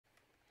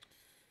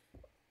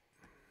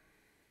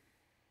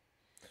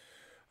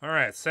All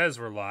right, it says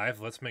we're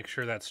live. Let's make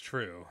sure that's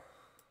true.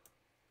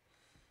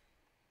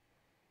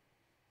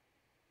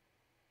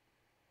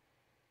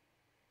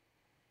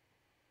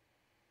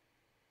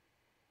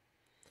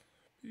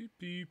 Beep,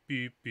 beep,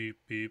 beep, beep,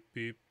 beep,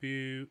 beep,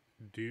 beep.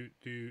 Doot,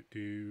 doot,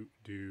 doot,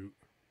 doot.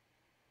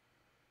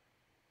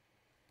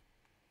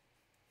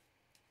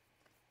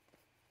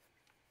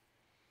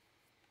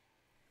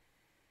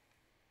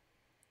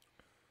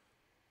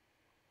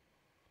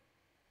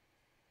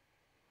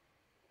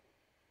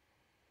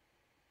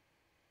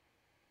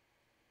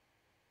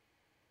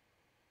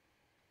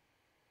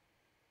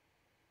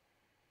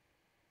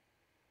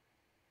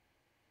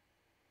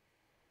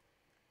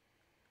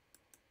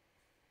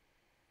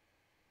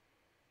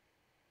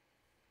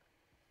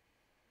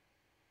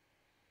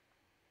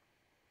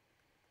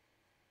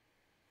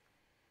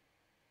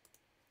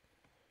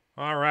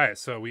 All right,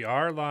 so we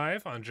are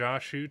live on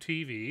Joshu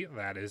TV.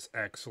 That is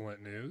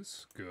excellent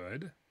news.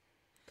 Good.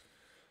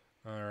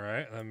 All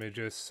right, let me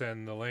just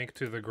send the link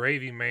to the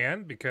Gravy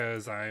Man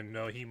because I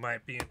know he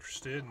might be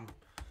interested in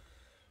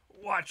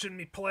watching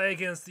me play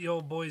against the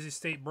old Boise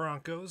State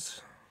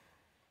Broncos.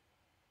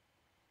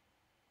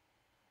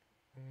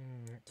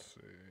 Let's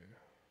see.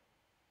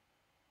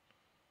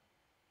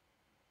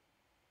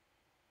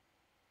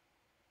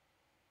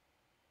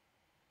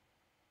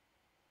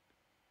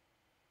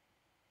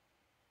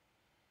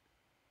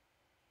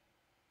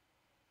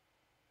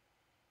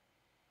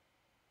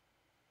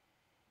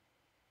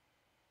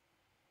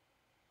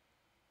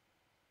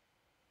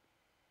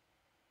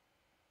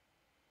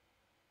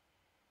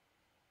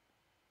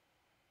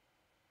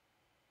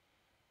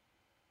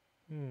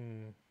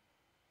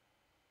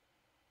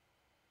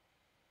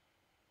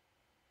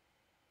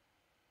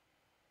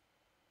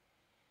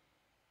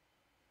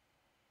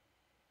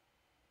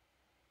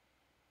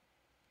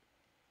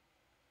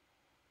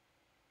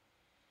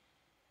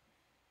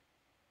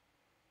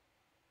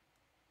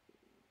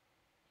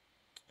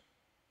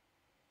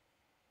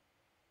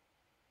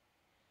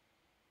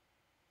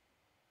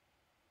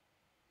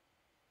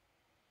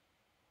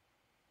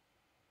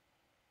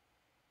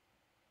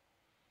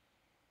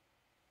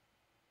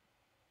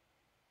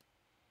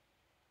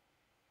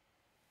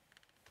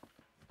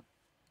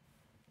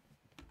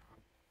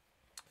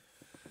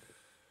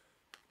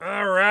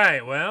 All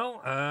right,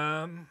 well,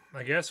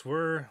 I guess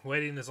we're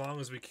waiting as long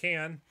as we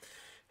can.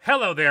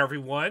 Hello there,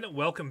 everyone.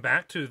 Welcome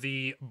back to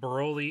the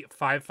Broly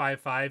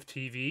 555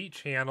 TV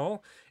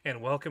channel,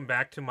 and welcome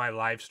back to my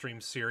live stream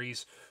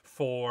series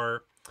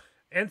for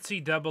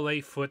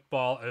NCAA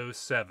Football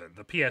 07,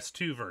 the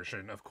PS2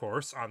 version, of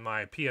course, on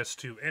my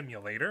PS2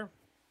 emulator.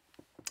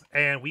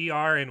 And we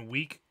are in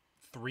week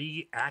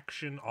 3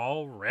 action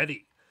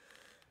already.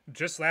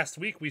 Just last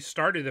week, we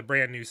started a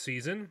brand new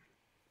season,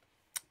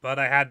 but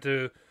I had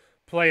to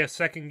play a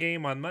second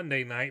game on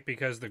Monday night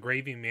because the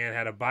Gravy Man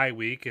had a bye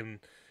week and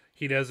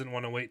he doesn't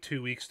want to wait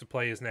 2 weeks to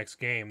play his next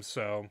game.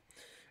 So,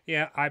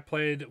 yeah, I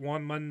played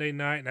one Monday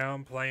night. Now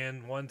I'm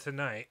playing one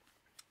tonight.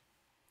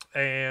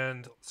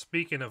 And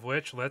speaking of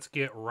which, let's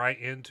get right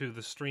into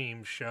the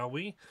stream, shall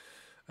we?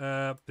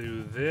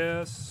 Through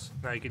this.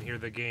 Now you can hear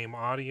the game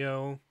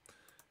audio.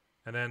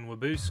 And then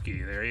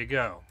Wabooski. There you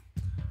go.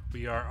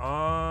 We are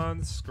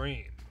on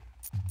screen.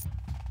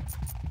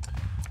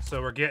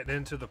 So we're getting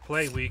into the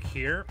play week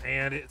here,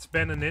 and it's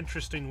been an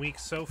interesting week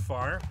so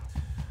far.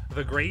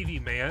 The Gravy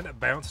Man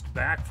bounced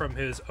back from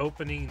his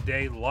opening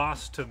day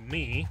loss to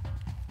me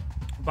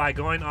by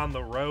going on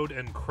the road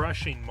and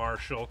crushing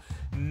Marshall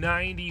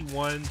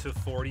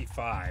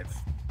 91-45.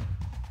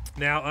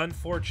 Now,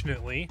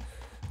 unfortunately,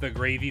 the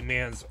Gravy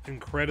Man's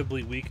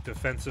incredibly weak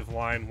defensive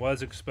line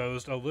was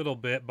exposed a little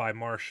bit by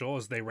Marshall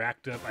as they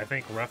racked up, I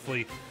think,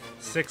 roughly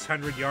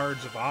 600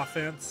 yards of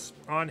offense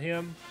on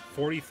him,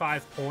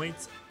 45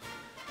 points.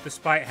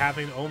 Despite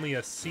having only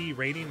a C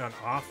rating on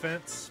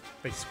offense,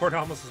 they scored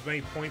almost as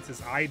many points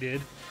as I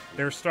did.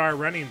 Their star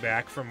running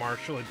back for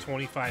Marshall had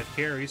 25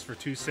 carries for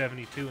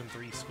 272 and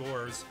 3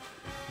 scores.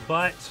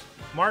 But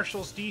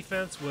Marshall's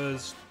defense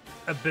was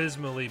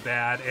abysmally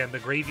bad, and the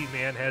Gravy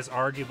Man has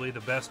arguably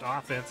the best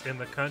offense in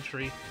the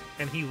country,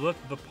 and he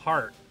looked the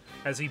part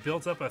as he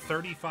built up a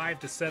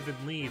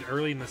 35-7 lead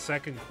early in the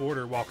second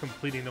quarter while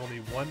completing only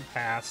one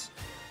pass,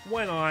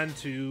 went on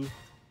to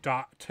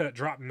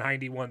drop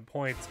 91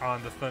 points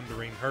on the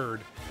Thundering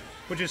Herd.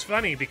 Which is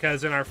funny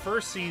because in our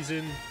first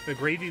season, the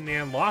Gravy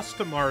Man lost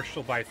to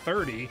Marshall by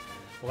 30.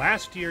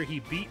 Last year, he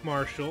beat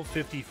Marshall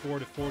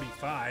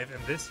 54-45,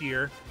 and this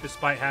year,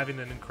 despite having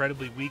an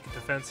incredibly weak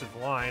defensive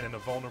line and a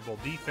vulnerable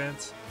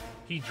defense,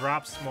 he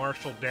drops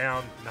Marshall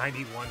down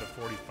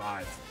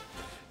 91-45.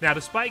 Now,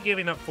 despite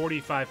giving up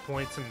 45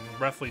 points and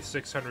roughly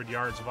 600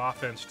 yards of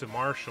offense to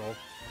Marshall,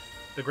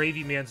 the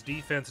Gravy Man's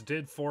defense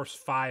did force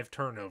 5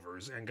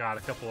 turnovers and got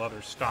a couple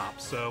other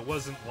stops, so it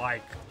wasn't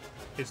like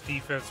his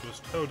defense was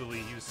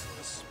totally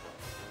useless.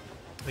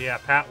 But yeah,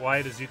 Pat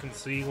White, as you can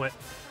see, went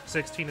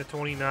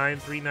 16-29,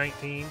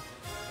 319,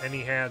 and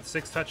he had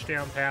 6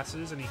 touchdown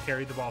passes, and he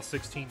carried the ball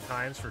 16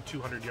 times for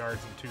 200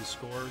 yards and 2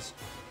 scores.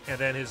 And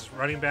then his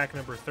running back,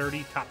 number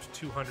 30, topped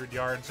 200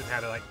 yards and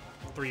had like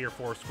 3 or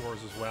 4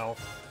 scores as well.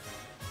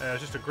 It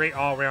was just a great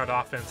all-around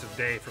offensive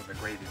day for the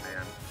Gravy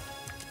Man.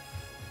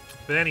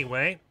 But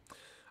anyway,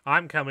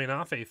 I'm coming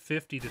off a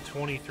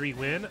 50-23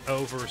 win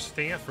over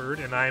Stanford,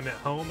 and I'm at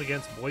home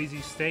against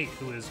Boise State,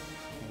 who is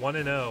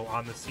 1-0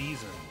 on the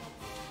season.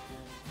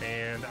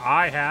 And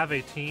I have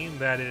a team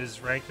that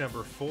is ranked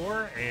number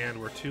 4, and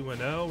we're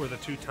 2-0. We're the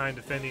two-time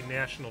defending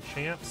national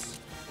champs.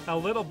 A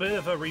little bit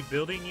of a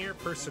rebuilding year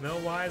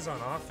personnel-wise on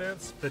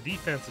offense. The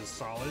defense is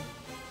solid.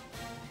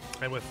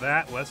 And with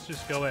that, let's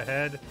just go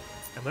ahead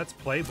and let's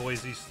play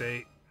Boise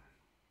State.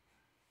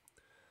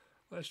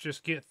 Let's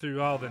just get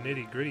through all the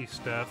nitty-gritty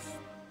stuff.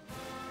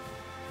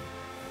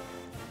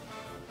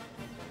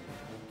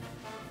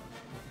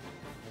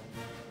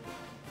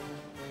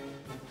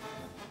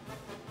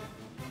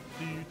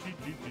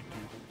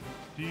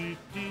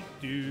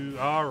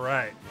 All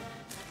right.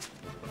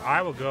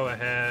 I will go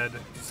ahead,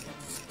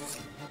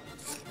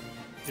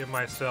 give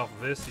myself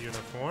this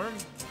uniform.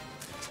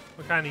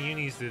 What kind of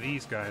unis do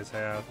these guys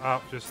have?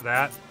 Oh, just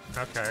that?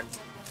 Okay.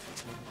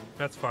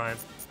 That's fine.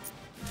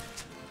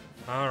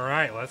 All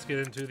right, let's get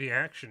into the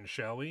action,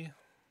 shall we?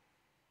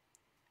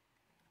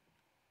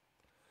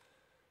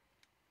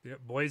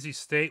 Yep, Boise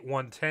State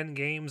won 10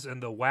 games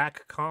in the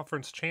WAC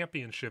Conference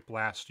Championship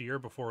last year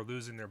before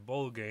losing their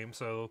bowl game,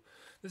 so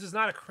this is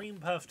not a cream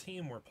puff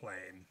team we're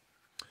playing.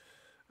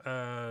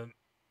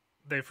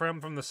 They're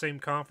from the same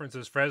conference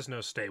as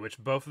Fresno State, which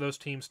both of those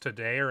teams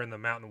today are in the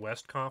Mountain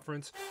West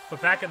Conference,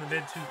 but back in the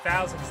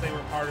mid-2000s, they were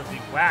part of the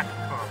WAC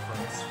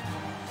Conference.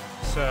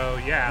 So,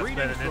 yeah, it's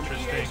been an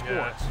interesting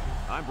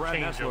I'm Brad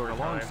change Nessler. over time.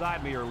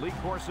 Alongside me are Lee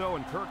Corso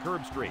and Kirk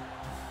Herbstreit.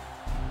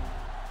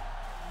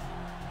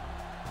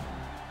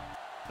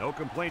 No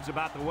complaints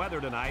about the weather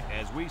tonight,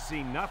 as we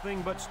see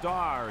nothing but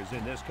stars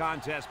in this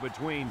contest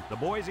between the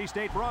Boise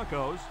State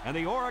Broncos and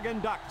the Oregon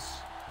Ducks.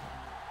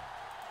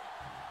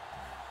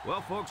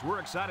 Well, folks, we're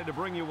excited to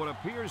bring you what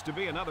appears to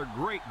be another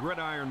great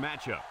gridiron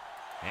matchup.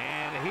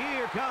 And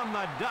here come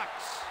the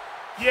Ducks.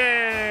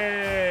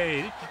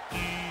 Yay!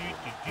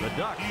 The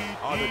Ducks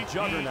are the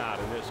juggernaut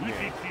in this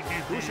game.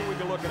 Who should we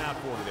be looking out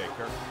for today,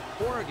 Kirk?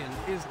 Oregon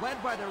is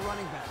led by their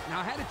running back. Now,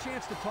 I had a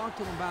chance to talk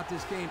to him about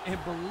this game, and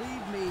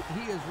believe me,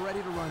 he is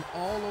ready to run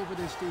all over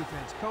this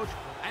defense. Coach,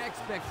 I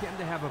expect him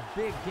to have a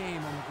big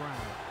game on the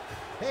ground.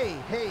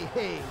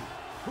 Hey.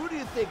 Who do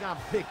you think I'm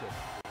picking?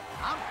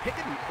 I'm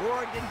picking the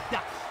Oregon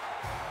Ducks.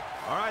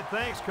 All right,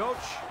 thanks, Coach.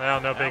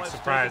 Well, no big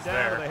surprise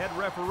there. there. The head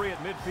referee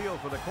at midfield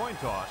for the coin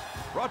toss.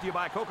 Brought to you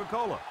by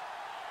Coca-Cola.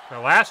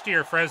 Now, last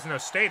year, Fresno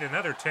State,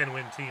 another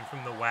 10-win team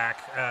from the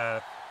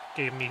WAC,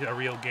 gave me a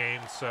real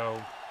game,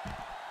 so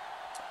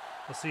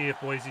we'll see if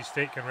Boise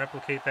State can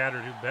replicate that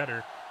or do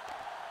better.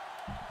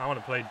 I want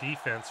to play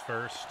defense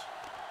first.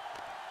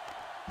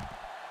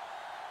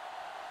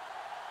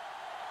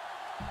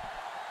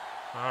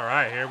 All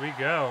right, here we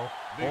go.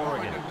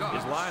 Oregon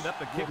is lined up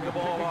to kick the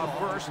ball off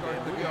first,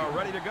 and we are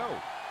ready to go.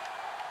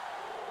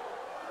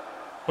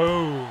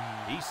 Boom.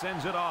 He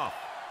sends it off.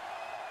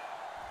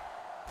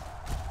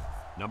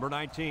 Number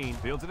 19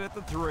 fields it at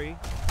the 3.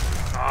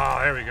 Oh,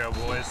 there we go,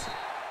 boys.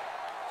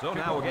 So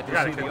now we'll get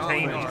to see the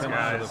offense come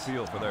out of the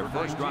field for their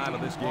first drive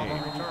of this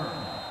game.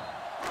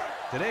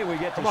 Today we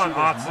get to see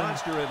this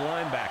monster at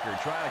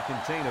linebacker try to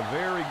contain a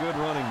very good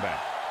running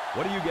back.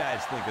 What do you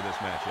guys think of this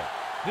matchup?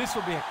 This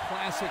will be a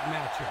classic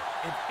matchup.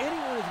 If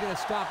anyone is going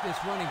to stop this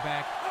running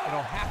back,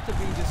 it'll have to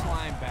be this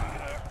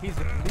linebacker. He's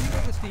the leader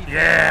of this defense.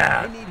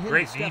 Yeah, They need him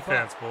great to step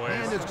defense, up. boys.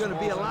 And there's going to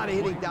be a lot of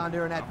hitting down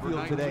there in that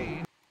field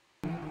today.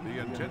 The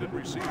intended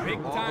receiver.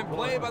 Big time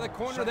play by the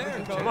corner there,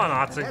 Coach. Come on,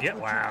 Otson, That's get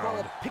what you call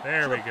loud. a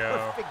There we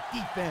go. picture-perfect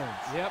defense.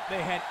 Yep,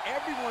 they had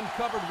everyone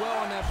covered well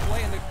on that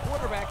play, and the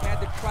quarterback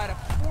had to try to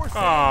force it.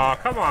 Oh,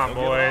 come on,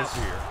 He'll get boys. off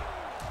here.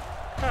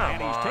 Come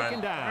And he's on. taken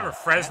down. Remember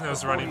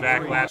Fresno's running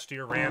back last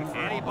year ran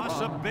And he for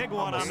busts a big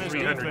one on this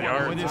 300 defense.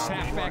 yards. When this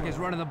halfback is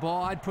running the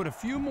ball, I'd put a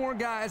few more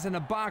guys in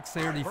the box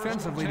there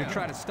defensively to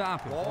try to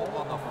stop him.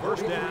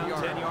 First down,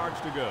 10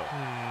 yards to go.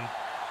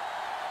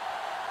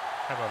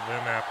 How about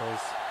them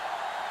apples?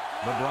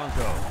 The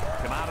Broncos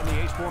come out in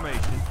the ace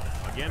formation.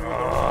 Again with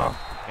the run.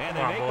 And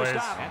they Come on, make boys. the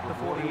stop at the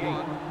 48.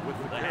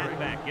 With the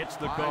halfback gets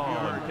the call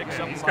and picks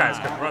Man, up these 5. guys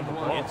can run the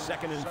ball. It's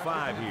 2nd and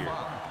 5 here.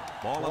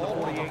 Ball on the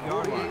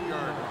 48-yard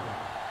line.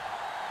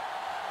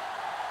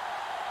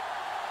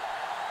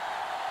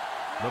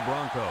 The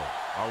Broncos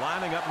are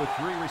lining up with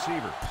 3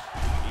 receivers.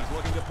 He's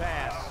looking to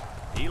pass.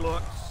 He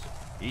looks.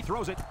 He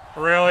throws it.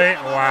 Really?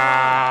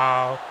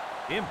 Wow.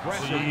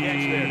 Impressive catch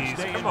there. Jeez,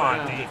 Staying come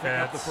on, down to pick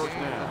up the defense. first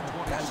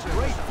down. That's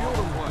great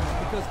fielding work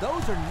because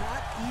those are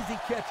not easy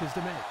catches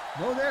to make.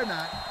 No, they're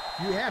not.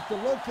 You have to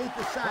locate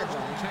the sideline,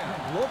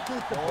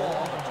 locate the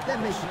ball,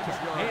 then make the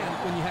catch. And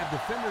when you have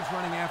defenders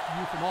running after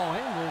you from all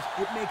angles,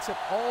 it makes it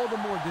all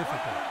the more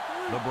difficult.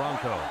 The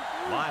Broncos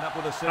line up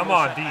with a single Come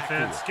on, set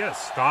backfield. defense. Get a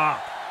stop.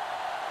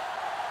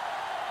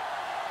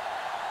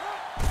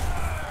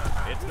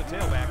 It's the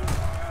tailback.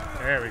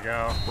 There we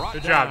go. Brought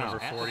Good job, down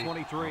number at 40. the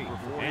 23.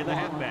 And the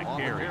halfback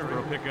carry for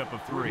a pickup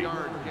of 3.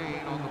 Yard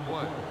gain on the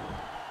play.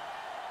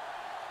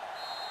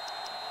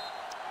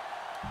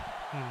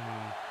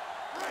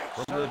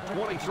 From the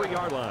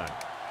 23-yard line,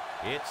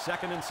 it's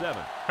 2nd and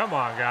 7. Come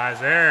on, guys.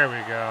 There we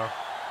go.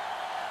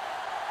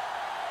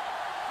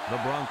 The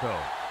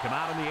Broncos come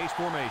out in the ace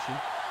formation.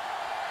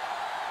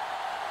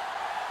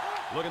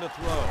 Looking to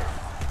throw.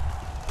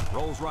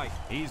 Rolls right.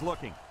 He's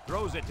looking.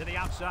 Throws it to the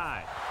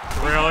outside.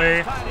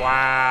 Really?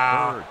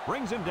 Wow. Bird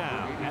brings him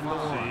down at the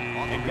 1.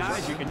 And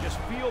guys, you can just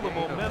feel the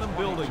momentum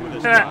building with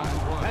this drive.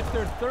 That's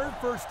their 3rd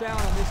first down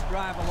on this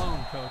drive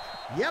alone, Coach.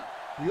 Yep.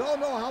 We all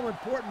know how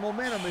important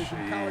momentum is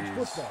in college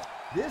football.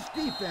 This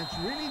defense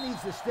really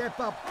needs to step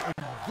up and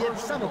get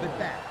some of it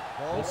back.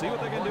 We'll see what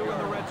they can do in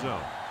the red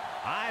zone.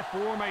 I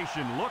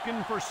formation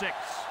looking for 6.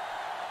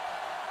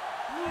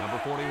 Number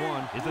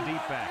 41 is the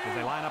deep back as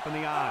they line up in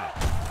the I.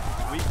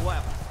 3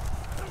 left.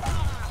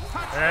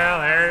 Well,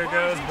 there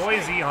goes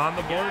Boise on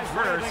the board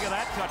first. Think of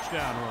that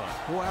touchdown run.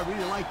 Boy, I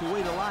really like the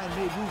way the line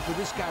made room for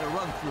this guy to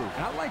run through.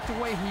 And I like the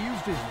way he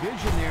used his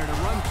vision there to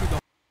run through the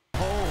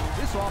hole.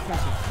 This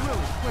offense is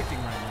really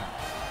clicking right now.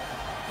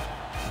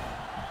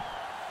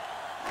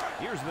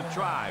 Here's the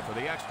try for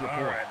the extra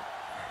point. Right.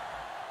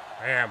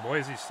 Man,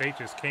 Boise State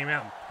just came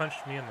out and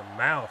punched me in the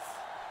mouth.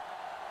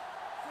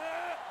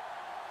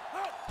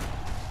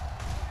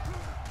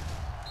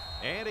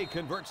 And he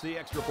converts the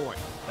extra point.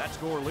 That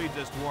score leads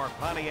us to our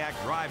Pontiac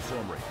drive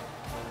summary.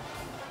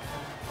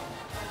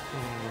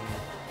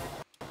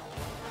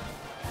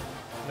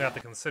 We have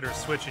to consider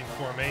switching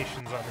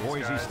formations on these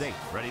Boise guys. State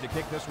ready to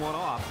kick this one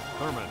off.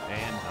 Thurman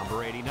and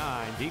number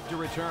 89 deep to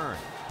return.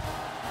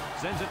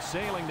 Sends it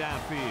sailing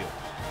downfield.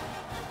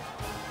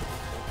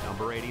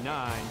 Number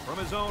 89 from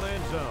his own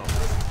end zone.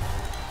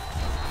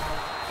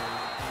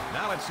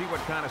 Now let's see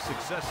what kind of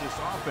success this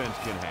offense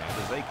can have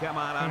as they come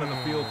out onto the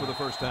field for the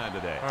first time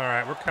today. All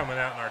right, we're coming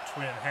out in our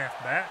twin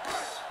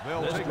halfbacks.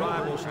 This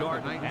drive will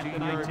start at the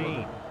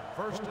 19.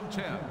 1st and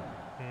 10.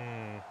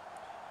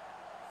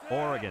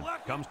 Oregon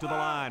comes to the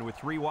line with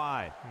 3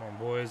 wide. Come on,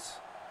 boys.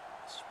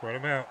 Spread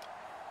them out.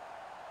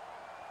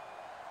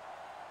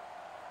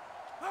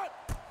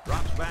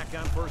 Drops back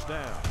on 1st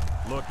down.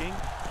 Looking.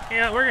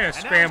 Yeah, we're going to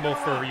scramble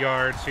for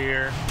yards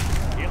here.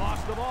 He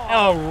lost the ball.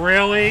 Oh,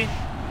 really?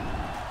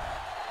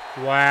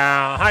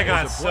 Wow, I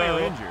got There's a player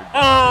so... injured.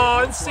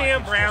 Oh, and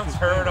Sam Brown's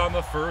hurt on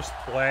the first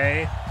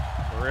play.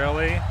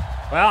 Really?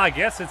 Well, I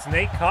guess it's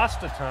Nate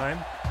Costa time.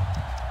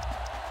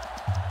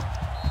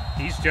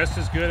 He's just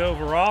as good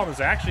overall and is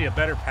actually a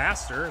better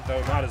passer,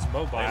 though not as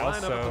mobile. They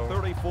line up at the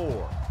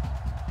 34.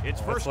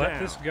 It's first down. Let's let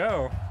this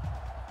go.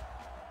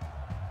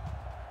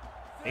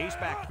 Ace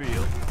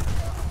backfield.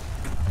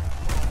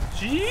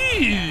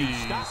 Jeez.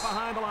 Stop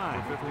behind the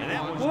line. And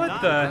that was What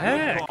not the a good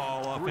heck?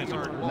 call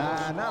offensively.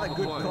 Nah, not a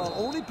good call,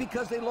 only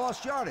because they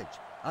lost yardage.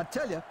 I'll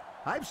tell you,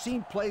 I've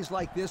seen plays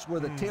like this where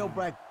the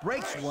tailback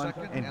breaks one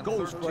and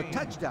goes for a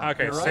touchdown.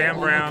 Okay, Sam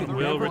Brown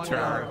will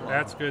return.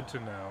 That's good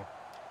to know.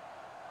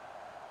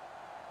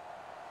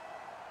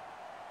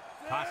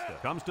 Costa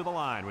comes to the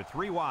line with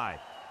 3 wide.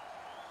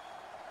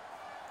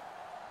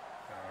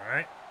 All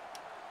right.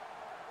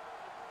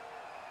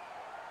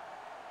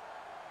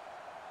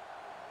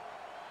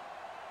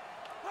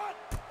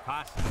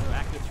 Costa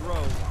back to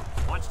throw.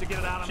 Wants to get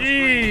it out on the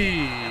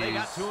screen. And they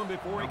got Jeez. to him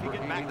before he could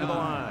get back to the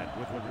line.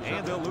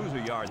 And they'll lose a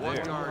yard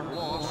there.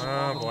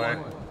 Oh, boy.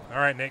 All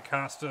right, Nate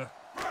Costa.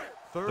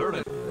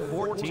 3rd and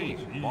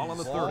 14. Ball on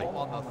the 30.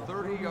 On the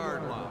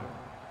 30-yard line.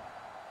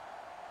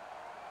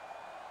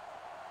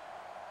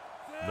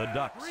 The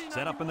Ducks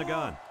set up in the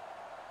gun.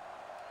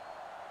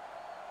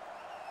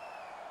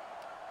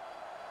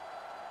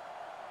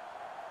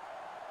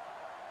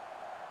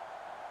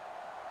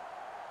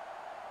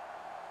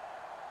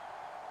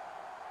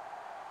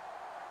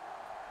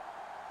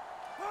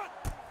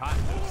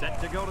 Costa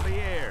set to go to the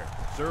air.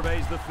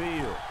 Surveys the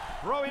field.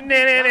 Throwing.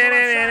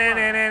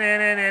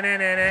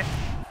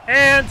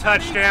 And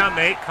touchdown,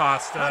 Nate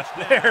Costa.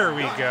 There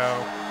we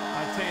go.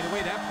 I tell you, the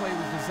way that play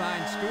was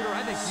designed, Scooter,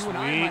 I think you and I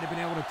might have been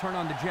able to turn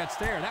on the Jets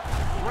there. That was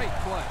a great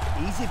play.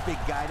 Easy, big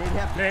guy. They'd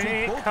have to take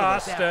Nate both of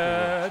us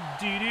afterwards.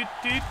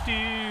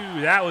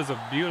 Costa. That was a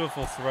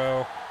beautiful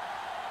throw.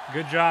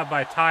 Good job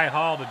by Ty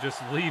Hall to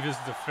just leave his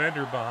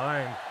defender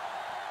behind.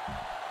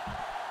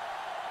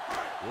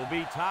 Will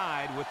be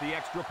tied with the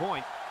extra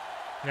point.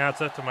 Now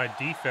it's up to my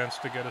defense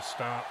to get a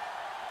stop.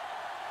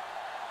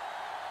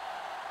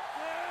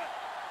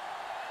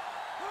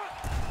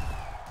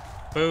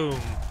 Boom.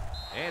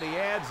 And he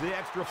adds the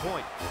extra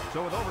point.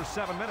 So with over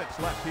 7 minutes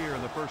left here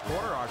in the first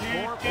quarter, our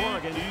score,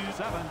 Oregon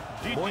 7,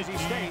 Boise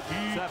State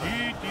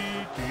 7.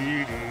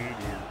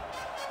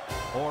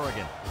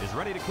 Oregon is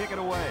ready to kick it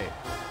away.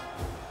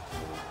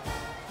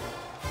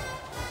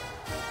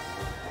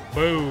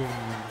 Boom.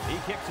 He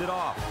kicks it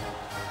off.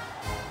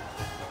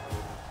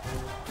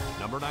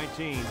 Number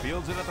 19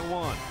 fields it at the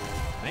 1.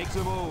 Makes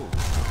a move.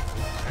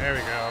 There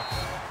we go.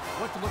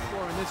 What to look for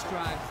in this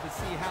drive is to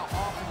see how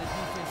often the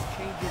defense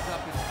changes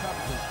up its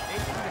coverage. They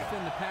can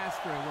defend the pass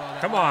very well.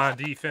 Come on,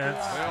 defense.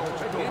 They'll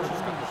take over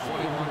from the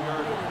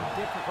 21-yard line.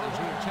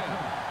 1st and 10.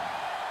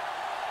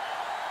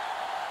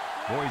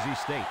 Boise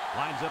State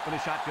lines up in a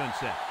shotgun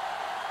set.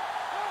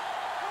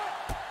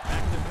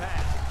 Back to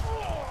pass.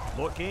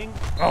 Looking.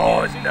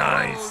 Oh,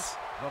 nice.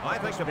 I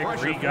think the Big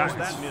pressure Reed got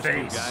forced in his that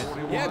miscue, face.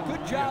 guys. Yeah,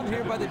 good job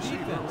here by the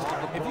defense.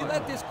 If you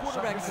let this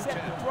quarterback set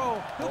the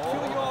throw, he'll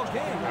kill you all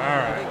game. All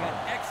right. They got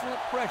excellent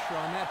pressure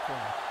on that play.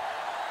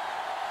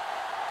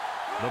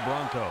 The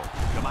Broncos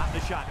come out in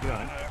the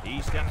shotgun.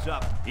 He steps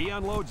up. He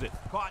unloads it.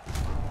 Caught.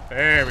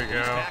 There we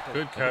go.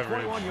 Good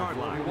coverage. 21-yard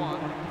line.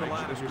 The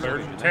line is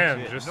 3rd and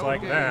 10, just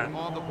like that.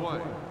 On the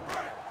play.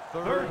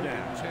 3rd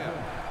down. 10.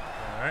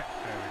 All right,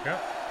 there we go.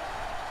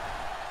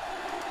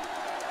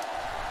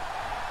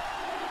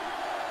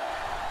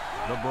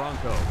 The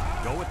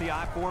Broncos go with the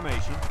I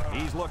formation.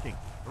 He's looking.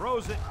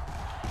 Throws it.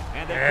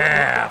 And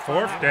yeah,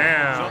 4th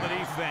down. So the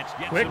defense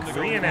gets Quick him to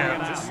 3 and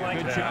out, just like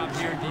Good that. job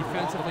here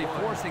defensively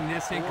forcing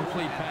this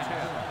incomplete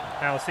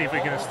pass. Now let's see if we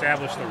can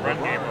establish the run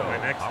game on my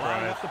next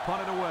allowing drive. up to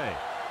punt it away.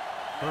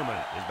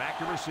 Thurman is back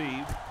to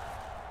receive.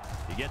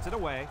 He gets it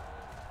away.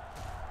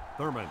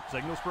 Thurman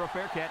signals for a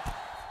fair catch.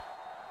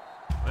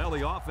 Well,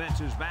 the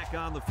offense is back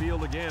on the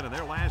field again. In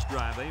their last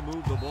drive, they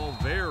moved the ball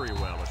very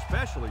well,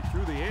 especially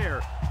through the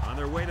air on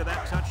their way to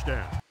that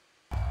touchdown.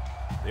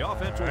 The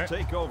offense will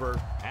take over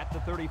at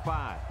the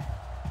 35.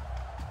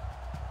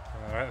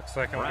 All right, looks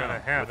like I'm going to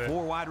have with it.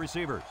 4 wide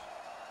receivers.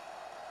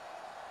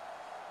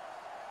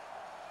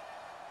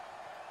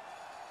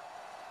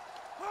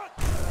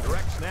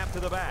 Direct snap to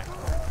the back.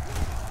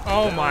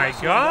 Oh my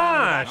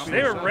gosh,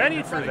 they were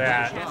ready for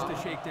that.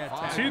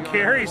 2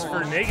 carries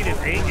for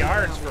 -8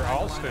 yards for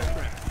Alston.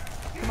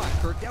 Come on,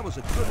 Kirk, that was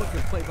a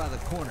good-looking play by the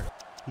corner.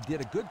 He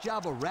did a good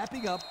job of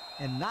wrapping up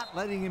and not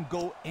letting him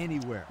go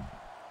anywhere.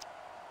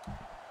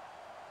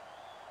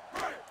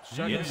 It's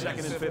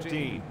 2nd and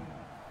 15.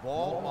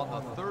 Ball on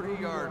the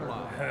 30-yard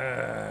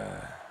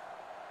line.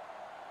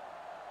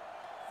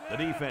 The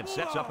defense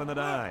sets up in the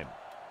dime.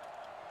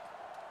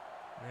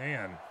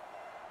 Man.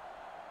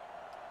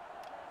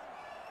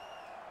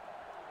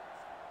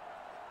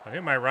 I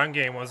knew my run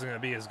game wasn't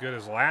going to be as good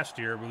as last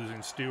year,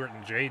 losing Stewart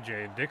and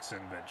J.J. and Dixon,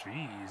 but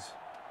geez.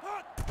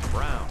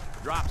 Brown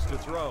drops to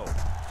throw.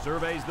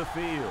 Surveys the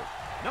field.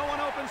 No one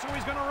open, so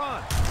he's going to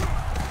run.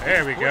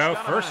 There we go.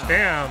 1st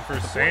down for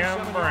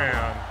Sam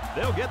Brown.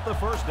 They'll get the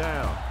 1st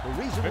down. The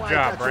reason Good why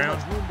job, he got Brown.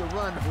 so much room to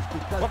run was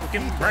because What the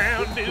can defense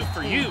Brown couldn't do for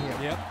contain you?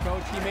 him. Yep,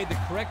 Coach, he made the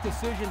correct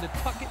decision to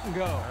tuck it and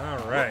go. All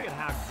Look right. at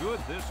how good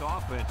this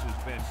offense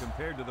has been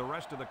compared to the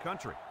rest of the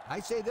country. I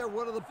say they're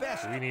one of the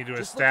best. We need to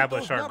Just look at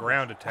establish those our numbers.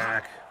 ground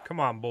attack. Come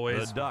on,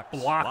 boys. The Ducks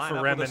Block line for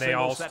up with a Remine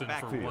single set Alston for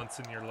backfield. once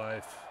in your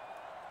life.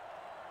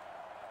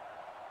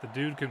 The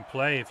dude can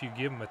play if you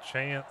give him a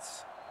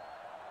chance.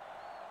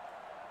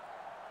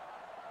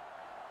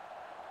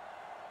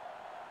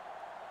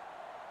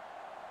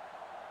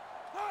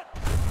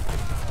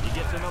 He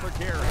gets another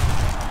carry.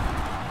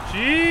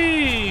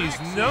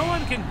 Jeez, no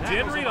one can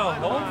generate a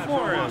hole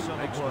for him.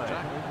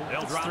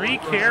 It's 3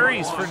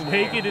 carries for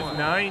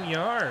 -9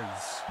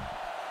 yards.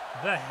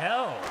 The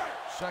hell?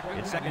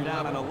 It's 2nd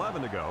down and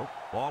 11 to go.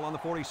 Ball on the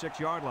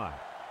 46-yard line.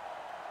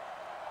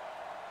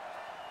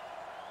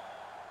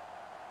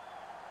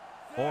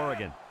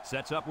 Oregon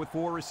sets up with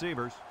 4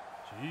 receivers.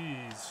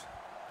 Jeez.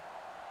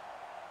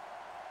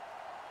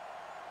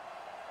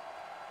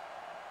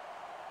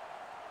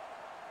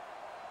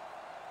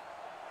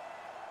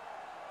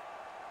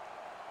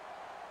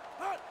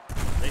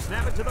 They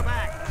snap it to the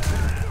back.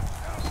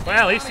 Well,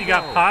 at least he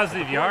got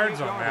positive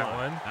yards on that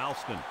one.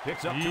 Alston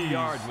picks up 2 Jeez.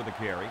 yards with a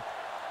carry.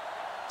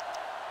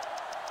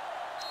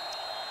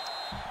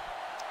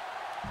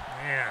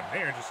 Man,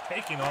 they are just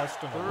taking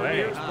Alston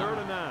Here's away. 3rd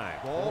and 9.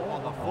 Ball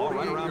on the Ball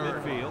right around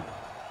 40-yard midfield. line.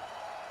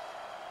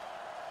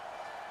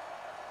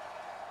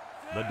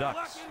 The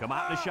Ducks come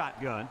out in the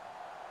shotgun.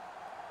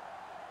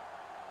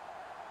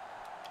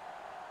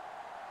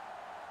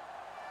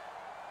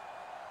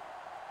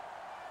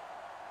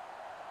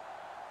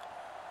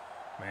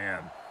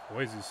 Man,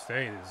 Boise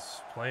State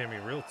is playing me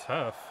real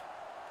tough.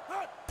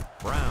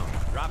 Brown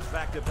drops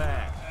back to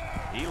pass.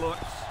 He looks.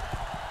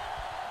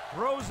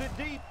 Throws it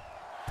deep.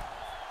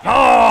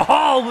 Oh,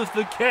 Hall with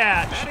the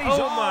catch. And he's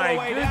Oh all my the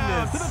way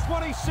down to goodness. the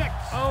 26.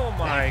 Oh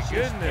my That's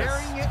just goodness.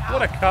 airing it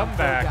What a out on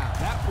comeback. 3rd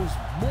down. That was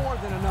more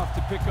than enough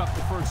to pick up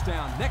the 1st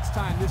down. Next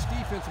time, this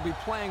defense will be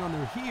playing on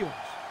their heels.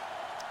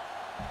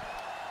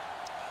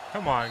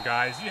 Come on,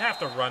 guys. You have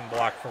to run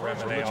block for From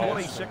the Remine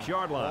Alston.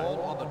 26-yard line.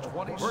 Ball on the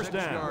First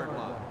down. 26-yard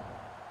line.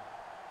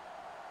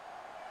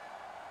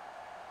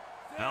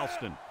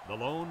 Alston, the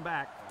lone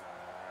back.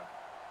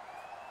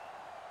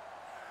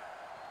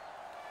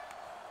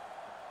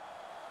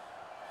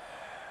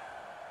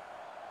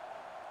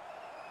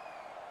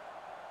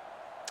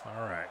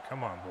 All right,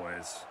 come on,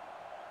 boys.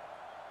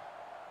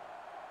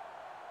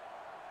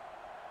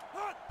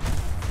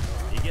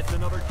 He gets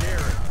another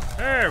carry.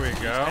 There we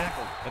go.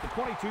 Tackled at the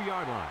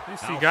 22-yard line. At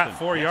least he got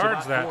 4 gets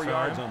yards about that 4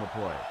 yards time. on the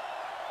play.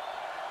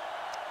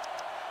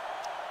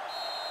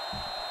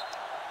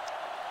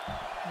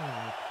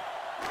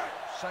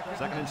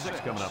 Second and 6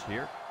 coming up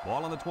here.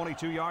 Ball on the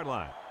 22-yard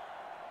line.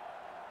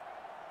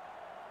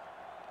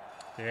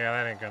 Yeah,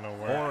 that ain't gonna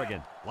work.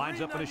 Oregon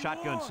lines up in a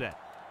shotgun set.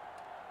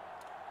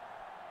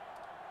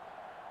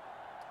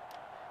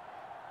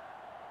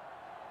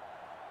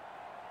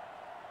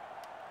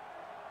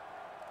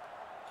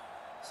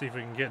 See if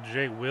we can get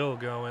Jay Will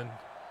going.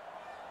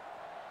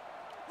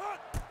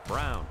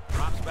 Brown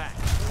drops back,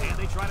 and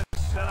they try to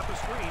set up a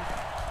screen.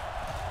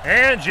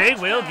 And Jay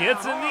Will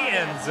gets in the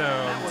end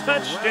zone.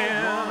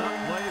 Touchdown.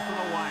 Play for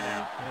the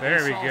wideout.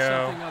 There we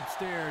go. Something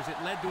upstairs. It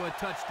led to a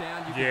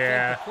touchdown. You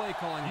Yeah. can play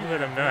calling. You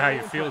let him know how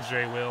you feel,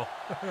 Jay Will.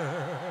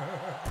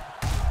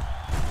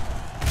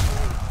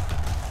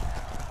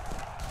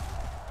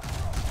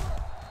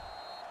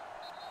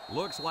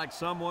 Looks like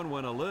someone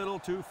went a little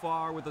too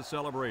far with the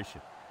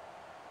celebration.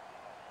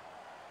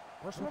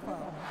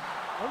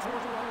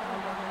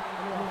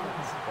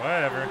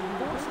 Whatever.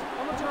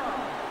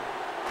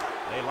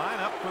 They line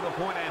up for the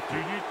point after.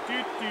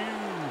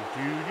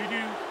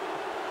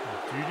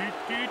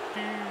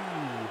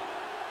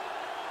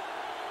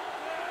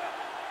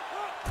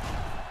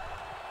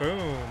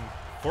 Boom.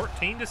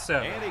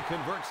 14-7. And he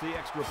converts the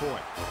extra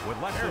point.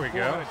 With less There than we 4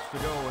 go. minutes to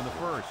go in the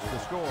first, the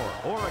score.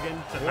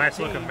 Oregon, It's a nice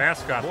 14, looking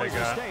mascot they Boise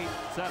got. State,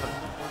 7.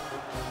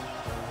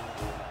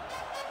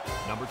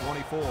 Number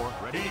 24,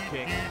 ready to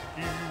kick.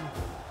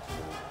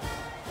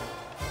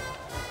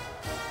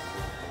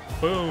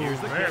 Boom. Here's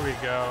the There kick. we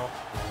go.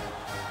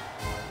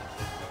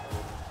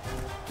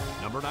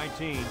 Number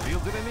 19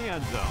 fields it in the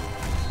end zone.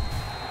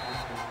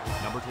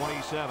 Number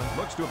 27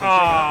 looks to have been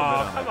shaken up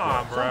a bit Oh, on that come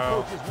on, play. bro.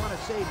 Some coaches want to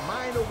say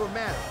mind over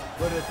matter,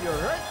 but if you're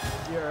hurt,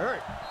 you're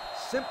hurt.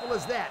 Simple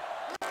as that.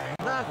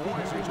 Not being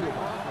treated.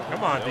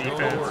 Come on, They'll go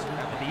defense. to work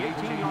at the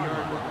 18-yard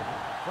line.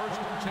 First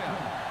and 10.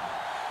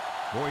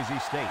 Boise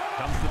State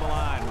comes to the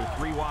line with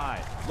 3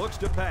 wide. Looks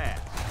to pass.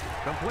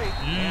 Complete.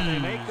 And they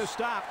make the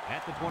stop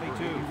at the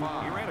 22.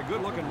 He ran a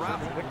good-looking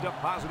route and picked up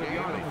positive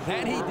yardage.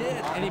 That he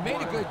did, and he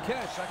made a good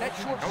catch. That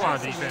short Come on,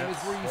 passing game is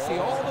defense. where you see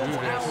all those Do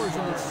this. hours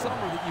in the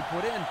summer that you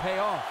put in pay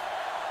off.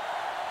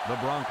 The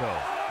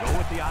Broncos go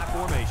with the I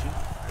formation.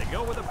 They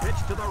go with a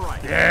pitch to the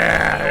right.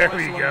 Yeah, there They'll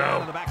we whistle him down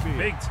go. in the backfield.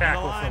 Big And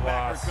tackle the for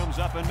linebacker loss. comes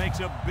up and makes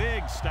a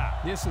big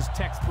stop. This is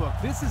textbook.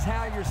 This is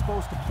how you're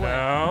supposed to play.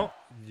 No,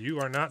 you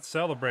are not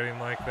celebrating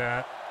like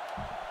that.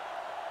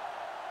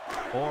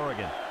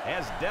 Oregon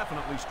has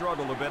definitely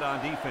struggled a bit on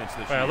defense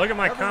this Well, year. look at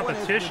my Everyone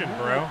has competition, been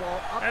bro. moving the ball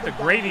up I had the and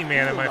down gravy the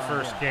man in field my on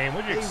first them. game.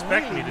 What'd you They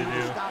expect really me to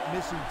need do? Stop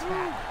missing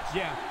tackles.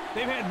 Yeah,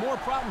 they've had more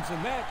problems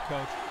than that,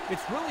 Coach.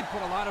 It's really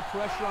put a lot of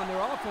pressure on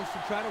their offense to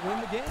try to win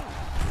the game.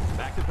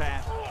 Back to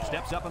pass.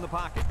 Steps up in the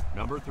pocket.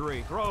 Number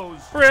 3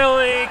 throws.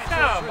 Really? Nice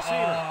Come receiver.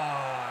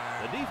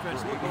 on. The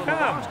defense looked a little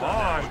Come lost on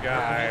that. on,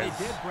 guys.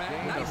 They did,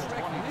 Brad. Nice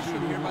recognition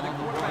here by the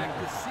quarterback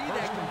to see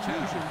that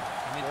confusion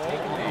and then take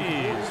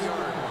it Jeez.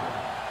 off.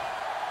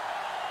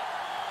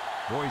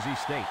 Boise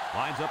State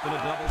lines up in a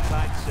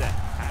double-side set.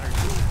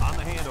 Patterson on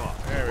the handoff.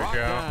 There we Brought go.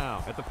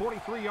 down at the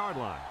 43-yard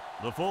line.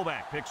 The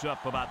fullback picks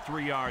up about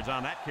 3 yards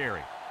on that carry.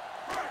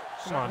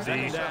 Come on, D.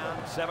 Second down,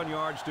 7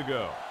 yards to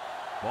go.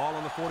 Ball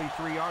on the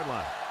 43-yard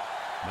line.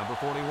 Number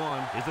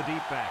 41 is the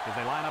deep back as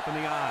they line up in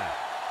the I.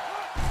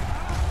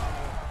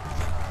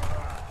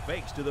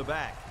 Fakes to the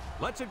back.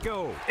 Lets it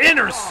go.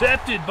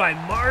 Intercepted by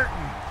Martin.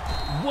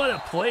 What a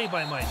play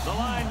by my The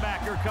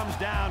linebacker comes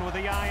down with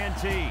the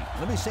INT.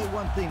 Let me say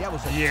one thing. That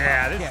was a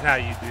Yeah, tough this is catch. how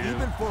you do.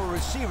 Even for a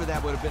receiver,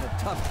 that would have been a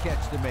tough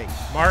catch to make.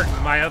 Martin,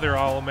 my other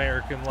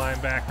All-American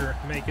linebacker,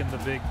 making the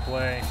big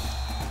play.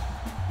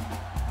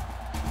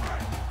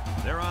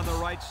 They're on the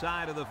right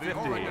side of the 50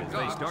 as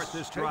they start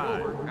this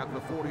drive. At the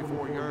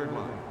 44-yard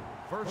line.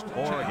 First and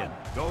 10. Oregon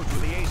goes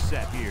with the ace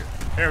set here.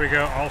 There we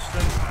go,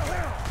 Alston.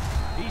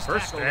 He's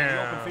First tackled in the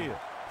down. open field.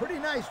 Pretty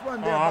nice run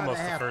Oh, there by the almost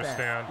the halfback. first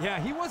down. Yeah,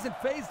 he wasn't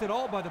fazed at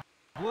all by the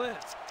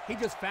blitz. He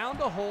just found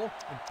a hole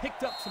and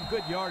picked up some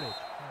good yardage.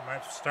 Might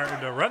have started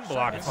to run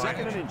block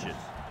Second and finally. inches.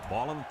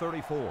 Ball on the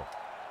 34.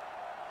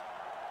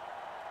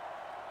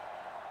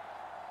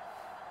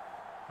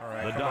 All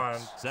right, The come on.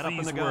 Ducks set up in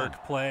Please the gun.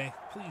 work, play.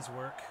 Please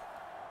work.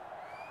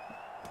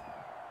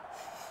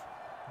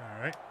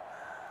 All right.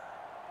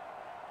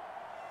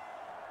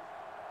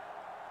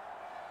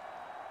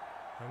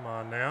 Come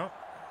on now.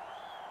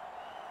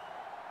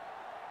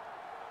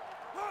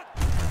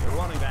 The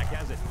running back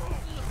has it.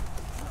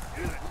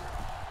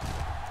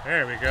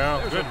 There we go.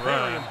 There's Good a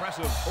very run.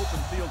 impressive open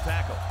field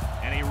tackle.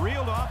 And he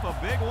reeled off a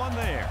big one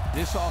there.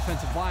 This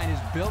offensive line is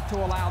built to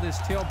allow this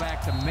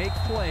tailback to make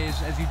plays,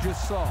 as you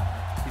just saw.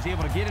 He's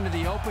able to get into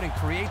the open and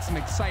create some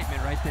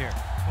excitement right there.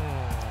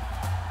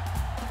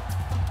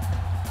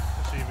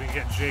 Let's see if we can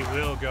get Jay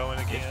Will going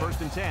again. It's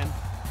first and 10.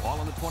 Ball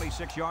on the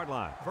 26-yard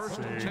line. First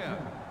and 10.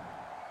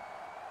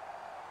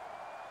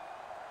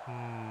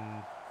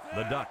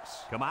 The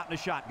Ducks come out in a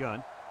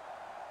shotgun.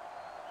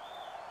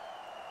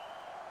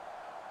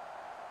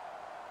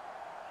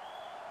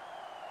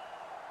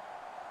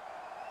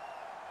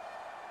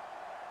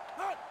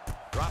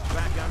 Drops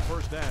back on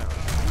first down.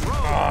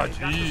 Oh, They've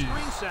got the geez.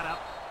 screen set up.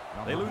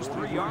 They lose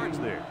 3 yards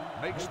there.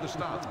 Makes the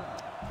stop.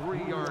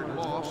 3-yard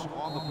loss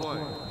on the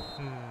play.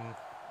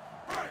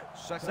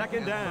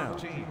 Second down.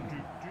 13.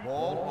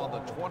 Ball on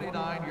the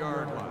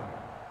 29-yard line.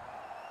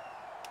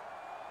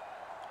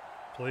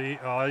 Please,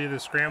 I'll either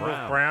scramble with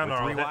Brown Brown with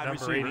or I'll 3 hit wide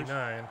number receivers.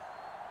 89.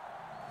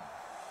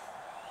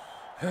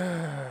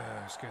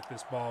 Let's get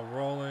this ball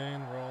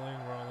rolling.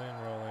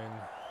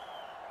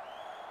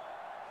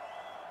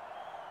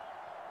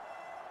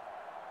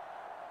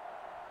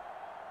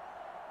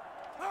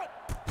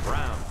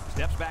 Brown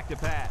steps back to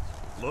pass.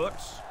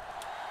 Looks.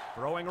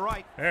 Throwing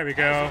right. There we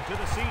go.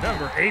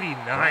 Number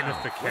 89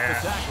 with the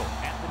catch. With the tackle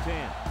at the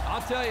 10.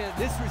 I'll tell you,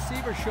 this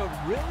receiver showed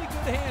really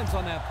good hands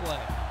on that play.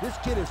 This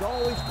kid is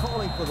always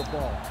calling for the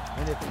ball.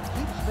 And if he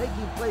keeps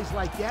making plays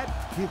like that,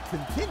 he'll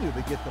continue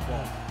to get the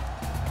ball.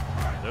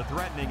 They're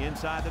threatening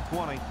inside the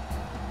 20.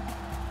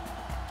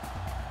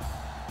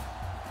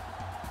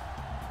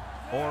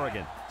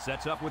 Oregon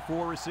sets up with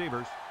 4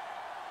 receivers.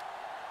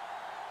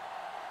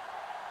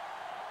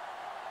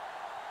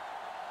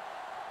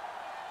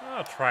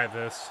 I'll try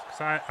this,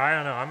 because I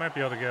don't know, I might be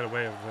able to get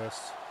away with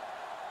this.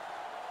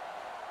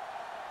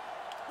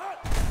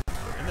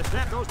 And the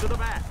snap goes to the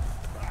back.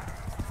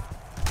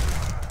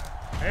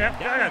 Yep,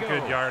 I got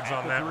good yards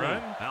on that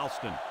run.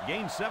 Alston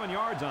gained 7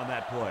 yards on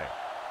that play.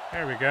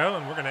 There we go,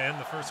 and we're going to end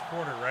the first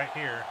quarter right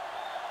here.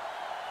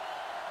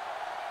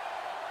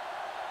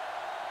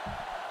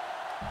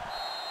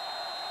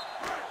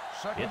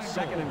 It's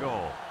second and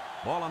goal.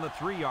 Ball on the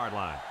 3-yard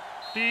line.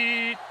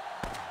 Beat.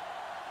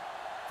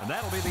 And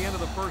that'll be the end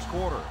of the first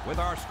quarter with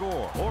our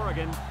score.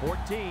 Oregon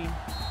 14,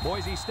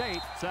 Boise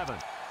State 7.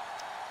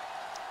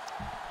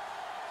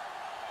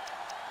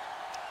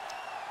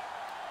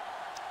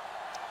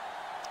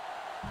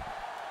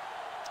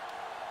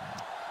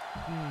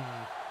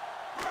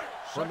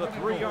 From the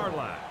 3-yard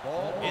line,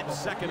 it's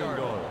second and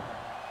goal.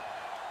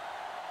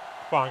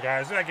 Come on,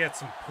 guys. I get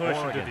some push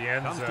Oregon into the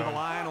end comes zone. to the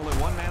line, only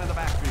one man in the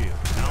backfield.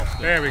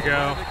 Alston. There we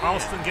go.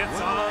 Alston gets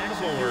on the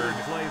board.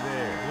 Play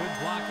there. Good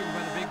blocking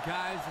by the big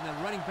guys, and the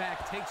running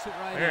back takes it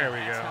right There in. we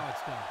That's go. how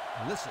it's done.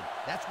 Now listen,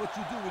 that's what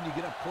you do when you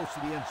get up close to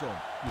the end zone.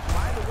 You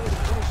find a way to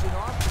finish it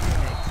off,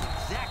 and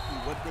that's exactly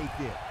what they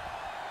did.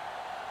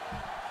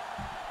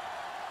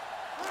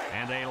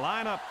 And they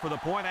line up for the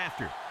point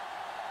after.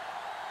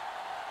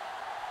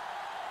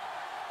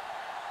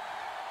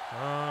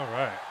 All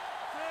right.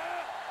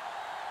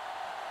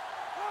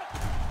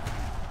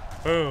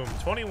 Boom,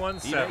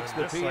 21-7. He makes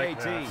the just PAT. like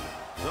that.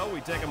 So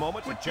we take a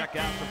moment to check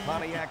out the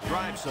Pontiac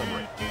drive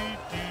summary.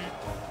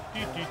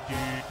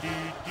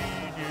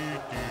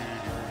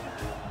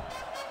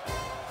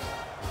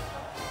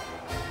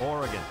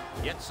 Oregon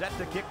gets set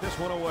to kick this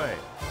one away.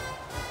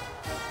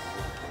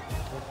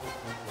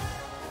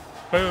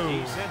 Boom.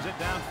 He sends it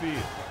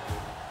downfield.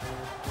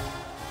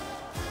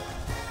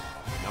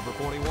 Number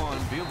 41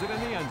 fields it in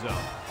the end zone.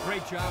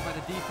 Great job by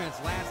the defense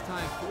last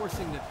time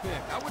forcing the pick.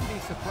 I wouldn't be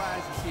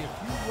surprised to see a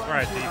few runs All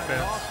right, here by the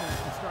defense. offense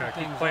to start Gotta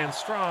keep things playing off.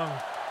 strong.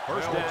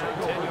 First down,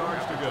 10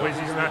 yards to go.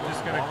 Boise's not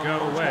just going to go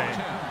away.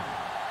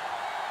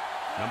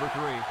 Number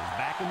 3 is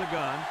back in the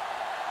gun.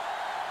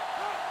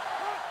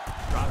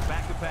 Drops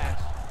back to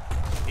pass.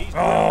 He's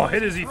Oh,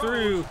 hit as he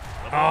threw.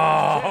 Oh,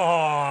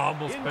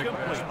 almost picked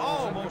incomplete. that.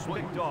 Almost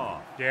picked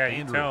off. Yeah, you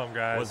Andrew tell him,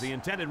 guys. was the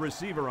intended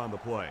receiver on the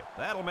play.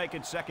 That'll make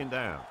it second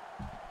down.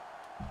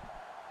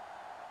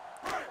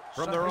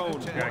 From their own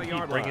Gotta keep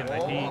 20-yard bringing the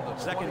heat. line.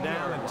 Second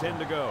down and 10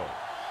 to go.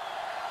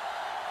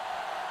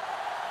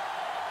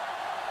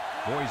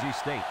 Boise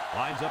State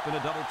lines up in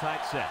a double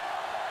tight set.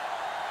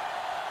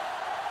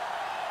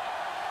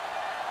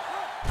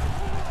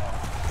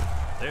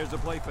 There's the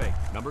play fake.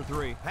 Number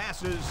 3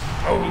 passes.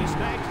 Oh. He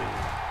snags it.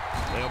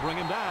 They'll bring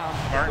him down.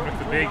 Martin with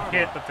the big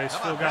hit, but they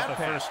still got the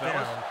first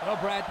down. Well,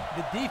 Brad,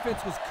 the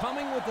defense was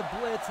coming with the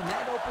blitz, and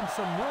that opened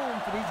some room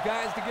for these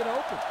guys to get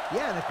open.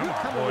 Yeah, and if you're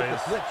coming with the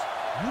blitz,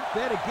 you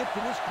better get to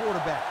this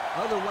quarterback.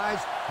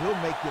 Otherwise, he'll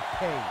make you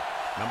pay.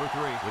 Number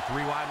 3 with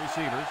 3 wide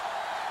receivers.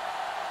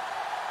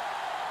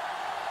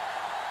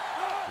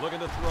 Looking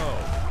to throw.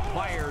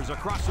 Fires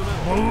across the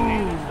middle.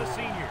 And it's the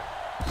senior.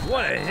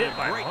 What a hit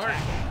by Great Martin.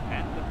 tackle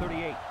at the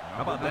 38.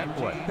 How about that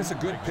play? That's a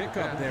good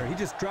pickup there. He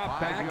just dropped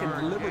back and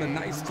delivered a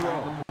nice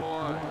throw.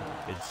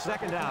 It's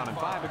second down and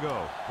 5 to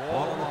go.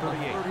 Ball on the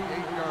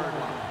 38-yard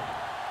line.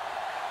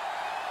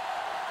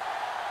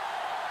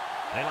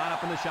 They line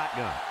up in the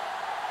shotgun.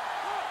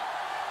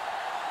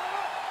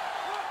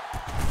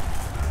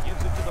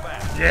 Gives it to the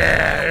back.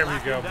 Yeah, there we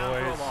go, Down for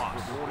a boys.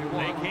 loss.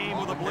 They came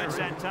with a blitz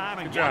that time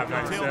and Good job,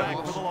 got the 97.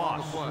 tailback for the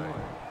loss.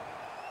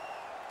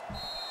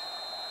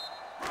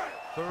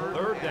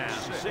 Third down,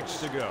 6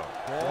 to go.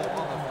 Ball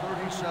on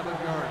the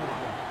 37-yard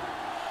line.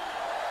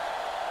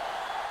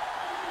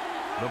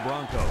 The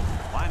Broncos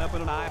line up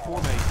in an I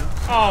formation.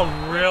 Oh,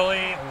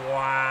 really?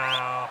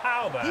 Wow.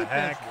 How the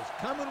Defense heck? was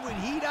coming with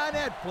heat on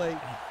that play.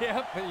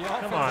 Yep, but the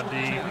Come on, offensive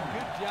line D. did a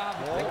good job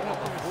of picking up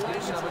the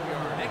assignments.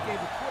 That gave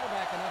the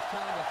quarterback enough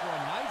time to throw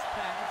a nice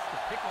pass to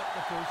pick up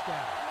the first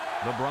down.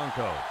 The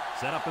Broncos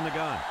set up in the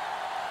gun.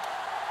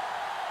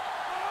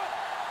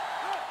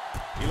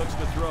 He looks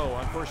to throw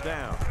on first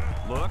down.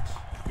 Looks,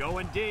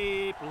 going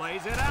deep,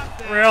 lays it out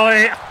there.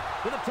 Really?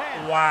 To the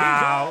 10.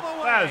 Wow. He's all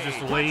the That was way.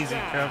 just lazy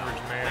Touchdown.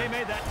 coverage, man. They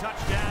made that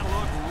touchdown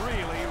look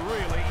really,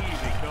 really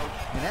easy, Coach.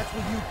 And that's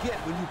what you get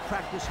when you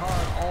practice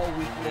hard all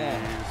week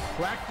long. Jeez.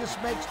 Practice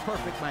makes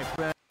perfect, my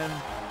friend.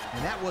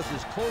 And that was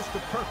as close to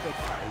perfect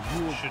as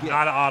you will Should get.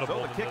 not have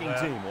audible. So the kicking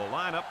team will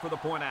line up for the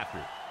point after.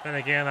 And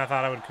again, I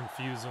thought I would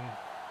confuse him.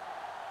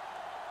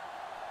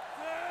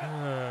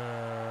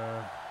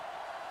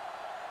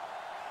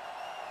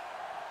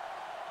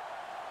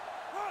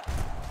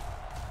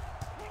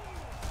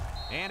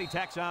 And he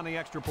tacks on the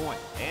extra point.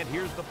 And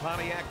here's the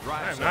Pontiac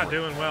drive. I'm not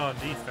doing well on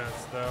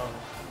defense, though.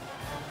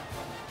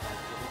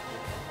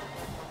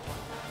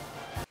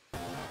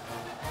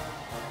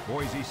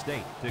 Boise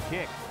State to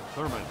kick.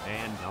 Thurman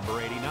and number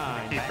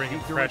 89. Keep bringing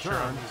pressure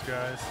on these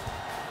guys.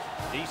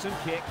 Decent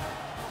kick.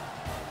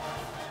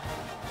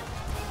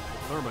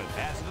 Thurman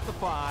has it at the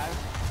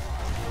 5.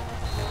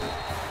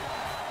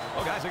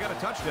 Well, guys, they got a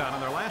touchdown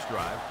on their last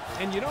drive.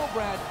 And you know,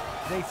 Brad,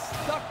 they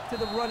stuck to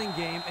the running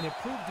game, and it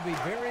proved to be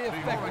very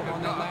effective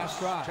on that last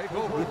drive. If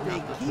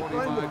they keep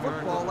running the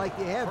football like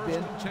they have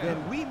been,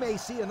 then we may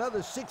see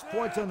another 6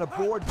 points on the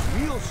board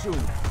real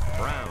soon.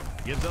 Brown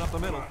gives it up the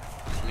middle.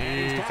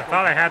 Jeez, I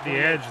thought I had the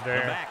edge The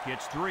there. back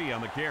gets 3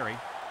 on the carry.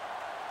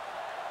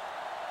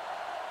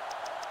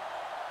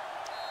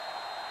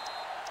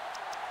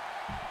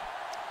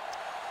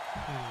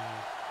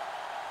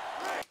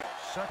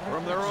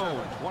 From their own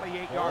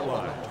 28-yard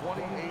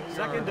line.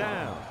 Second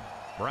down.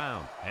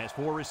 Brown has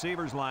 4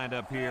 receivers lined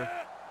up here.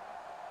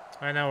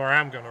 I know where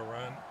I'm going to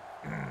run.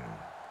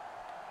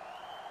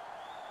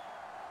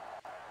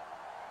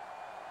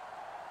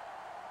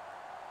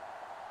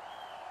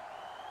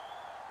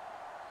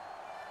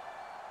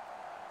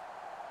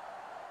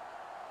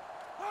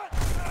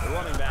 The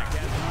running back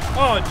has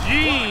Oh,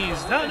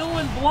 jeez. No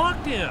one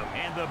blocked him.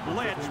 and the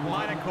blitz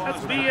might have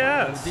caused That's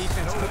BS. The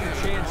defense took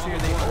a chance here.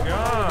 They overloaded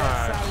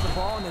that side of the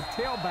ball, and the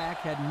tailback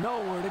had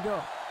nowhere to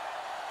go.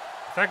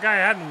 If that guy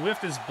hadn't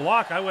whiffed his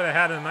block, I would have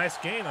had a nice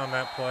gain on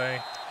that play.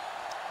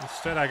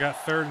 Instead, I got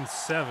 3rd and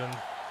 7.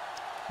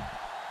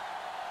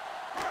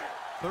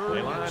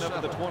 They line up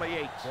at the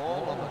 28.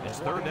 It's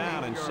 3rd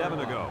down and 7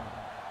 to go.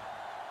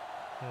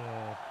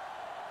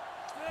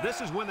 This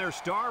is when their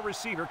star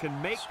receiver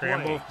can make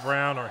Scramble plays. with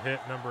Brown or hit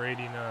number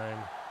 89.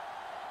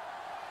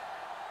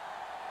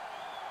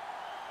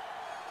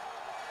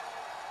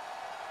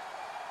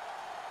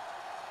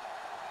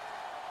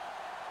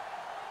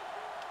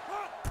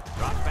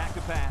 Drops back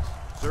to pass.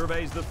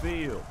 Surveys the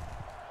field.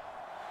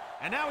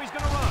 And now he's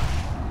going to run.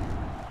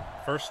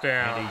 First And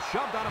down. he's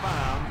shoved out of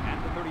bounds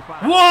at the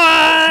 35.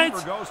 What?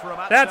 Receiver goes for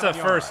about That's a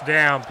 7 first yards.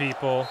 down,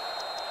 people.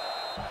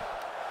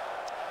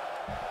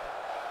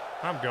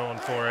 I'm going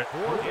for it.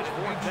 It's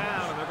 4th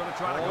down, and they're going to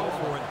try to go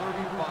for it.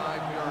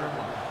 35-yard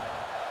line.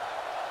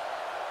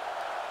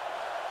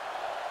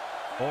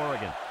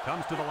 Oregon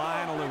comes to the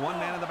line, only 1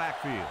 man in the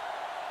backfield.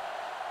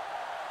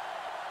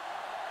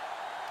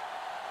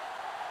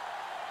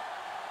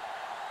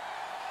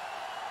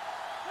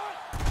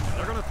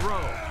 They're going to throw.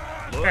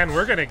 Looks. And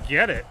we're going to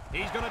get it.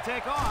 He's going to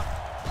take off.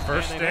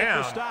 First And they make the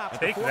down. stop at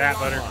Take the that,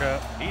 40-yard line.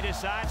 Buttercup. He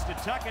decides to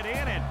tuck it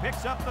in and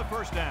picks up the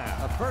first down.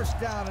 A first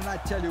down, and I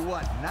tell you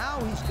what, now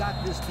he's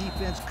got this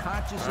defense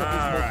conscious of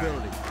All his right.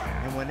 mobility.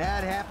 And when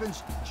that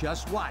happens,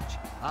 just watch.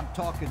 I'm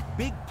talking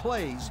big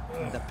plays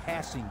in the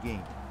passing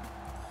game.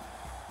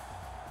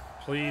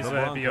 Please The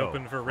let it be Broncos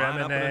open for line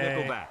up in a nickel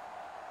Remine. back.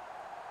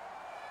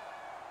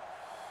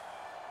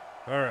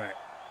 All right.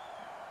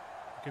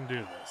 We can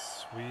do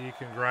this. We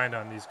can grind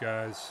on these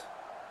guys.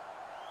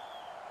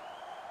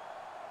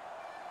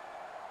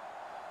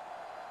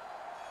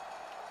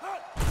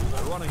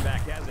 The running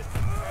back has it.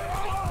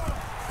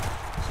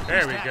 There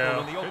He's we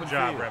tackled go. in the open Good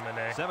job, field.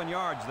 Remine. 7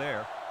 yards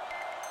there.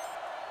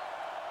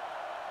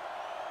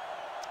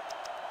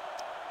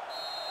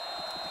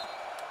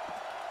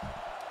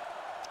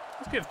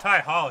 Let's give Ty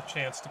Hall a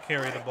chance to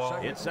carry the ball.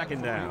 It's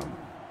 2nd down.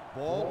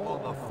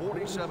 Ball on the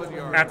 47-yard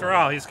line. After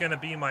all, he's going to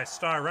be my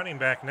star running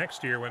back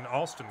next year when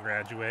Alston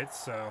graduates,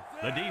 so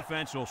The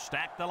defense will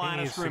stack the he line of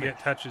needs to scrimmage. get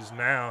touches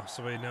now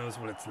so he knows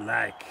what it's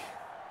like.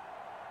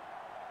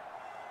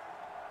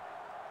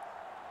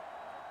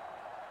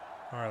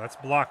 All right, let's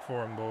block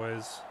for him,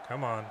 boys.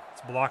 Come on.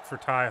 Let's block for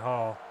Ty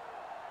Hall.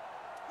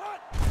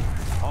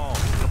 Hall,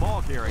 the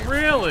ball carrier.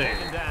 Really?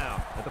 Taken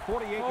down at the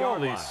 48-yard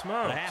Holy line.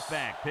 smokes. The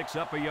halfback picks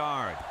up a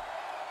yard.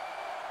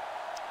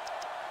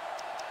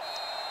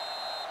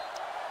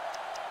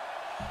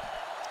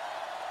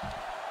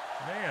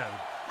 Man.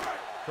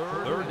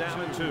 Third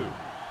down and 2.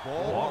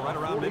 Ball right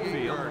around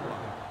midfield.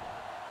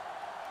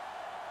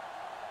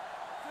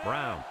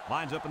 Brown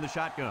lines up in the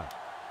shotgun.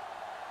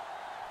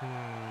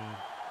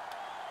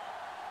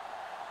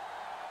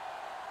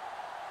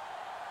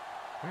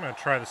 I'm going to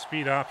try the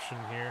speed option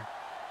here.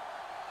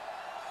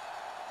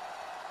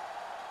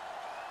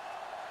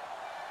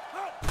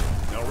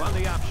 They'll run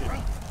the option.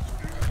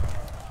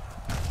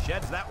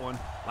 Sheds that one.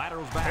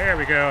 Laterals back. There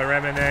we go,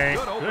 Remine.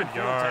 open Good field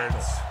yards.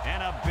 tackle.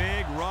 And a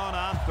big run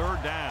on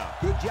 3rd down.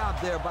 Good job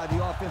there by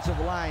the offensive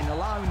line,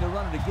 allowing the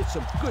runner to get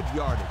some good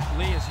yardage.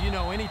 Lee, as you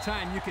know,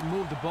 anytime you can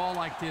move the ball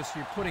like this,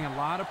 you're putting a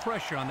lot of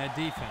pressure on that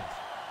defense.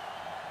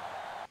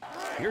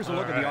 Here's a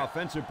look at the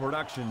offensive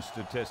production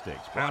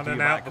statistics. Brought to you Pounding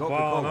by out the ball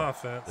on Coca-Cola.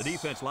 offense. The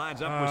defense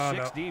lines up with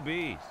 6 no.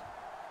 DBs.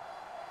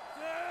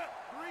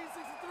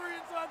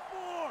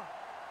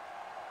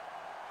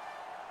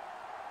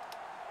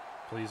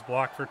 Please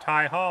block for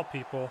Ty Hall,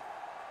 people.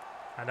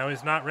 I know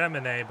he's not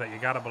Remine, but you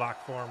got to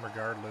block for him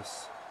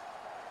regardless.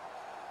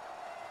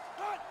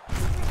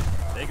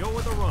 They go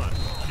with the run.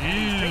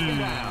 Jeez.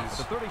 Down at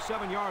the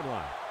 37-yard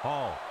line.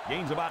 Hall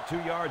gains about 2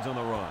 yards on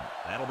the run.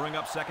 That'll bring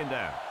up 2nd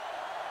down.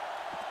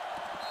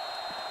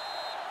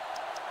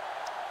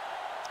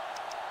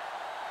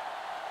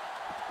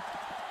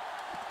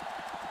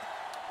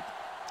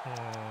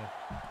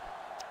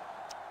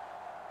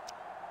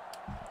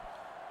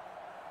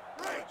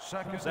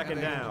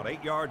 Second down,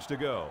 8 yards to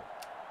go.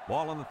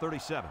 Ball on the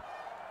 37.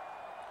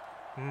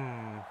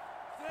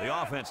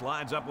 The offense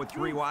lines up with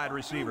 3 wide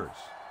receivers.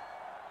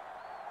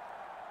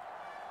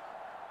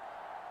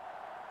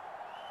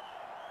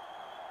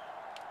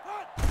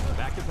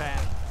 Back to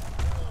pass.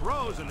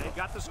 Throws, and they've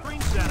got the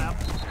screen set up.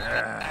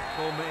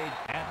 Tackle made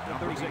at the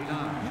 36. You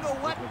know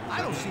what?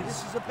 I don't see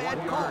this as a bad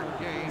call.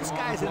 This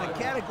guy's in a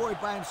category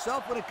by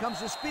himself when it comes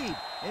to speed.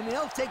 And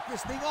he'll take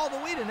this thing all the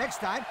way to next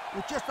time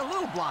with just a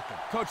little blocking.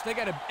 Coach, they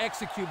got to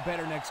execute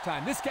better next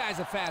time. This guy's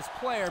a fast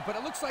player, but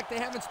it looks like they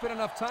haven't spent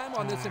enough time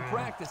on this in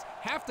practice.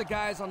 Half the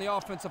guys on the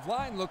offensive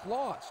line look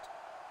lost.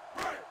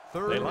 They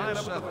line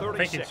up at the 36.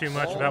 Thinking too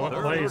much about what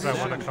plays I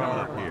want to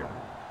call here.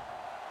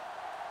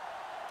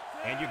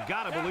 And you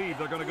got to believe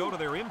they're going to go to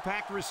their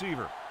impact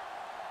receiver.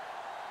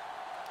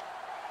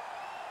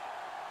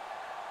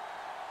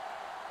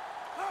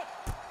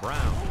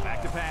 Brown,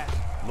 back to pass.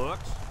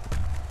 Looks.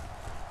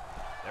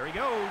 There he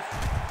goes.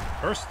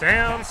 First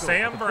down,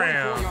 Sam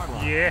Brown.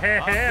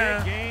 Yeah.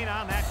 A big gain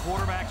on that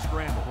quarterback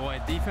scramble.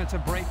 Boy,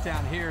 defensive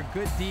breakdown here.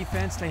 Good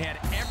defense. They had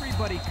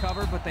everybody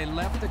covered, but they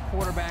left the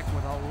quarterback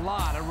with a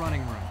lot of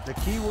running room. The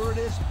key word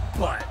is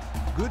but.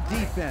 Good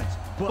defense,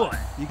 but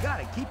you got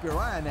to keep your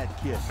eye on that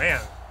kid.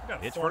 Man, we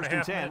got a It's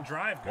 4.5 minute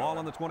drive going. Ball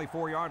on the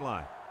 24-yard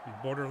line.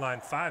 Borderline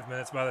 5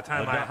 minutes by the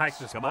time I hike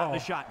this come ball. out in the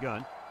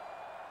shotgun.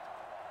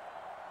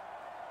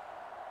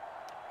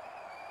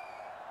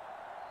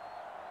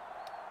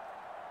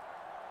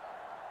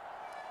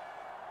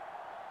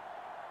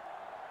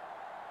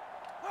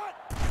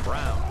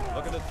 Brown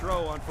looking to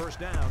throw on 1st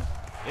down.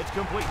 It's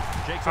complete.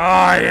 Jake's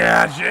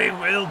yeah, Jay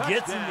Will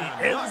gets in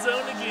the end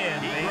zone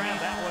again. He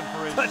grabbed that one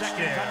for his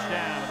second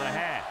touchdown of the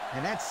half.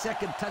 And that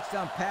second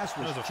touchdown pass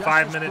was a just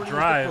 5 minute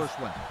drive. as the first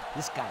one.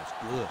 This guy's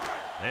good.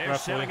 They're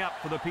Roughly. setting up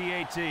for the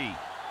PAT.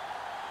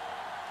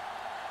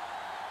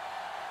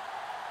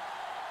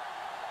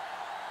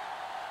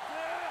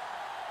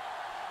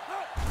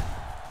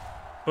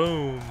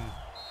 Boom.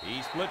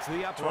 He splits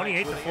the uprights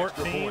 28 to with the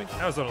extra 14. point.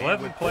 That was an And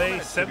 11 with 4 play,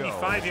 minutes to go in the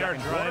 75-yard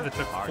second drive quarter, that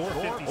took our score,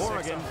 4:56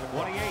 Oregon off the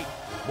clock. 28,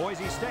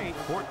 Boise State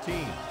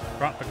 14.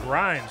 Brought the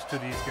grind to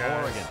these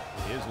guys. Oregon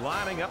is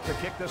lining up to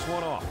kick this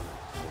one off.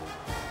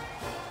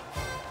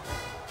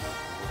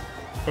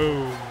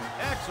 Boom.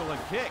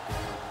 Excellent kick.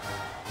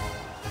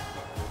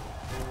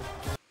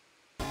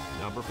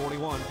 Number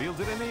 41 fields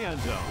it in the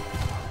end zone.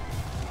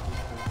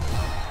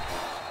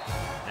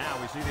 Now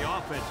we see the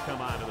offense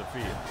come onto the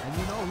field. And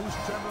you know who's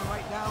trembling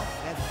right now?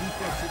 That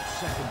defensive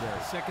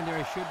secondary.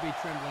 Secondary should be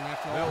trembling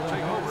after all. They'll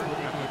take over at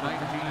the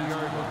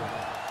 19-yard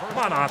line. Come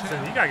on,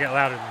 Austin. You got to get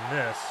louder than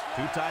this.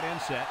 2 tight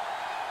end set.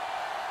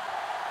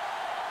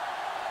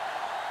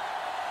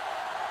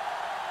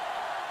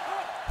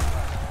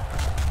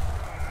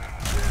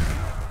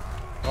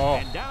 Oh.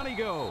 And down he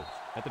goes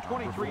at the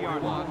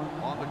 23-yard line.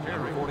 On the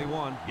carry.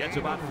 41 gets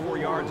about 4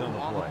 yards on the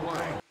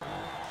play.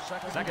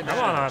 Second Come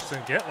down. on,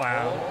 Austin. Get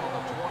loud.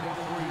 On the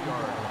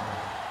 23-yard line.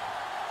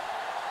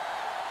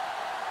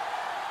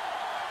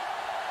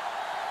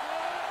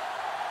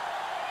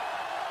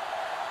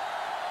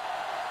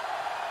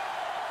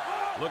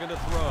 Looking to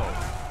throw.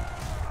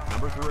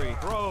 Number 3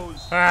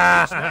 throws.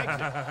 Ah. Snags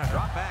it.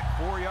 Drop back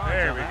 4 yards.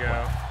 There on we that go.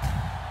 one.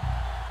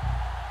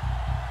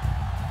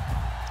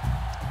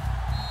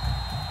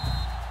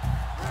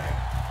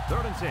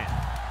 Third and 10.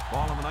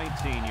 Ball on the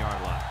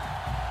 19-yard line.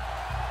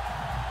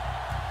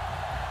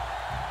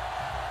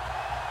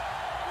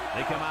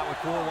 They come out with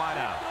 4 wide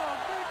out.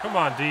 Come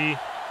on, D.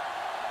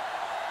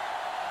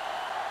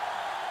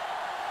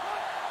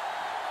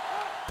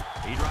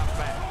 He drops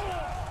back.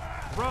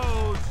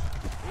 Throws.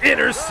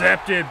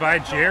 Intercepted by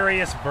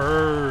Jarius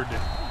Byrd.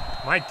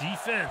 My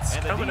defense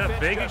And the coming defense up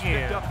big just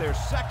again. picked up their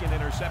second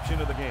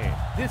interception of the game.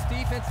 This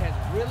defense has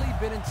really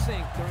been in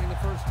sync during the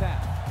first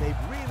half. They've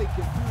really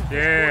confused this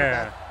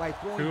Yeah. quarterback by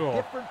throwing Cool.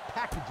 different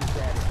packages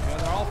at him. Yeah,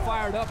 they're all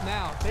fired up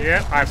now. They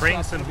Yep, pick I this bring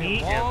up. some It'll be a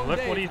heat, and long look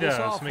day what he for this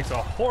does. offense. Makes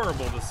a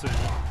horrible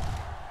decision.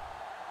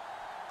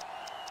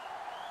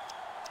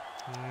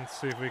 Let's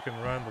see if we can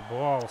run the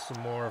ball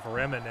some more of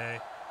Remine.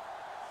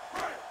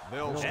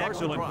 They'll start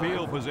Excellent the drive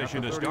field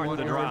position at to start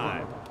the 31-yard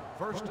drive. line.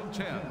 First and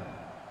 10.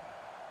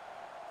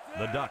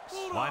 The Ducks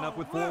line up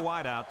with 4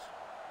 wideouts.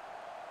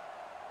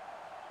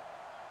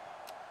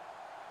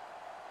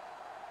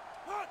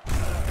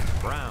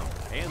 Brown,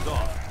 hands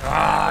off.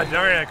 Ah,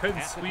 darn it, I couldn't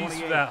At the squeeze 28.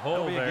 through that hole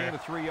That'll be a gain there.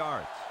 of 3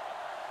 yards.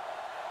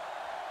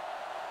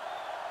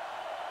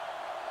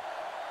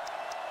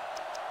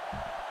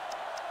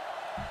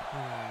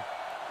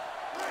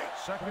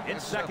 Second It's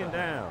and 7. second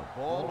down.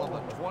 Ball on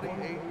the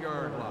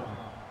 28-yard line.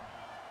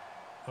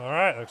 All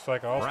right, looks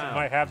like Austin Brown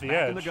might have the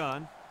edge. In the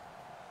gun.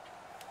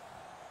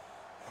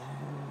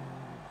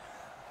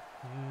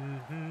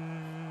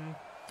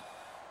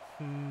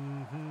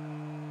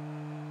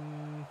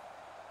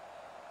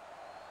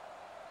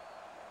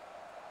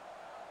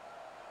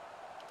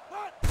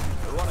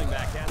 The running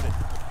back has it.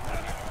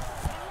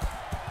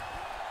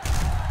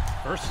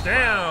 First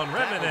down,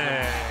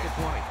 Remine.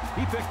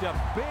 He picked up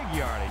big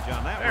yardage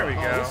on that. There we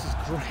go. This is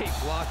great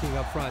blocking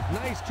up front.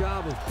 Nice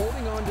job of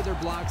holding on to their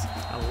blocks,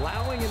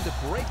 allowing him to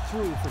break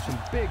through for some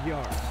big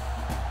yards.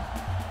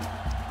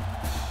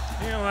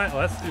 You know what?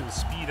 Let's do the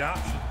speed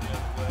option the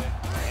other way.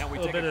 And we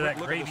A little bit of that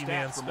gravy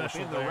man from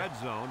special within the red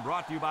zone,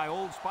 brought to you by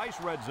Old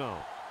Spice Red Zone,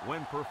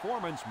 when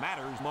performance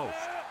matters most.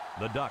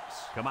 The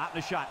Ducks come out in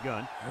a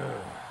shotgun.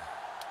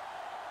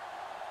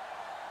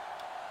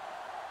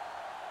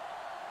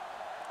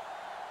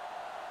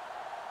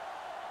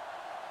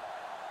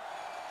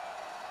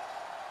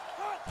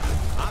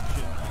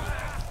 Option.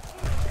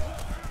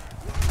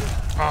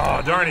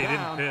 Oh, darn, he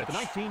didn't pitch. The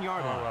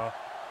 19-yard line. Well.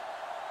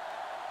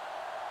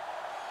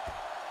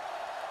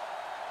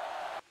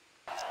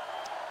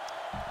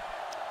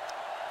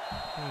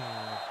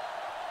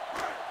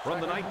 From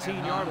the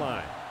 19-yard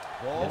line.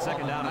 And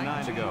second down and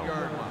 9 to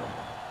go.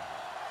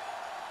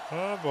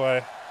 Oh,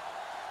 boy.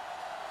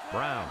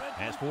 Brown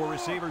has 4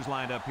 receivers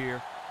lined up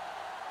here.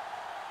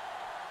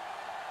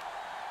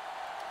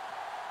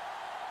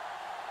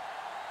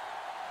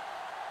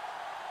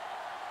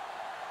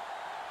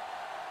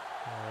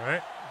 All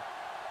right.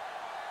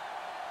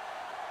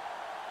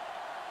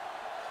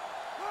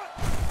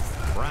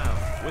 Brown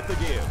with the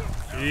give.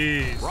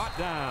 Jeez. Brought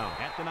down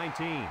at the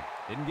 19.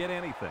 Didn't get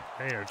anything.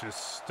 They are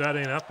just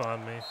studying up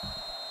on me.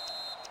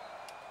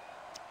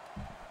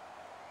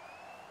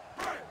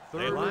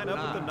 They line up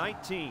at the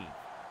 19.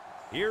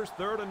 Here's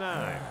 3rd and 9.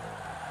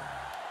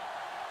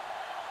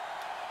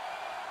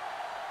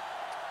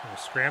 We're going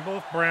to scramble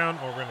with Brown,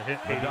 or we're going to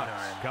hit The 89.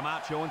 Ducks come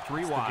out showing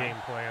 3 That's wide. the game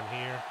plan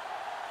here.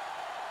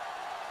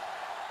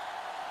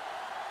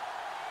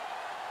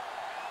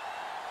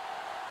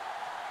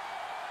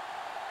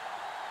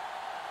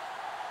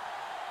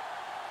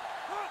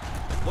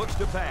 Looks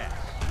to pass.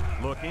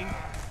 Looking.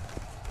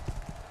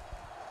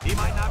 He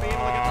might not be able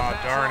to get the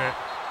pass darn off.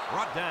 it.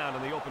 Brought down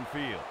in the open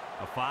field.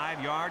 A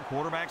 5-yard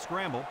quarterback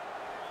scramble.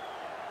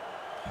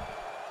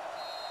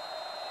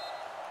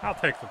 I'll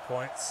take the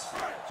points.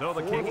 So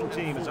the kicking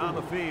team is on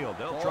the field.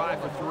 They'll try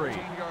for 3.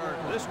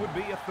 This would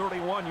be a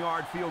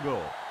 31-yard field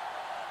goal.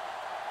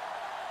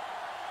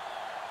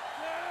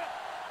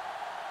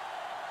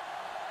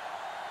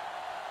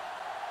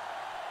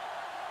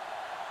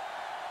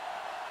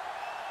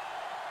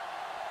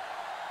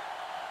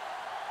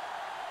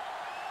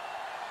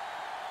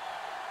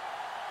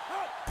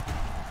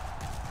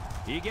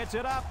 He gets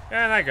it up.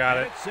 And I got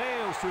And it. it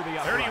sails through the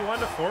upright. 31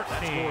 to 14.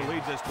 That score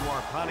leads us to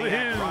our Pontiac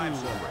Woohoo. drive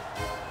summary.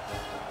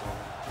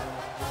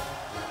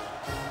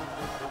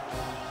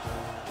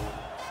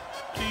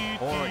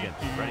 Oregon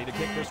ready to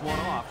kick this one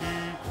off.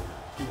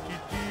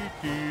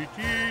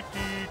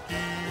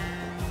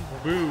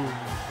 Boom.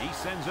 He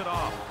sends it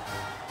off.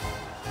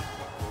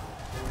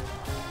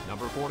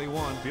 Number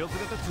 41 fields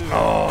it at the 2.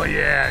 Oh,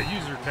 yeah.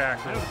 User I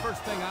tackle. know the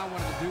first thing I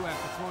wanted to do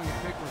after throwing a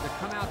pick was to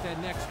come out that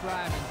next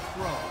drive and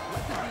throw.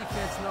 Let the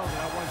defense know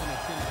that I wasn't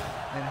intimidated.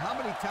 And how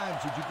many times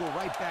did you go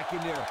right back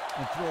in there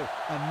and throw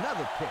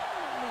another pick?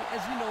 I mean, as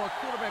you know, a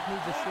quarterback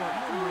needs a short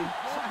memory.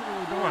 So I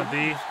really don't Come on,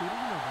 D. Scooter,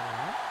 you know better,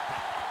 right?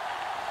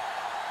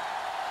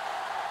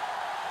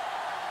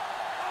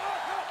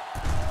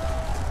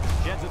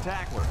 Sheds a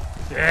tackler.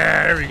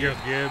 Yeah, there we go,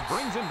 Gibbs.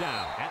 Brings him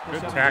down at the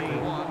Good 17.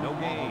 tackle. No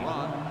gain.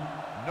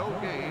 No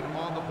gain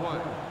on the play.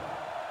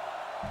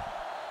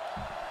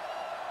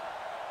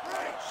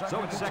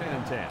 So it's 2nd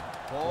and 10.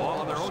 Ball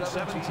on their own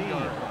 17.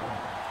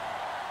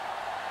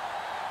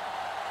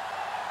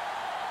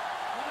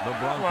 The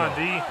Broncos on,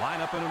 D. line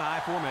up in an I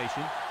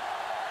formation.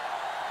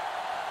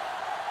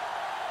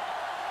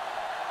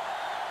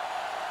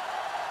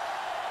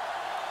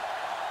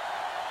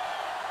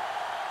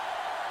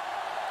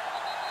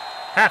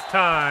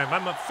 Halftime.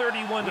 I'm up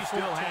 31 We to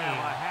 14. still have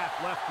a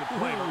half left to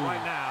play, but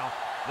right now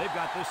they've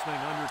got this thing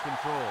under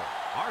control.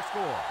 Our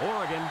score,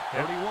 Oregon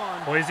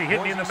 31. Boise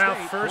hit me in the Boise mouth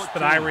State, first, 14.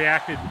 but I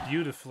reacted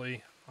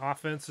beautifully.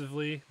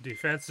 Offensively,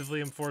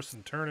 defensively, I'm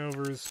forcing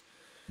turnovers.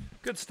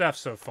 Good stuff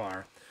so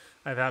far.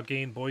 I've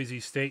outgained Boise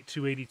State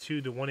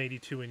 282 to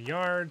 182 in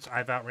yards.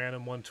 I've outran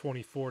them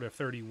 124 to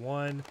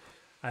 31.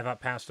 I've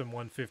outpassed them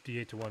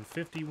 158 to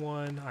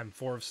 151. I'm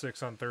 4 of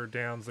 6 on 3rd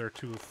downs. They're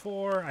 2 of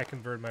 4. I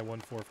converted my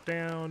 1 4th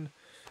down.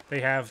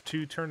 They have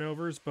 2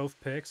 turnovers, both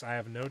picks. I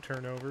have no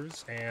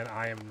turnovers, and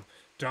I am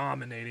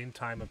dominating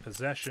time of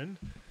possession.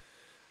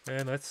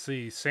 And let's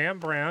see. Sam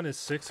Brown is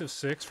 6 of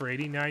 6 for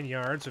 89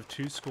 yards of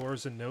 2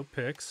 scores and no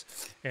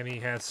picks, and he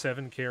has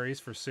 7 carries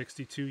for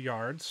 62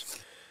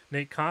 yards.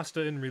 Nate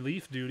Costa in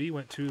relief duty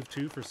went 2 of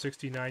 2 for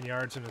 69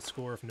 yards and a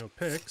score of no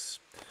picks.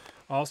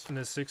 Alston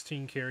has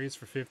 16 carries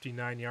for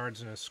 59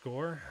 yards and a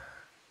score.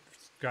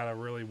 Got to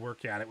really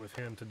work at it with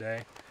him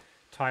today.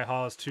 Ty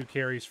Hall has 2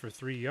 carries for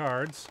 3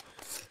 yards.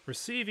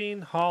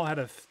 Receiving, Hall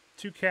had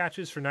 2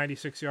 catches for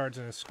 96 yards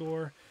and a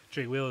score.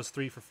 Jay Will is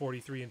 3 for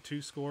 43 and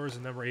 2 scores,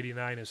 and number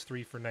 89 is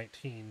 3 for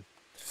 19.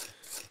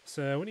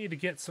 So we need to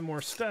get some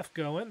more stuff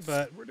going,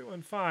 but we're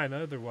doing fine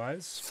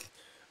otherwise.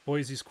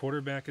 Boise's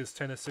quarterback is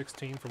 10 of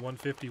 16 for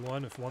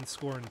 151 with 1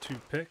 score and 2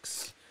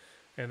 picks.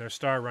 And their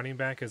star running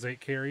back has 8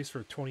 carries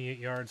for 28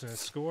 yards and a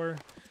score.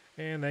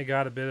 And they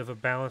got a bit of a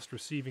balanced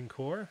receiving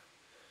core.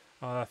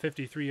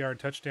 53-yard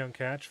touchdown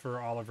catch for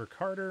Oliver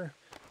Carter.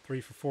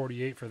 3 for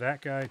 48 for that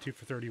guy. 2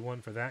 for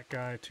 31 for that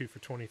guy. 2 for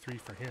 23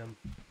 for him.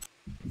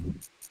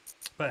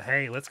 But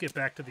hey, let's get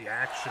back to the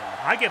action.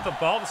 I get the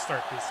ball to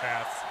start this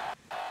half.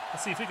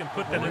 Let's see if we can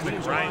put them in the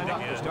grind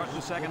again. Start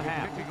the second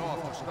half. Kicking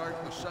off to start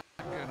the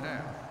second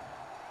half.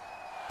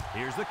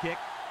 Here's the kick.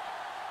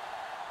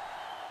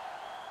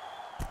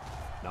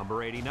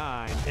 Number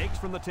 89 takes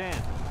from the 10.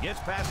 Gets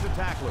past the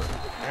tackler.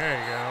 There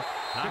you go.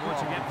 Time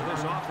once again for this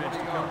offense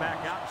to come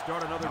back out and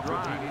start another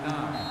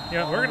drive.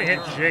 Yeah, we're going to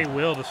hit Jay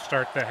Will to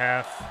start the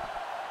half.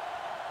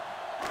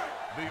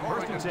 The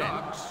Oregon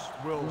Ducks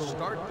will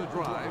start the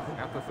drive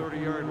at the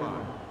 30-yard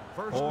line.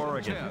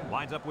 Oregon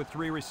lines up with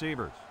 3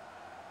 receivers.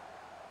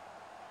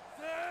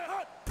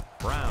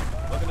 Brown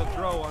looking to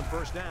throw on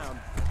first down.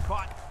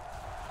 Caught.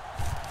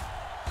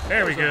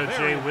 There we go,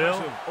 Jay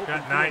Will.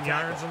 Got 9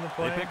 yards on the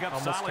play. They pick up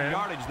almost solid 10.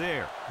 yardage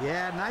there.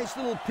 Yeah, nice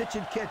little pitch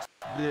and catch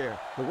there.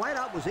 The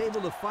wideout was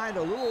able to find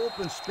a little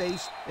open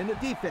space in the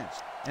defense,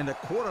 and the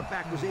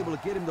quarterback was able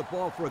to get him the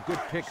ball for a good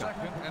pickup.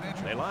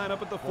 They line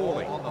up at the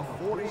 40.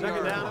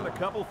 Second down and a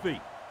couple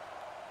feet.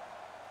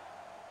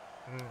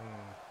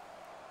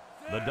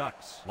 The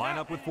Ducks line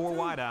up with 4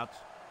 wideouts.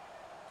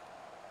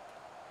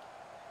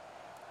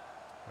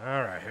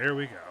 All right, here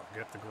we go.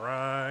 Get the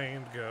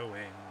grind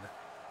going.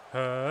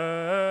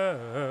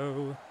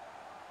 Oh.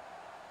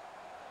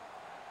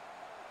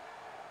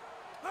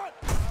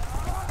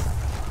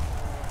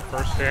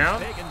 First down.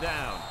 Taken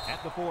down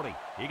at the 40.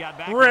 He got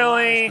back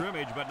Really? to the line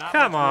of scrimmage, but not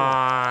Come much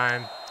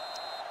more. on.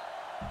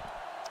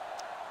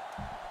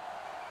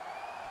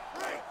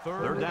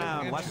 Third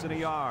down, less than a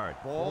yard.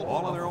 Ball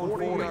on their own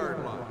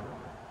 40-yard line.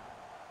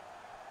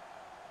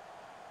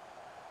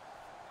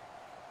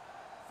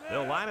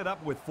 They'll line it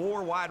up with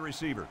 4 wide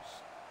receivers.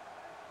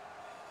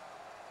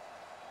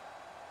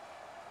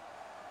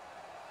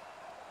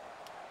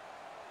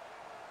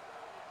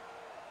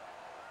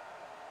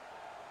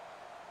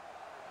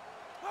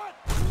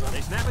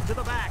 They snap it to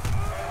the back.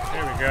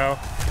 There we go.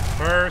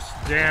 First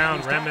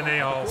down,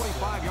 Remini all.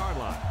 45-yard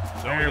line.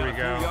 So There we got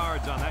go. 3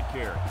 yards on that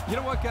carry. You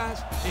know what,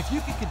 guys? If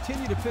you can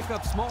continue to pick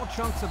up small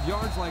chunks of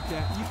yards like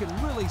that, you can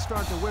really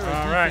start to wear a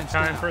All right, defense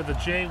time down. for the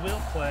Jay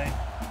Will play.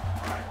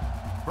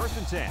 First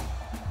and 10.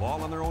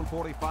 Ball on their own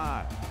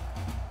 45.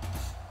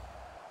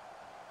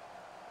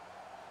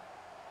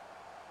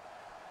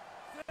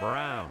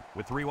 Brown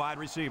with 3 wide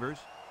receivers.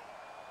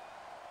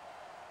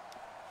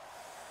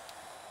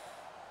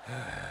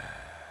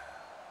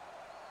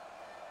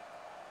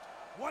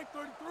 White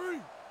 33.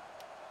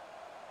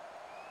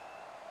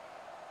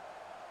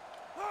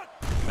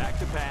 Back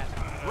to pass.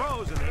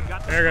 Throws, and they've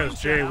got the There goes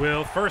screen Jay set up.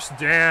 Will. First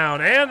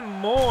down and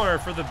more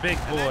for the big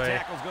And that boy.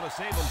 tackle's going to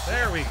save them.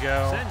 There we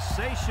go.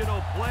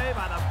 Sensational play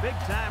by the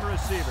big-time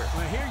receiver.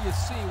 Well, here you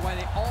see why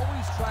they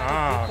always try to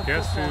Ah, get the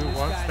guess football who in this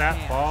wants guy's that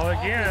hands ball as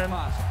often as again?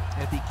 possible.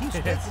 If he keeps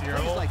It's making your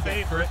plays old like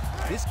favorite,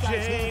 that, this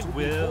guy's Jay hands will be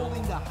Will.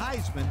 holding the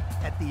Heisman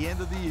at the end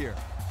of the year.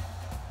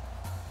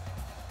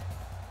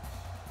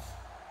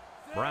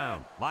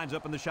 Brown lines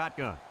up in the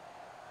shotgun.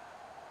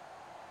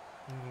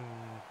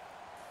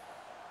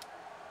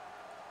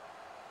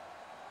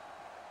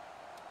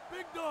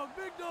 Big dog,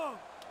 big dog.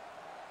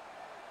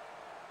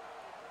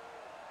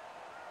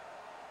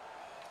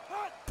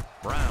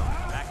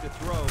 Brown back to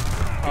throw. Oh,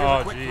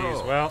 Here's a quick geez.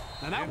 throw. Well,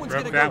 Now that one's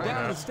broke going to that go one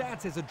down in up.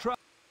 stats as a drop,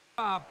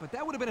 but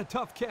that would have been a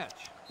tough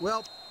catch.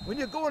 Well, when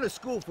you're going to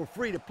school for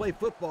free to play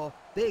football,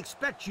 they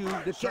expect you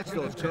to catch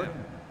those, Kurt.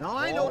 Now,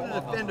 I know the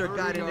defender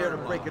got in there to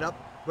break it up,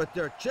 but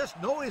there are just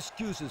no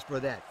excuses for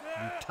that.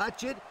 You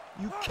touch it,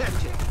 you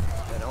catch it.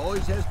 That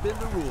always has been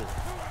the rule.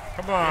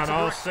 Come on, It's a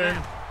direct Olsen.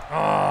 snap.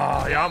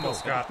 Oh, he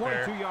almost At got the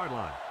there. 22-yard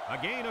line. A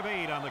gain of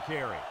 8 on the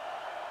carry.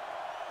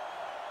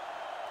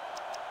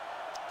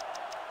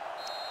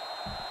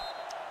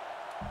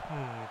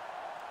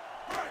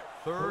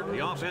 The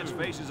offense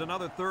faces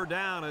another third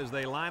down as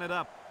they line it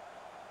up.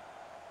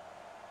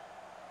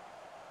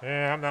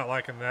 Yeah, I'm not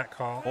liking that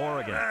call.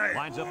 Oregon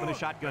lines up in a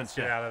shotgun Let's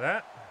get set. out of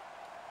that.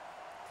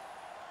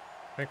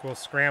 I think we'll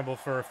scramble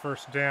for a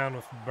first down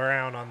with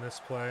Brown on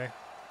this play.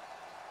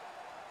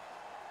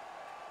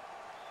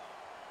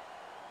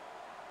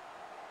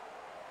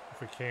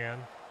 If we can.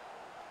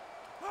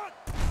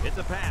 It's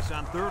a pass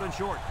on 3rd and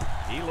short.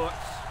 He looks.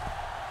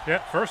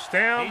 Yep, first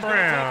down, He's gonna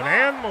Brown, take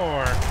and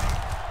more.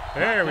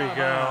 There we Knocked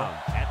go. out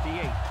of bounds At the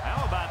 8.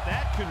 How about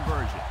that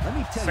conversion? Let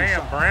me tell you Sam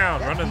something. Brown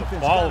That running the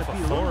defense ball gotta with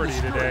be a little authority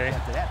discouraged today.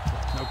 after that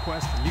play. No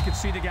question. You can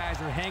see the guys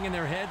are hanging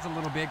their heads a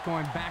little bit,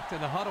 going back to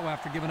the huddle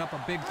after giving up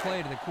a big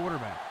play to the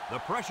quarterback. The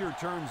pressure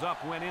turns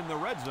up when in the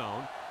red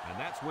zone. And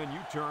that's when you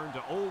turn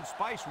to Old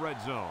Spice Red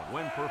Zone,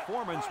 when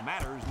performance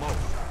matters most.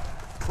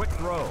 Quick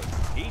throw.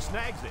 He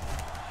snags it.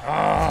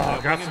 Oh,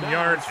 got some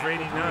yards for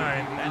 89.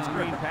 That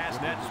screen pass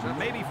nets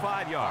maybe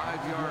 5 yards.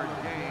 5-yard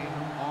gain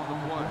on the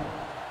play.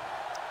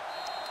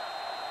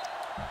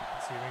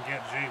 Let's see if we can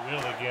get Jay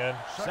Will again.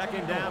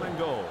 Second down and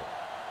goal.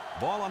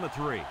 Ball on the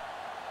 3.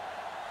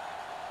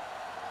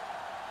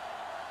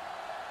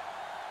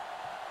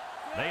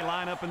 They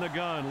line up in the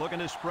gun, looking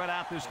to spread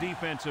out this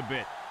defense a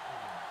bit.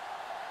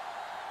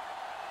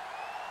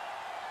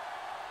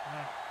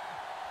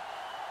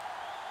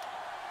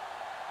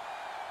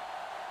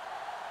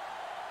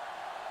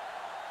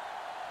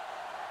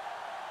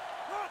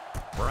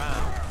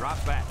 Brown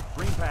drops back.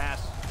 Screen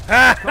pass.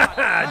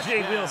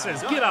 Jay Will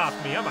says, get off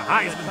me. I'm a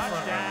Heisman.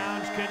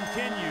 Touchdowns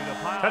continue to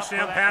pile Touchdown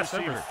up pass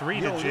receiver. number 3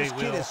 to Jay This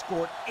kid Will. has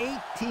scored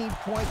 18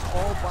 points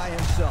all by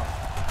himself.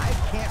 I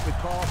can't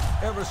recall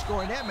ever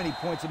scoring that many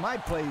points in my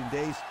playing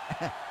days.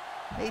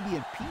 Maybe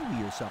in Pee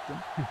Wee or something.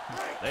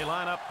 They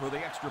line up for the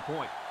extra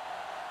point.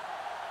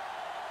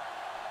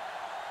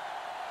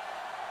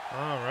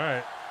 All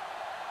right.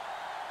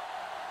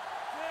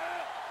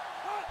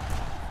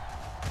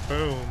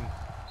 Boom.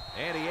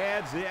 And he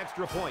adds the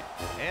extra point.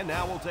 And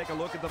now we'll take a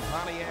look at the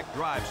Pontiac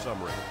drive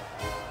summary.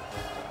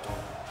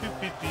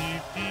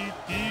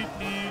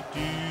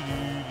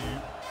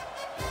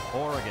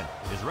 Oregon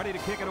is ready to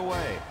kick it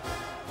away.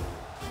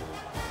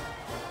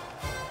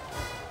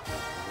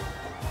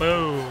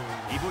 Boom.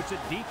 He boots it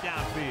deep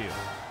downfield.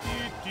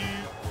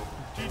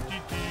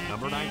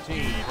 Number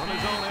 19 from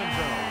his own end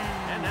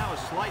zone. And now a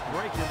slight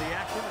break in the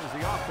action as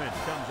the offense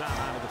comes out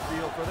onto the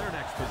field for their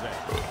next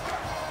possession.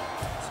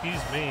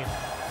 Excuse me.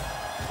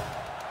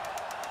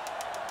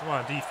 Come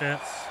on,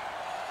 defense.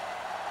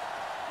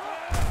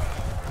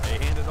 They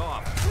hand it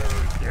off.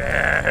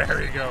 Yeah, there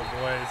we go,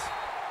 boys.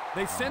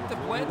 They sent the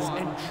blitz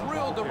and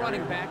drilled the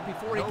running back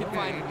before he could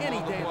find any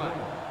daylight.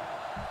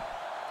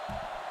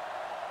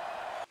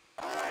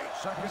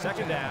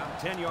 Second down,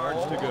 10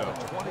 yards to go.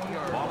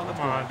 Ball on the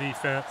Come on,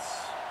 defense.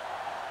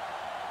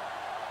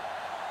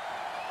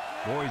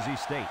 Boise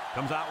State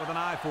comes out with an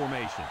I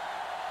formation.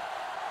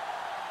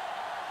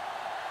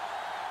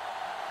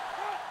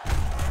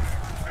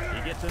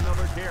 He gets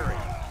another carry.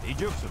 He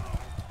jukes him.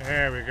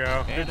 There we go.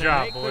 And Good they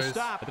job, make the boys.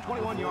 stop at the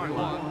 21-yard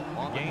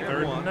line. Gain of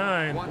 3rd 1.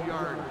 and 9.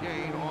 1-yard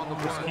gain on the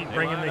Just play. keep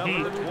bringing the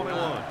heat.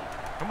 21.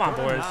 Come on,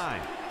 boys.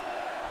 9.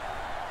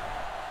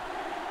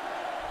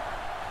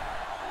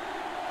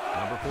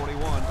 Number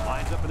 41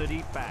 lines up in the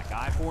deep back,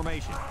 I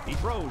formation. He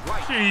throws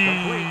right,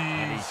 complete,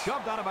 and he's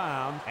shoved out of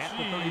bounds at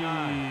the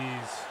 39.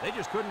 They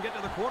just couldn't get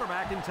to the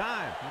quarterback in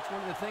time. That's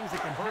one of the things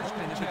that can hurt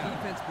them if the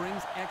defense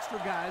brings extra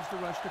guys to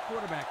rush the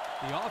quarterback.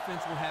 The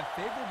offense will have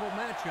favorable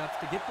matchups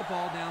to get the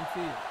ball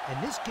downfield. And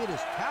this kid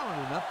is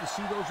talented enough to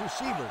see those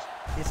receivers.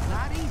 It's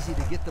not easy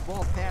to get the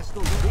ball past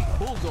those big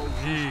bulldozers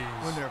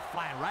when they're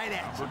flying right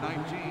at you. Number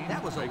 19.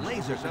 That was a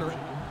laser, Kurt.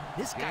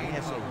 This guy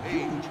has a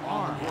huge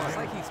arm. It's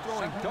like he's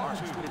throwing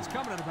darts, but it's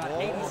coming at about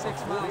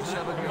 86 miles an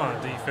hour. Come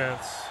on,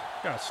 defense.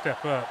 Gotta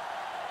step up.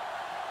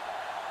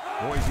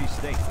 Boise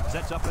State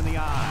sets up in the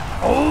eye.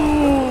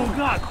 Oh,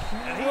 got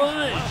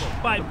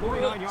crushed by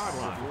 49-yard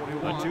line.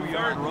 A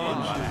 2-yard run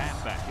by the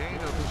halfback. Gain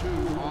of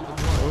 2 on the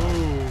play.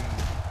 Boom.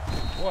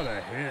 What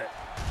a hit.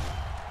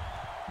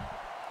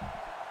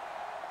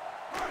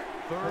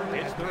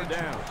 It's 3rd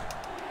down.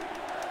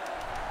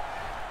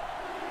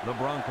 The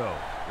Broncos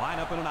line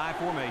up in an I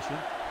formation.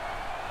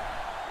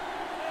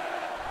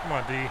 Come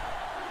on, D.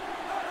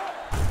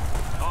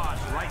 Toss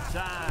right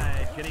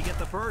side. Can he get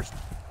the first?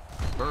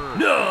 Bird.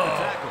 No!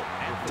 Tackle.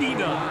 And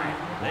D-9.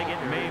 They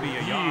get maybe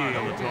a yard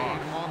on the Gain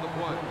toss. on the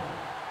play.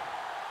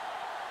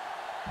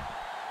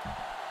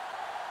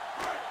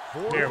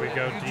 There we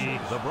go, D.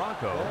 The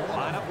Broncos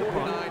line up the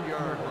punt.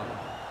 49-yard line.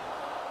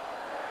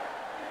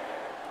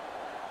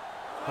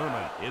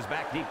 Herman is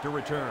back deep to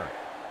return.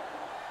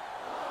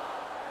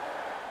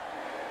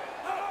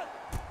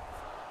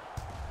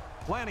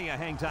 Plenty of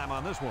hang time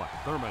on this one.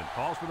 Thurman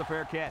calls for the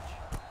fair catch.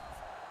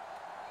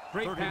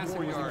 Great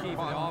passing was the key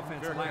for the punt.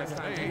 offense Fair last catch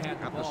time they made had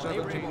the at the ball. They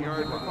were able to 17-yard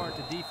pick line. apart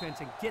the defense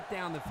and get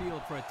down the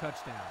field for a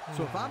touchdown.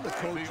 So if I'm the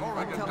coach, I'm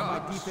Oregon telling my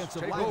Ducks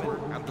defensive take over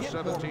lineman, at the get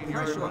more 17-yard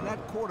pressure on line.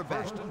 that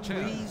quarterback, 1st and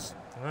 10. please.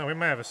 Well, we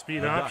might have a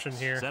speed The option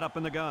Ducks here. set up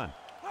in the gun.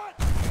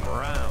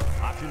 Brown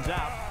options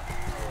out.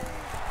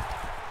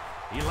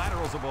 He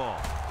laterals the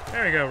ball.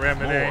 There we go,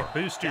 Remine. Moore.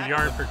 Boost your Jackson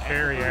yard per at the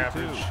carry 32.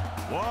 average.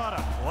 What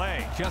a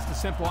play. Just a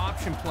simple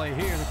option play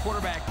here. The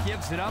quarterback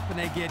gives it up, and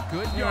they get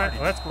good You know what, yardage.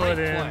 let's Great put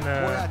in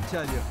play. Boy, I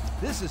tell you,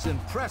 this is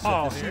impressive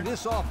Paul to see here.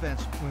 this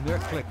offense when they're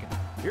clicking.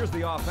 Here's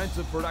the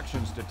offensive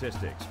production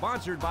statistics,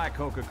 sponsored by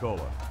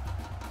Coca-Cola.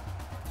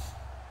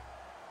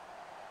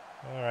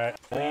 All right,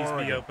 please be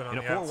Oregon open on in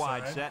a the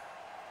 4-wide outside. set.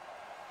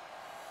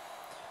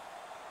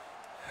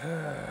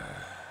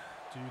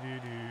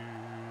 Do-do-do.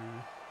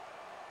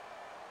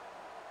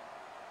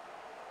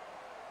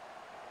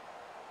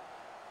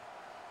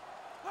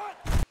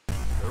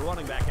 The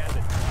running back has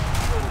it.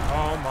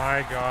 Oh my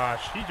my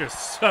gosh. He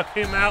just sucked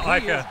him out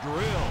like a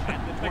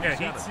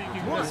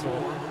heat-seeking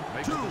missile.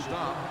 2,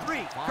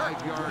 3.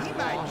 Kirk, he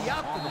might be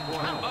out for the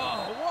count.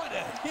 Oh, what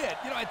a hit.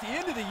 You know, at the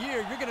end of the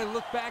year, you're going to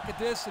look back at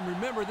this and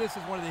remember this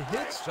is one of the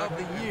hits of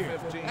the year.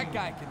 That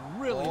guy can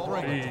really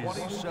bring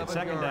it.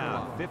 Second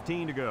down,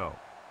 15 to go.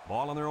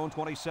 Ball on their own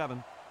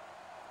 27.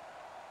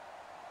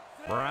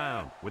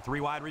 Brown with 3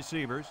 wide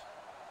receivers.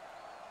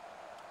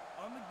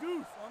 On the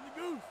goose, on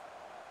the goose.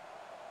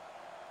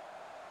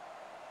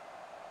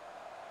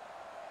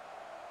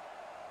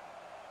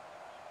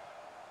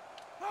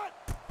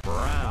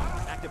 Brown,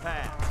 back to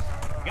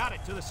pass. Got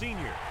it to the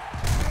senior.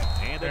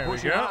 And they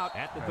push him out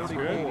at the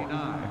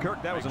 34.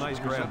 Kirk, that was a nice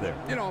grab there.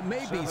 You know, it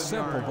may be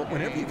simple, but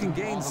whenever you can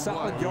gain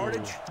solid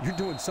yardage, you're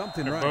doing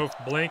something right. They're both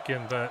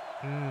blinking, but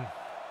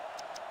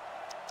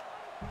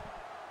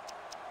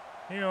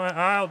you know what?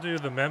 I'll do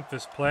the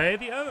Memphis play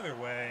the other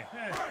way.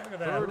 Look at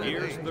that.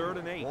 Here's 3rd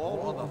and 8.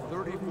 Ball on the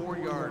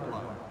 34-yard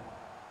line.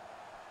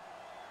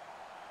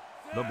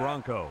 The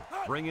Broncos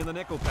bring in the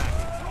nickel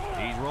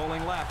package. He's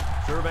rolling left,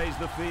 surveys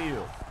the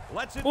field.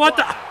 Lets it What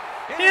the? fly.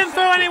 He didn't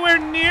throw anywhere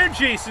near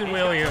Jason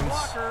Williams.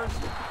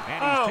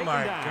 Oh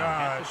my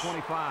gosh.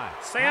 25.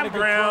 Sam Not a good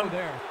Brown. throw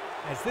there,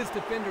 as this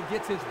defender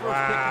gets his first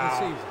pick of the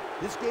season.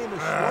 This game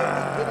is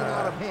slowly getting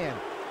out of hand.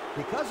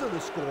 Because of the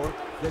score,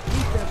 the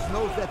defense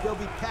knows that they'll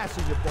be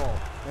passing the ball.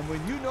 And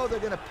when you know they're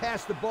going to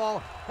pass the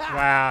ball,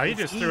 wow, he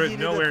just threw it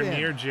nowhere defend.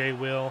 near Jay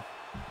Will.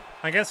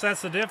 I guess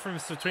that's the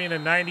difference between a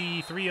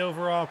 93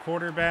 overall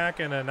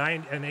quarterback and an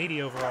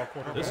 80 overall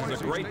quarterback. This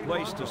is a great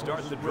place to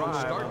start the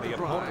drive on the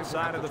opponent's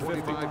side of the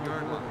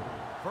 25-yard line.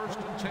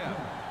 1st and 10.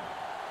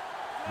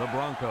 The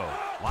Broncos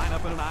line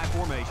up in an I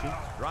formation.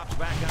 Drops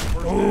back on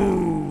 1st down.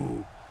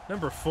 Ooh,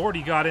 number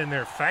 40 got in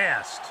there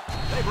fast.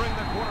 They bring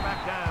the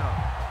quarterback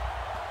down.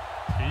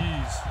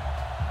 Jeez.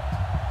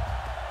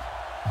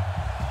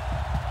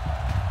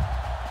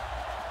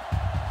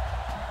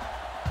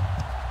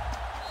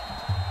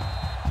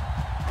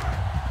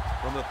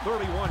 From the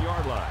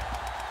 31-yard line.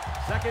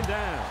 2nd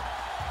down.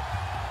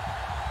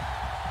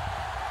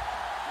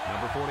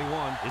 Number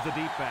 41 is a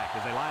deep back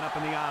as they line up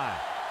in the I.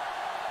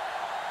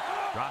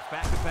 Drops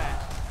back to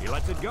pass. He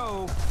lets it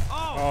go.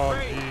 Oh,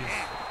 great. Geez.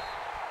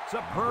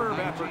 Superb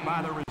effort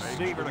by the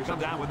receiver to come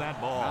down with that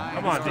ball.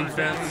 Come on,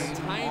 defense.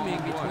 Timing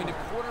between the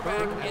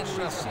quarterback and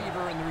the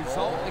receiver, and the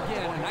result,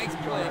 again, a nice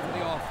play for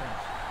the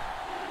offense.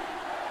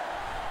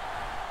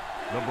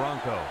 The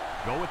Broncos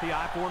go with the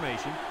I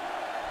formation.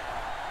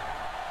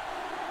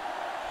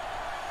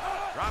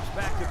 Drops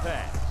back to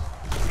pass.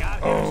 Got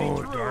it.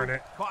 Oh, darn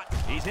it. Caught.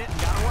 He's hit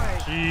and got away.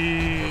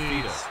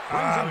 Jeez.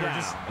 They're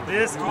just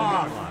this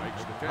off.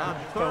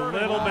 Just a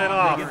little bit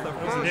off.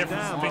 There's a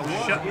difference between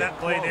shutting that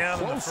play down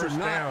and the Close or first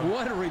not, down.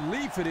 what a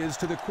relief it is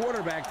to the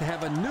quarterback to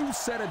have a new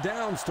set of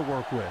downs to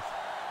work with.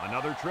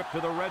 Another trip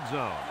to the red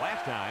zone.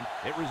 Last time,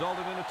 it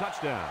resulted in a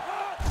touchdown.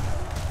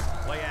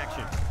 Play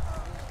action.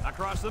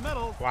 Across the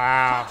middle.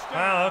 Wow.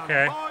 Touchdown, Oh,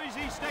 okay.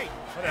 Boise State.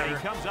 Whatever. And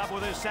he comes up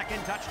with his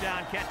 2nd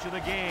touchdown catch of the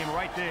game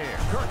right there.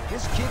 Kirk,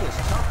 this kid is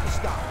tough to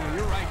stop. Yeah,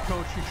 you're right,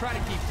 Coach. You try to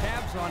keep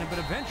tabs on him, but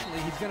eventually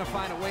he's going to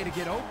find a way to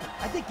get open.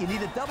 I think you need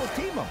to double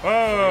team him.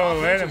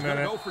 Oh, wait a Offense is gonna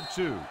minute. go for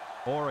 2.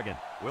 Oregon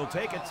will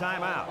take a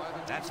timeout.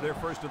 That's their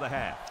first of the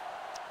half.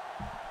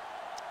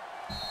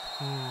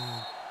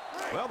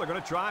 Well, they're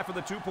going to try for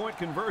the 2-point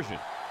conversion.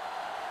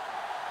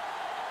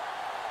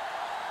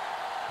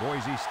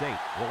 Boise State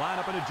will line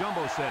up in a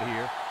jumbo set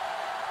here.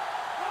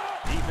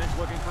 Defense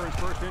looking for his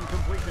first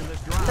incompletion this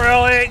drive.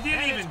 Really?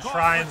 Didn't even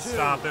try and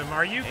stop him.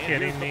 Are you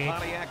kidding me? The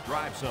Pontiac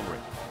drive summary.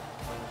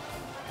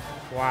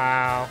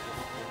 Wow.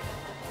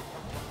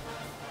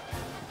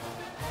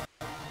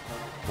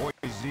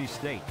 Boise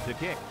State to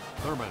kick.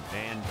 Thurman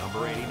and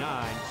number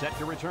 89 set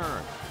to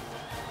return.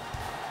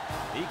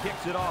 He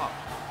kicks it off.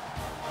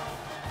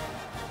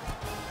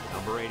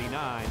 Number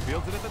 89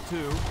 fields it at the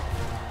 2.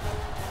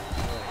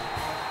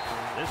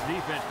 This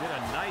defense did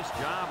a nice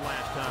job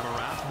last time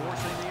around,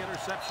 forcing the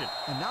interception.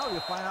 And now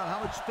you'll find out how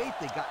much faith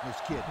they got in this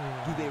kid.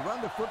 Do they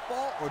run the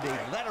football or they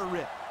let her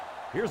rip?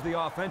 Here's the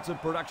offensive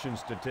production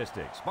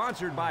statistics,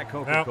 sponsored by Nope,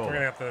 we're Coca-Cola. going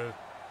to have to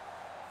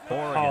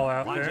Oregon call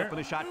out lines there. up with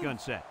a shotgun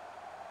set.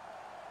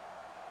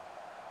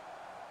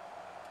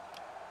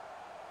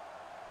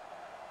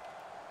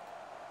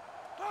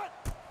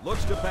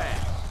 Looks to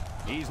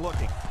pass. He's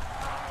looking.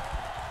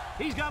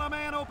 He's got a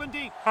man open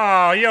deep.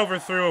 Oh, he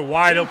overthrew a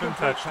wide open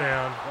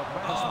touchdown.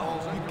 Oh,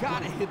 you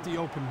got to hit the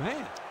open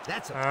man.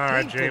 That's a All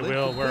right, painful Jay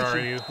Will, where are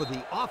incompletion you? for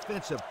the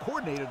offensive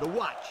coordinator to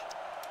watch.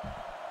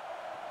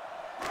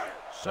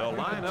 They'll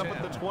line up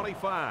at the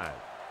 25.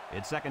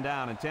 It's 2nd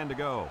down and 10 to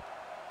go.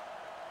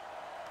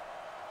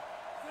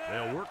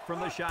 They'll work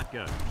from the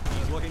shotgun.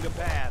 He's looking to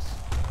pass.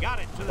 Got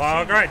it to the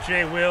All senior. right,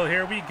 Jay Will,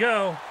 here we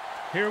go.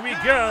 Here we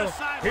go.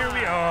 Here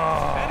we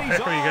oh, And there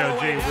he's we all go,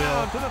 the Jay way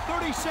down Will. to the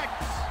 36.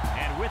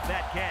 And with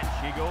that catch,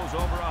 he goes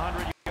over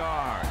 100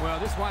 yards. Well,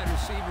 this wide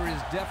receiver is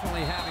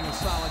definitely having a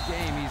solid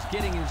game. He's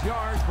getting his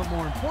yards, but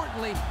more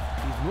importantly,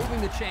 he's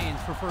moving the chains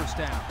for first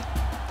down.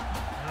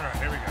 All right,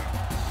 here we go.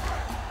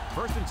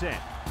 1st and 10.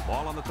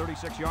 Ball on the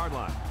 36-yard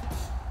line.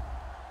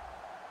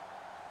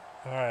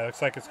 All right,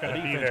 looks like it's going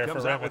to be there for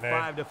comes out with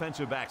Lemonade. 5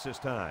 defensive backs this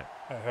time.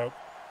 I hope.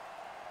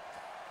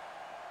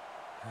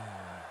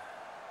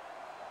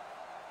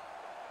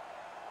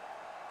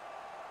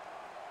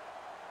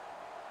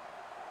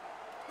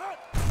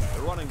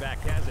 The running back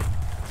has it.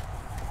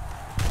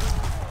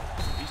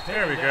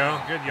 There we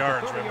go. Good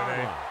yards,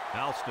 Lemonade.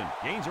 Alston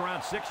gains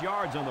around 6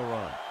 yards on the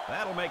run.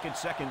 That'll make it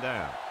 2nd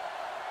down.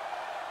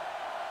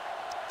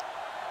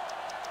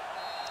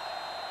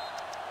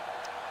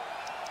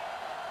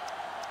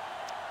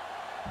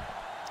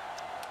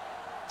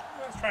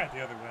 Let's try it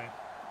the other way.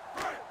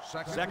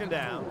 2nd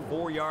down,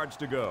 4 yards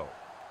to go.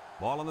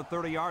 Ball on the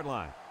 30-yard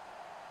line.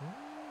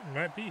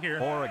 Might be here.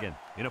 Oregon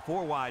in a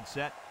 4-wide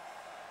set.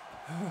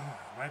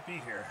 Might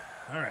be here.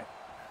 All right.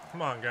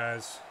 Come on,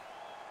 guys.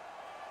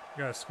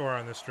 Got to score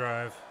on this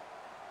drive.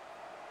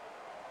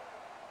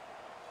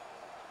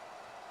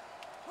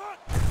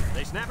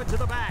 They snap it to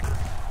the back.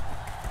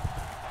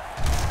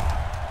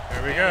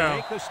 There we go.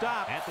 Make the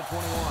stop at the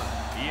 21.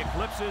 He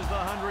eclipses the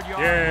 100-yard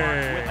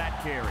mark with that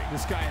carry.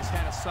 This guy has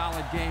had a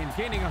solid game.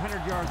 Gaining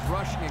 100 yards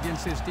rushing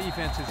against his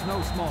defense is no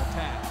small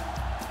task.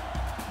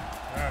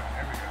 All right,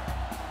 here we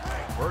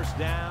go. First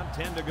down,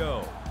 10 to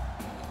go.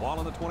 Ball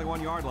on the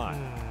 21-yard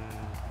line.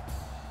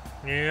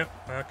 Yep,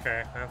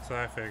 okay, that's what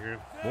I figured.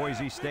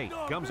 Boise State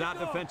comes out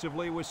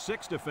defensively with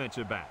 6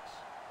 defensive backs.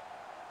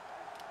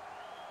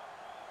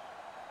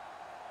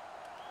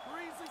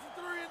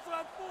 363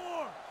 inside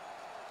 4.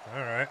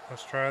 All right,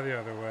 let's try the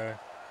other way.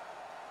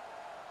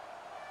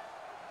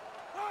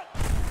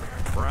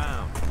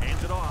 Brown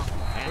hands it off,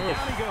 and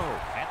down he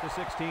goes at the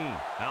 16.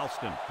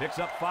 Alston picks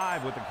up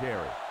 5 with the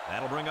carry.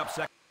 That'll bring up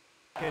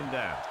 2nd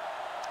down.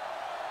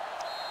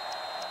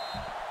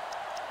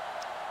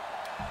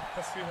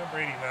 Let's do number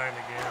 89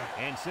 again.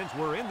 And since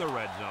we're in the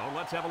red zone,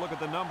 let's have a look at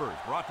the numbers.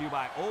 Brought to you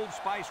by Old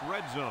Spice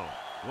Red Zone,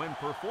 when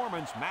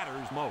performance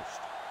matters most.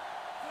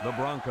 The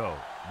Broncos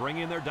bring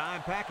in their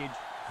dime package.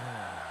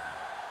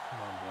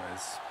 Come on,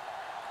 boys.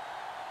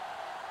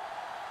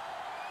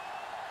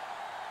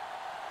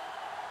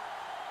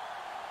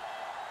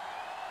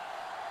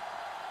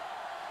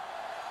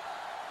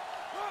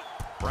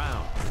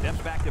 Brown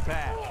steps back to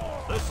pass.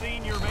 The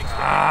senior makes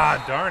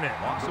the darn it.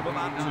 Loss of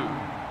about 2.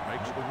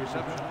 Makes the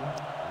reception.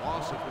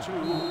 Loss of 2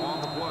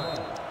 on the play.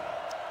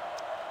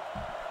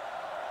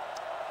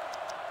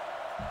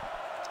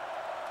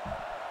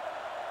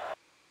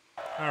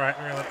 All right,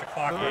 we're going to let the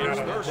clock run out.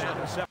 Third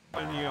down,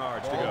 7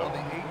 yards to Ball go. on the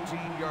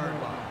 18-yard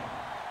line.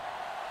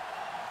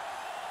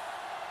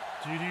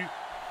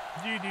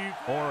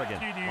 Oregon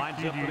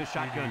lines up for the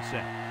shotgun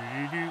set.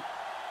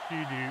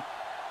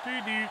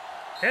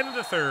 End of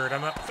the third.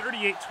 I'm up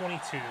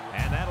 38-22.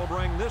 And that'll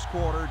bring this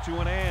quarter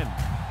to an end.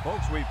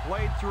 Folks, we've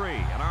played 3,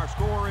 and our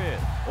score is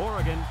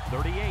Oregon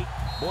 38,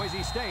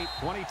 Boise State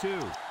 22.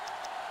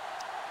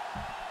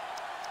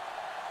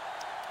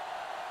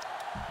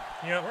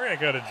 Yeah, we're going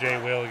to go to Jay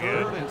Will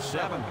again. 3rd and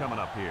 7 coming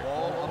up here.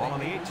 Ball on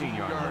the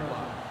 18-yard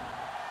line.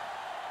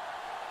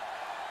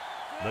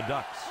 The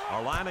Ducks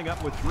are lining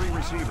up with 3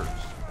 receivers.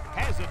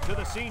 Has it to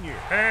the senior.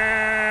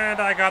 And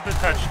I got the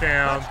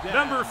touchdown.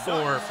 Number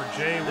 4 for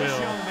Jay Will. This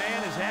young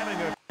man is having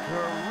a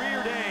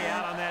career day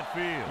out on that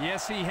field.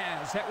 Yes, he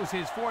has. That was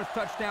his 4th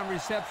touchdown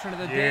reception of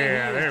the day.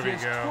 Yeah, there we He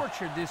has just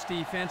tortured this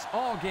defense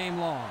all game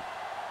long.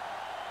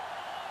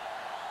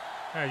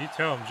 Yeah, you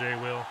tell him, Jay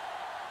Will.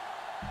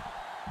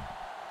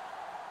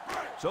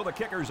 So the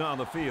kicker's on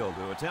the field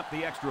to attempt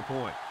the extra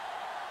point.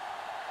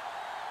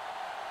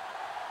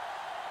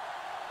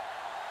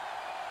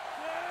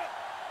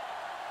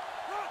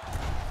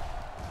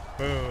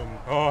 Boom.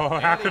 Oh,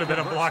 that could have been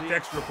a blocked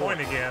extra point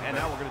again. And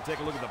now we're going to take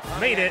a look at the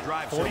made it.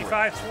 drive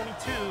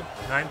 45-22.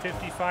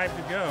 9:55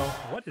 to go.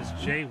 What is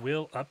Jay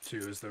Will up to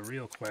is the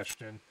real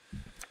question.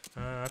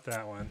 Not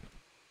that one.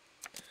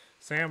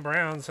 Sam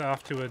Brown's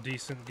off to a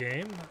decent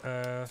game.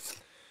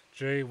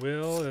 Jay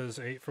Will is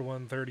 8 for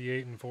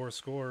 138 and 4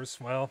 scores.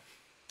 Well,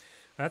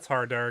 that's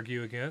hard to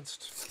argue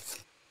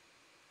against.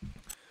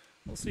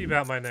 We'll see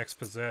about my next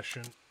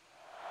possession.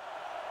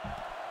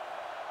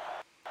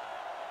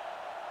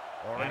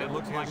 And it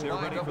looks like they're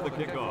ready for the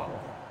kickoff.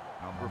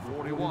 Number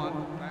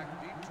 41, back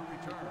deep to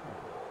return.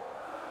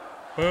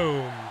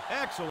 Boom.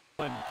 Excellent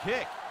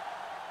kick.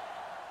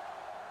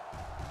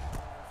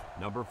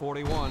 Number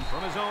 41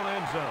 from his own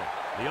end zone.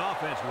 The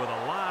offense with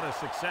a lot of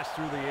success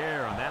through the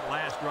air on that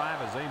last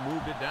drive as they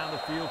moved it down the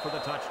field for the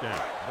touchdown.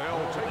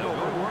 They'll take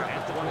over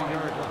at the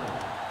 20-yard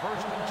line.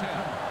 1st and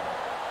 10.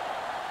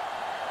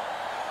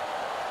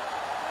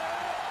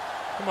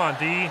 Come on,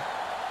 D.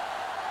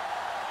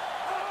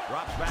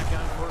 Drops back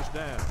on 1st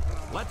down.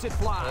 Lets it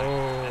fly.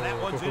 And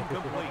that one's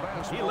incomplete.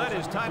 He let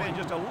his tight end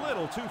just a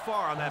little too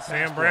far on that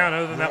Sam pass Brown, play.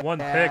 other than that one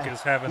pick,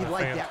 is having a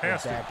like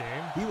fantastic that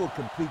game. He will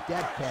complete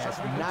that pass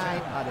 9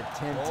 out of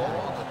 10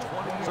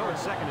 times. So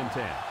it's 2nd and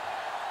 10.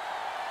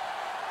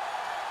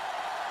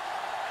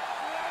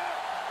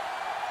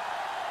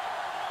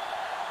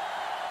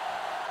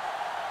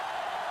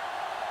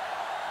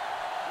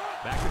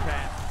 Back to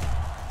pass.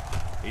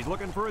 He's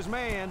looking for his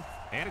man.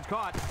 And it's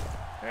caught.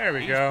 There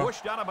we He's go.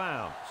 Pushed out of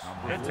bounds.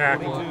 Good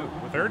tackle.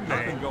 Third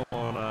Nothing name.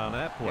 going on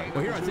that play.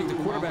 Well, here I think the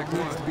quarterback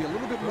needs to be a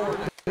little bit more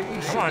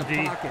patient Come on, in the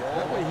D. pocket.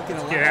 That way he can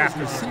Let's allow get his after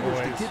these receivers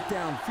to boys. get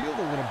downfield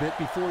a little bit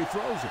before he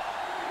throws it.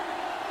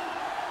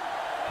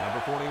 Number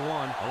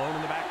 41, alone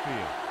in the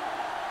backfield.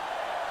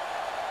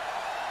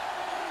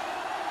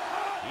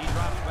 He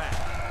drops back.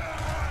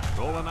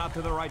 Rolling out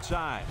to the right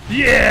side.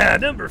 Yeah,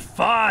 number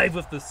 5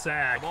 with the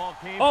sack. The ball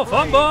came Oh, free.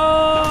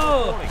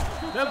 fumble! Number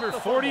 40 Number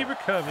 40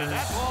 recovers. And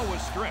that ball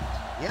was stripped.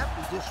 Yep,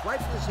 he just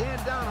swiped his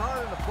hand down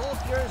hard and the ball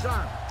carries his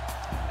arm.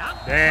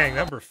 Dang,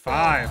 number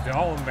 5, the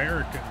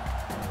All-American.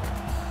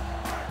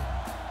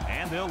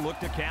 And they'll look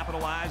to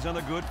capitalize on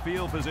the good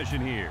field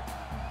position here.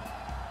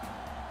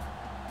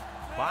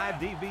 5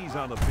 DBs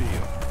on the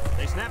field.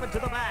 They snap it to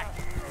the back.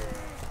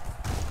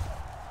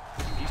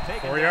 He's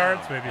taken 4 down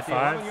yards, maybe at the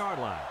 5. 11-yard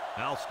line.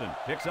 Alston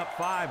picks up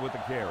 5 with the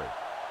carry.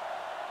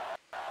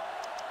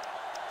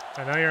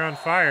 I know you're on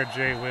fire,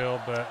 Jay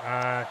Will, but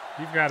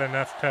you've got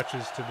enough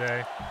touches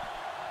today.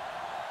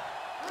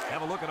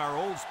 Have a look at our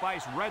Old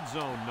Spice Red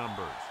Zone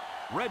numbers.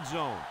 Red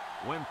Zone,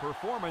 when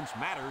performance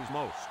matters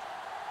most.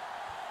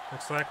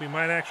 Looks like we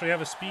might actually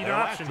have a speed Their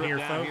last option trip here,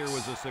 down folks. here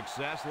was a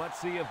success. Let's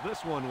see if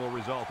this one will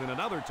result in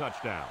another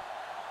touchdown.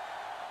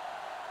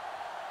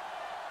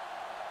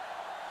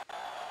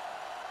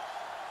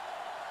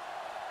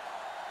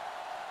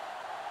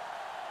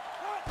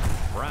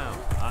 Brown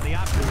on the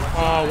option.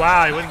 Oh,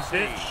 wow, he wouldn't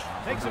pitch.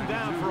 Takes him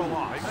down for a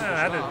loss.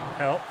 That didn't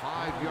help.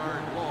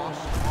 5-yard loss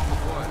on the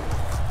play.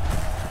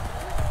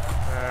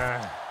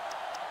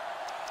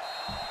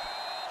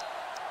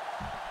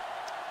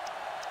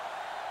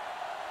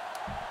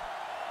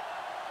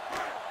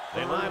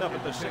 They line up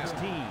at the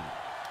 16.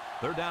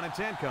 3rd down and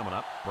 10 coming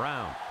up.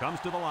 Brown comes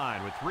to the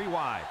line with 3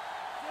 wide.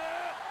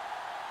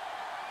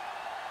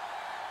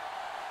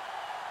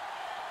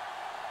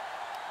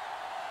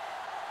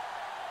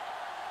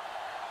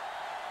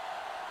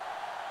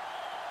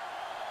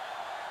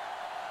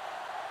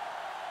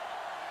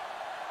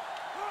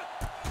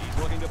 He's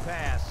looking to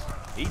pass.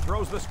 He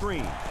throws the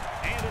screen.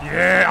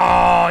 Yeah,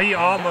 oh, he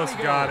almost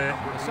got it.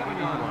 The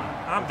 7-yard line.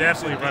 I'm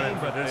definitely running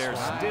for this They're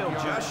one. still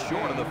just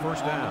short of the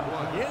first down.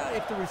 Yeah,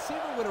 if the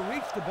receiver would have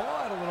reached the ball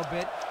out a little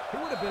bit, he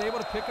would have been able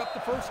to pick up the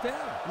first down.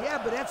 Yeah,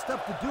 but that's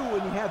tough to do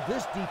when you have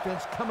this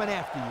defense coming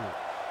after you.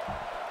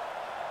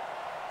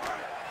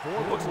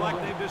 Looks like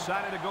they've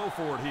decided to go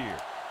for it here.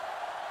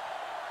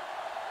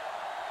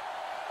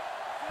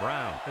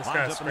 Brown. This lines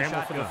guy's up in the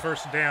scrambled for the shotgun.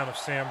 first down of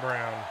Sam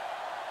Brown.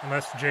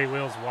 Unless Jay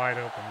Will's wide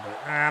open, but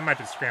I might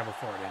just scramble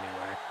for it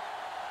anyway.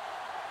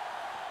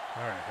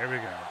 All right, here we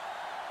go.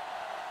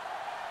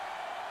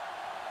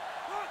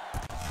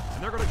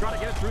 And they're going to try to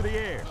get it through the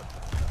air.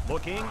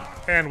 Looking.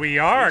 And we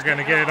are going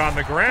to get it on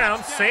the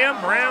ground.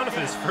 Sam Brown with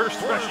his first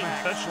rushing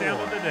touchdown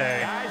of the day.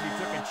 Guys, he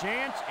took a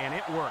chance, and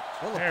it worked.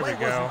 Well, the There play we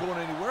go. wasn't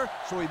going anywhere,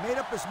 so he made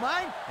up his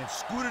mind and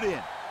scooted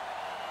in.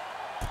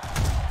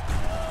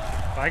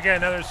 If I get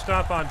another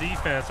stop on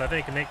defense, I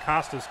think Nate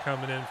Costa's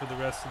coming in for the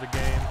rest of the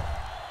game.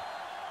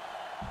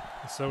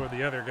 And so are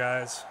the other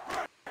guys.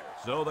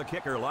 So the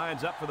kicker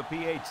lines up for the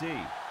PAT.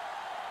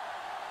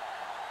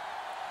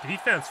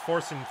 Defense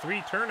forcing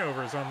 3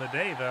 turnovers on the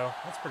day, though.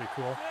 That's pretty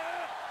cool.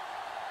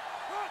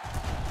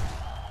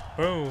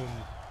 Boom.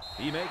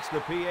 He makes the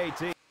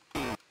PAT.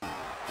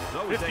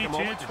 So we take a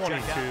moment to check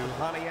out 52-22. the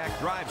Pontiac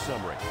drive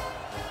summary.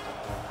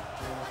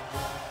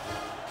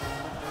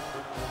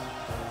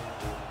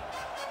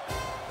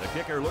 The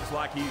kicker looks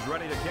like he's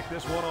ready to kick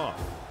this one off.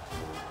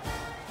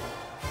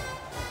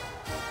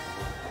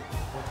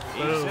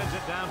 He Boom. sends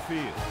it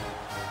downfield.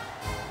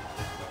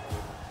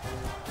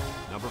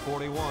 Number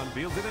 41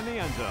 fields it in the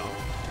end zone.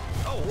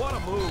 Oh, what a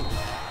move.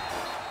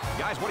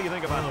 Guys, what do you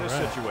think about this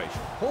situation?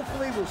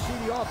 Hopefully we'll see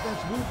the offense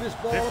move this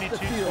ball up the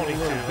field a 52-22.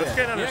 little Let's bit.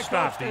 get another Yeah,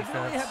 stop Coach, they really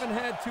defense. haven't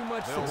had too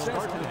much They'll success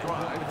start the today.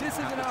 drive But this is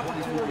an at the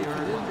opportunity for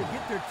 22-yard them to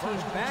get their team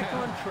back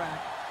on track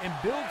and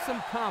build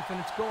some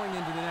confidence going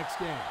into the next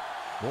game.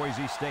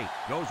 Boise State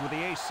goes with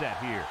the ace set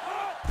here.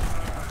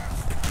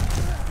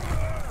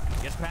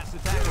 Gets past the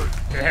tackler.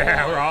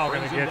 Yeah, we're all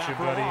going to Brings him get you, down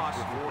for a buddy. loss.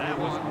 That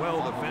was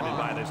well defended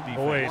by this defense.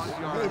 Boys.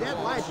 Hey, that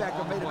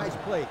linebacker made a nice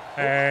play.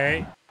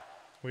 Hey,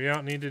 we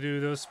don't need to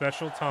do those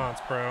special taunts,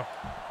 bro.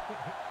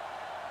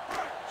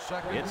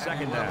 It's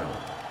second down.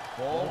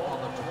 Ball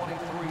on the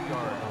 23-yard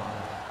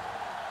line.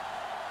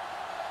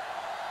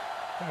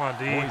 Come on,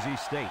 D. Boise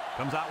State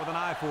comes out with an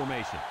I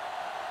formation.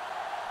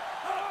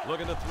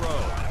 Looking to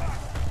throw.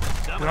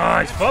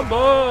 Nice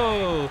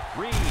fumble.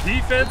 Reed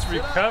Defense picks it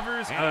up,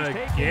 recovers and he's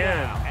taken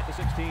again. down at the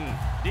 16.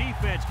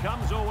 Defense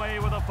comes away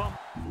with a fumble.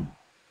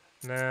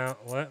 Now,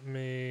 let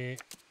me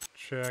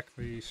check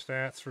the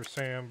stats for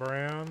Sam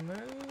Brown.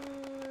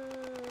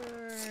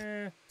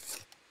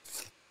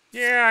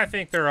 Yeah, I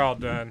think they're all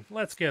done.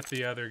 Let's get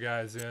the other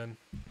guys in.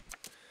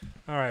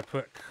 All right,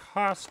 put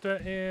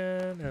Costa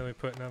in, and we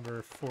put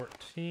number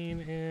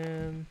 14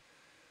 in.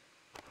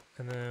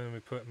 And then we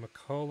put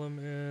McCollum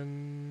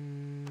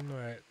in.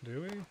 Right,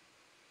 do we?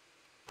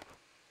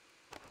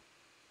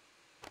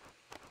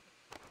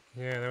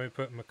 Yeah, then we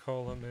put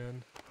McCollum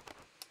in.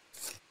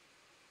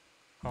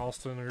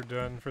 Alston are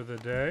done for the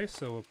day,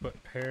 so we'll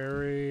put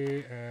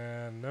Perry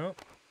and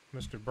nope,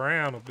 Mr.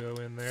 Brown will go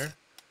in there.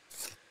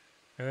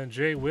 And then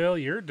Jay Will,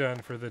 you're done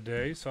for the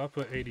day, so I'll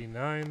put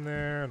 89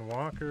 there, and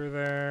Walker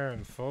there,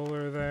 and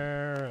Fuller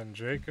there, and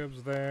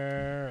Jacobs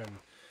there, and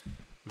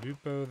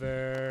Lupo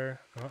there.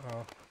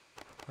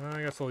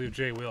 I guess I'll leave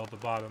Jay Will at the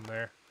bottom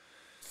there.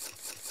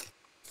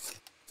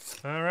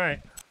 All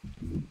right.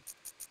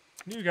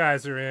 New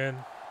guys are in.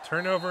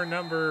 Turnover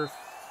number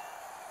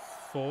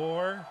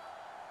 4.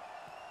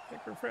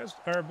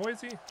 Or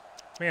Boise.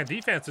 Man,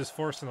 defense is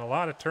forcing a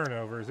lot of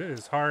turnovers. It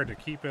is hard to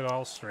keep it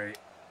all straight.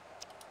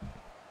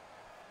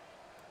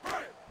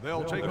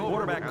 They'll take the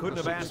quarterback couldn't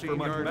have asked for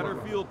much better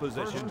field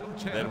position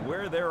than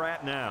where they're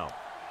at now.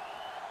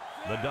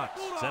 The Ducks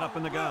set up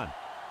in the gun.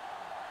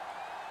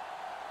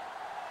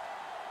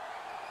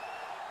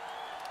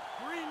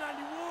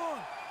 391.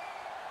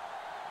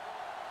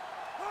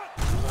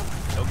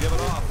 They'll give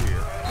it off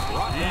here.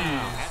 Brought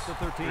down at the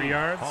 13. 3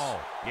 yards. Hall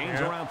gains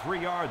around 3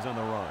 yards on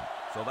the run.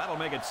 So that'll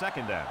make it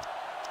second down.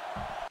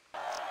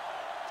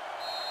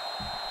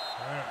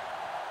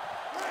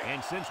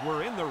 And since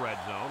we're in the red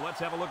zone, let's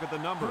have a look at the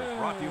numbers.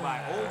 Brought to you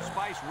by Old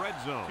Spice Red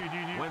Zone,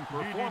 when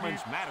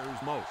performance matters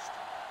most.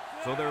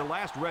 So their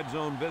last red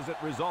zone visit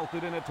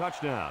resulted in a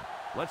touchdown.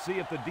 Let's see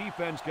if the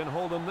defense can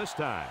hold them this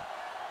time.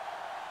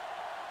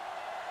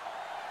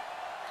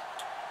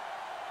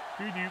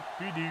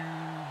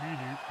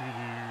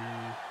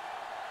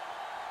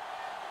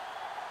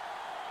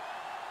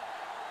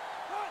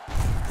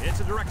 It's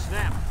a direct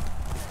snap.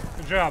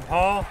 Good job,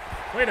 Hall.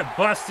 Way to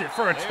bust it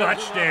for a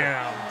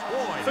touchdown.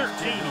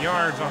 13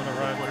 yards on the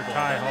run for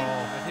Ty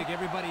Hall. I think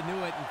everybody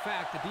knew it. In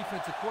fact, the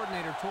defensive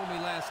coordinator told me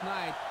last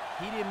night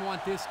he didn't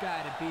want this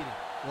guy to beat him.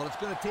 Well, it's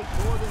going to take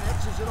more than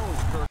X's and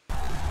O's, Kirk,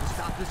 to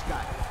stop this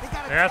guy.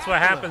 That's what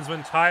happens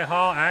when Ty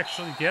Hall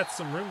actually gets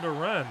some room to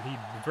run. He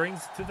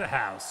brings it to the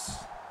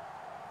house.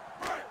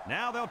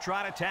 Now they'll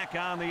try to tack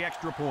on the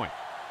extra point.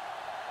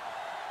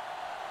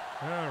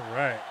 All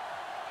right.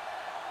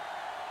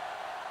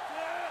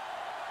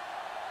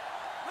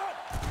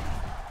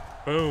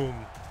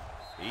 Boom.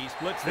 He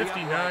splits the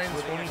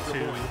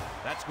 59-22.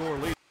 That score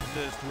leads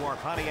us to our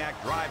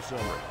Pontiac drive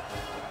summary.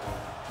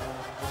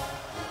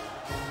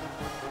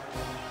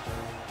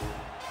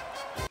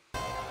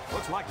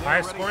 Looks like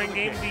highest scoring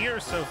game of the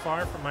year so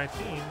far for my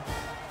team.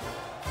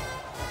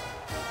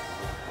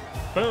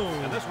 Boom.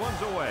 And this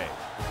one's away.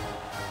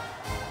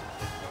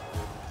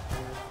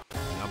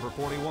 Number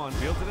 41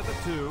 fields it at the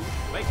 2.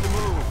 Make the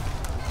move.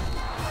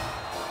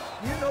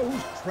 You know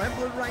who's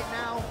trembling right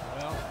now?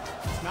 Well,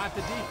 it's not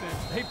the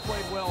defense. They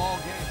played well all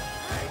game.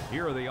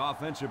 Here are the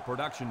offensive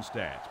production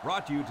stats,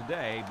 brought to you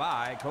today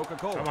by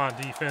Coca-Cola. Come on,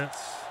 defense.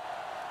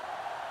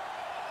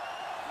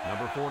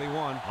 Number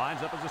 41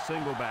 lines up as a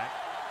single back.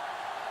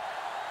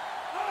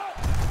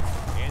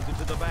 Hands it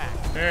to the back.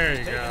 There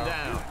you Taken go.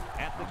 down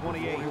at the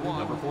 28.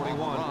 Number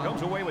 41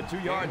 comes away with 2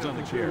 yards on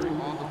the carry.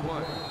 On the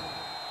play.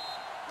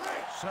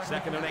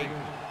 Second and 8.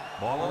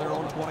 Ball on their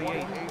own 28.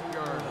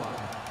 8-yard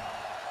line.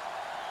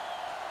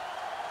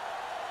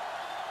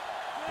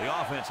 The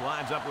offense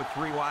lines up with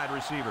 3 wide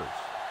receivers.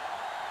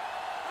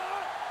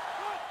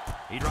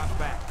 He drops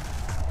back.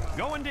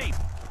 Going deep.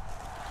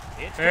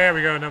 There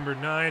we go, number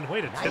 9.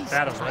 Way to tip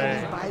that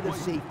away. By the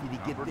safety to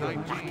get there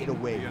and knock it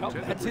away. Well,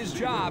 that's his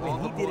job,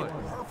 and he did it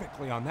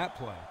perfectly on that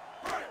play.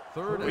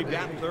 We've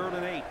got 3rd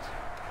and 8.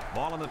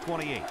 Ball on the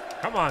 28.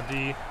 Come on,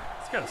 D.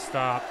 It's got to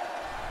stop.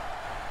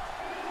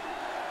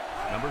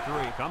 Number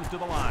 3 comes to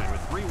the line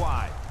with 3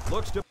 wide.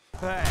 Looks to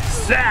pass.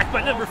 Sack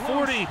by number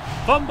 40.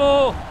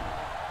 Fumble.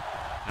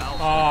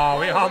 Oh,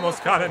 we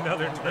almost got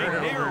another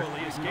turnover.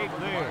 Narrowly escaped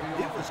there.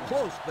 It was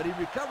close, but he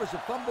recovers a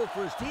fumble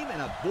for his team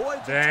and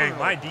avoids a Dang, turnover.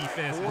 my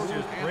defense is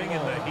just bringing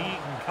the heat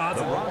and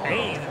causing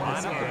pain in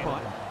this game.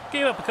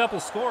 Gave up a couple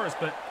scores,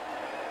 but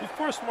we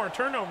forced more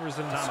turnovers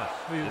than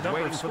the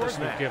number of scores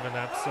we've given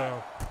up,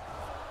 so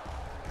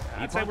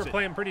I'd say we're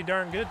playing pretty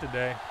darn good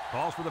today.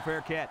 Calls for the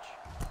fair catch.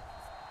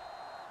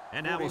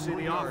 And now we'll see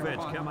the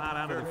offense come out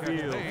onto the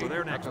field for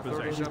their next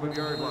possession.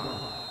 37-yard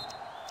line.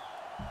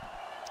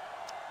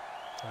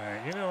 All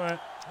right, you know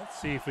what? Let's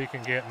see if we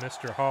can get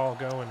Mr. Hall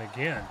going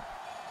again.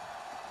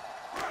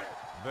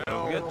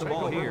 They'll get the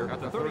ball here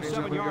at the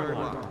 37-yard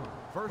line.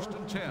 1st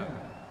and 10. All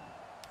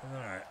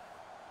right.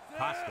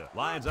 Costa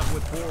lines up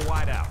with 4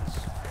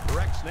 wideouts.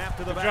 Direct snap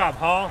to the back. Good job,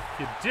 Hall.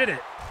 You did it.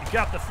 You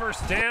got the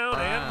first down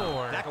and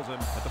more. Tackles him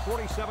at the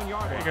 47-yard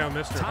line. There you go,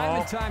 Mr. Time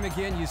Hall. and time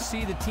again, you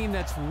see the team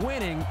that's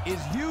winning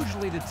is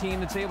usually the team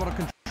that's able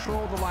to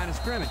control the line of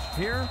scrimmage.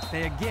 Here,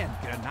 they again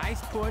get a nice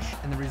push,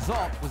 and the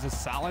result was a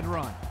solid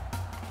run.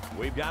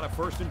 We've got a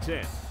 1st and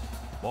 10.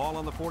 Ball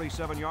on the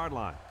 47-yard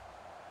line.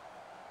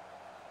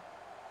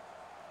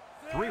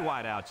 3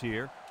 wideouts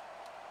here.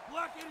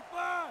 Block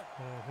 85.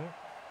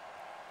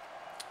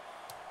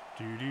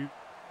 Doo-doo,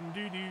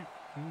 doo-doo,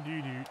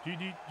 doo-doo,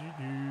 doo-doo,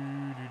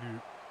 doo-doo,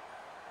 doo-doo.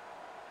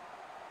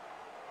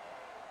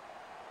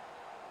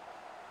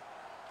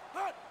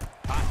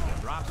 Costa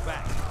Drops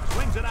back.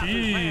 Swings it out to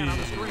his man on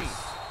the screen.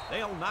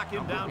 They'll knock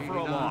him down for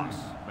a loss.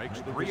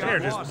 They're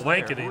just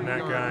blanketing that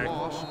guy.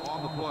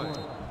 On the play.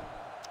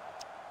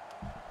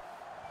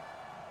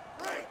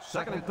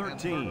 Second and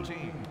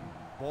 13.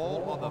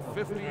 Ball on the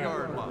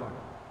 50-yard line.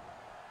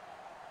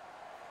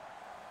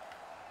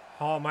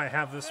 Hall might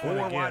have this one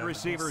again. 4 wide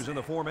receivers in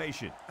the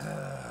formation.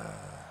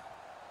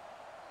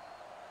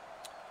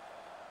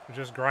 We're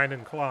just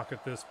grinding clock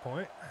at this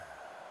point.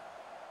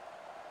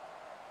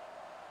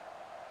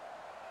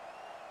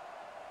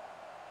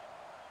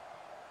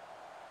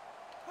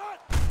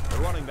 The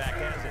running back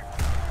has it.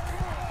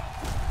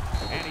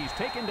 And he's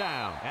taken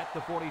down at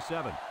the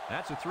 47.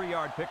 That's a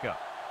 3-yard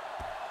pickup.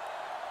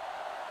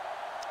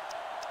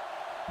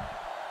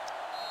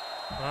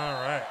 All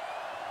right.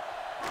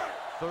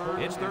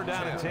 It's third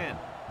down and 10.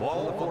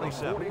 Ball at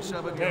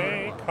 47.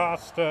 Hey,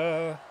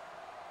 Costa.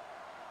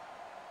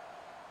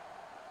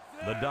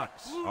 The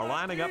Ducks are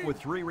lining up with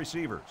 3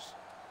 receivers.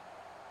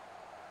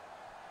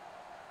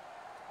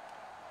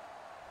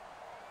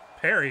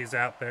 Perry's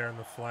out there in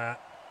the flat.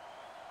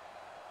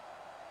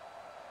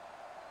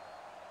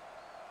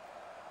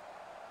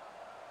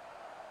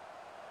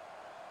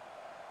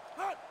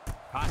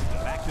 Costa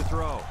back to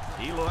throw.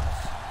 He looks.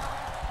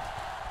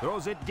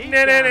 Throws it deep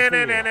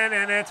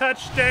downfield.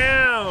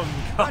 Touchdown,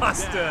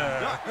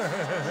 Costa.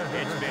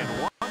 It's been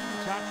 1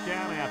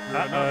 touchdown after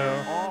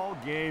another all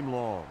game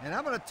long. And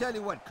I'm going to tell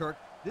you what, Kirk,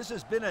 this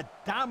has been a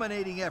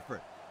dominating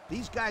effort.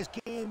 These guys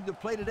came to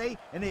play today,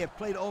 and they have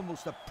played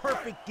almost a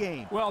perfect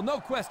game. Well,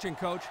 no question,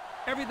 Coach.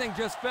 Everything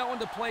just fell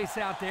into place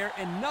out there,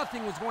 and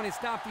nothing was going to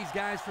stop these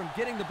guys from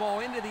getting the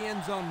ball into the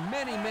end zone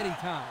many, many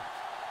times.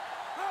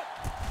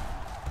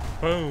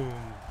 Boom.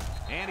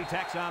 And he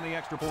tacks on the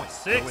extra point.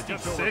 66 so with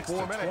just over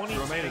 4 to minutes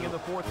 22 remaining in the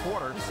fourth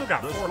quarter. We still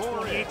got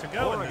 4:28 to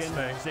go in this Oregon,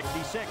 thing.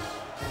 66.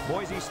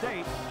 Boise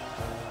State,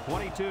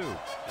 22.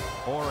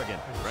 Oregon,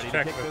 ready to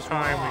Check kick the this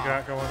time one we off.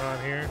 got going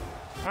on here.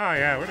 Oh,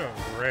 yeah, we're doing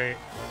great.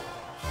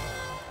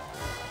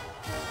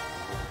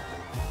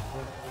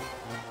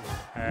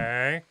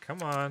 Hey,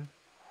 come on.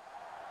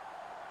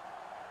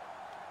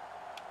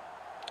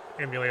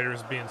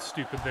 Emulator's being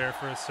stupid there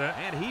for a sec.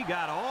 And he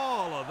got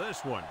all of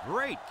this one.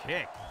 Great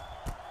kick.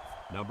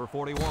 Number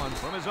 41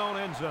 from his own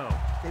end zone.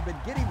 They've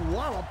been getting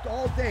walloped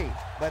all day,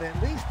 but at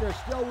least they're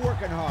still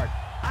working hard.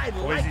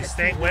 Boise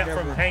State went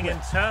from hanging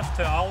tough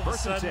to all of a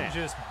First and sudden 10.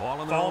 just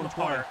Ball in their falling own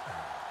 20. apart.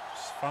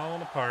 Just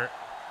falling apart.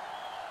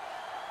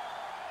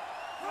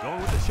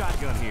 Going with the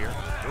shotgun here.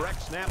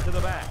 Direct snap to the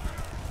back.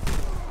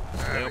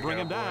 There They'll we bring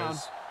go, him down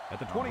boys. at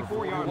the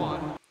 24-yard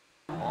line.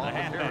 The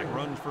halfback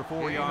runs for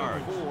 4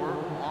 yards. 4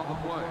 on the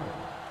play.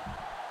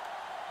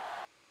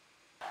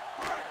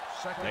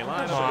 They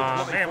line Come up on,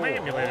 at the man, 24. my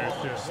emulator's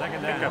just Second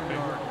pick down. up it.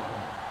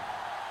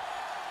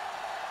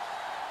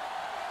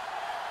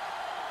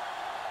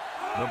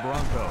 The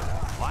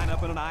Broncos line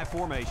up in an I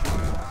formation.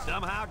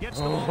 Somehow gets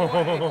the ball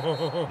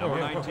away. Number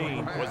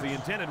 19 was the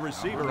intended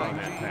receiver on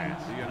that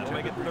pass. That'll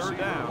make it third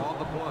down. On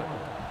the play.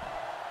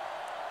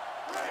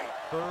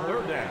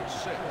 Third down.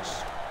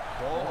 6.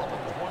 Ball on the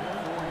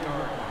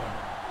 24-yard line.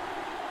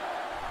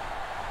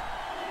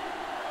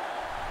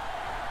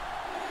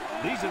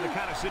 These are the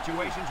kind of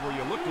situations where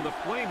you look to the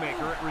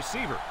playmaker at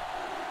receiver.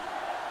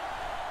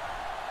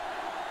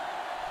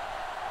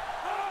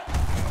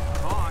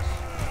 Toss.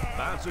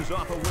 Bounces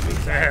off a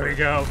whipping There we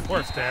go,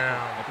 fourth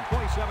down. At the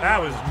 27 That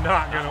was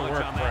not going to much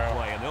work, on that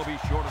bro. play, and they'll be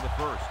short of the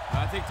first.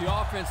 I think the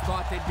offense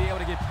thought they'd be able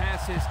to get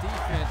past this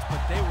defense, but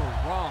they were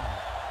wrong.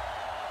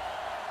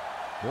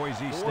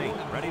 Boise State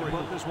ready to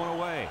put this one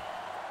away.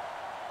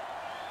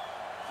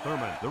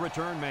 Thurman, the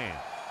return man.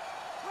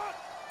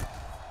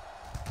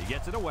 He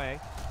gets it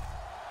away.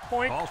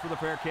 Point. Calls for the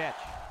fair catch.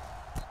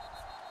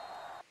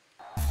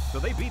 So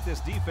they beat this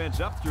defense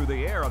up through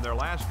the air on their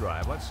last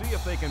drive. Let's see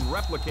if they can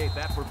replicate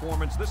that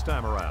performance this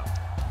time around.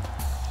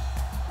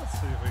 Let's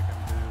see if we can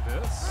do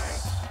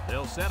this.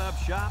 They'll set up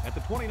shop at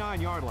the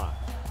 29-yard line.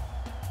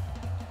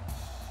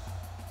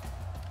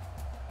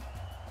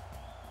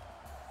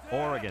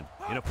 Oregon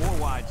in a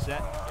 4-wide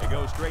set. It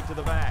goes straight to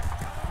the back.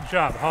 Good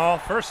job, Hall.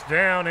 First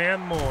down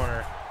and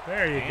more.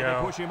 There you And go.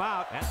 they push him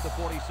out at the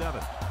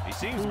 47. He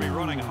seems to be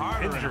running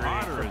harder and injury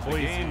harder for as the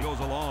Boise. game goes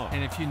along.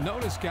 And if you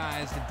notice,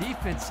 guys, the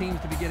defense seems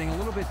to be getting a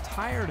little bit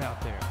tired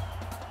out there.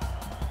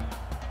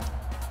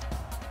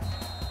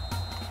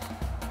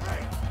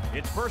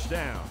 It's first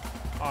down.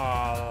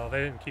 Oh,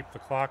 they didn't keep the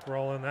clock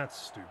rolling. That's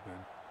stupid.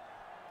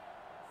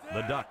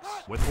 The Ducks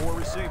with 4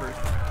 receivers.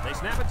 They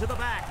snap it to the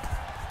back.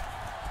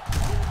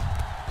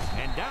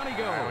 And down he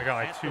goes. Right, we got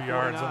like at 2 the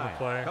yards on 49. the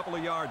play. A couple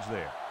of yards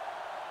there.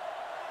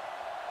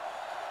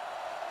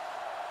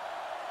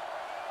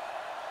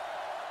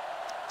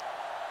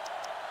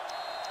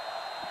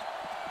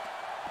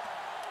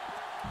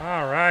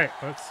 All right,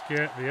 let's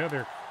get the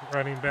other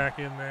running back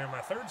in there. My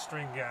third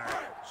string guy.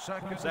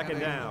 Second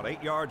down,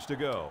 8 yards to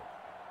go.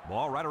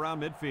 Ball right around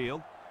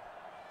midfield.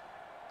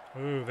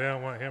 Ooh, they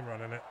don't want him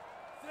running it.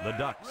 The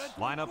Ducks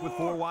line up with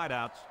 4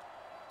 wideouts.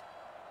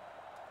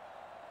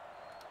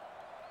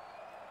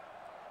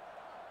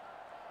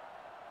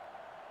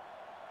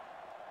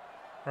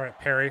 All right,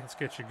 Perry, let's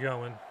get you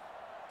going.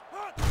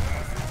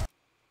 Hands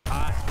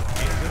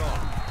it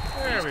off.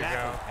 There we go.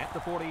 At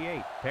the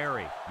 48,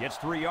 Perry gets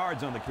 3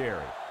 yards on the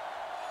carry.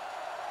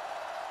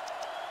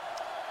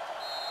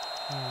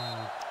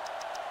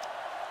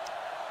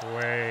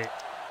 Wait.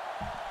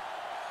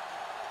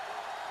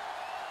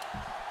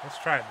 Let's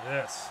try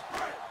this.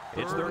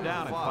 It's 3rd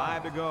down and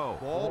 5 to go.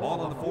 Ball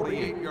on the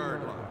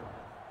 48-yard line.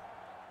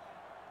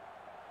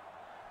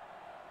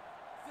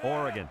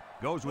 Oregon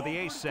goes with the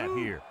ace set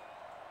here.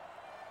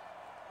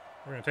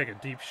 We're going to take a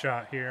deep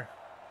shot here.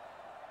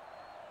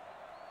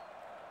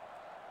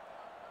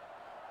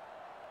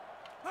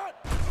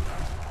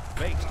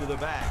 Fakes to the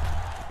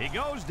back. He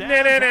goes down.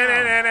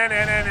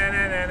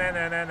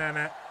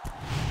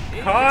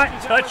 Caught,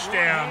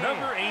 touchdown,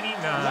 number 89.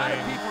 A lot of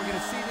people are going to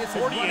see this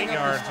as 48 running up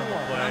yards the on the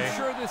score, but play. I'm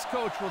sure this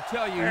coach will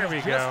tell you There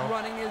he's we just go.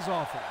 running his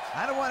offense.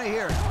 I don't want to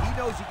hear it. He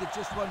knows he can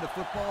just run the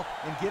football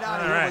and get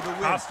out of All here right, with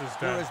a win. Costa's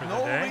done There is for the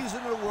no day.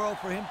 reason in the world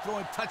for him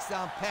throwing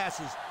touchdown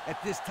passes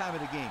at this time of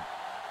the game.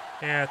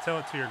 Yeah, tell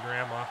it to your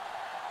grandma.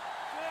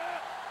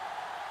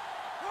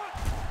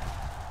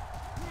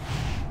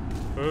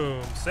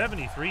 Boom,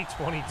 73-22.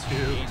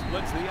 He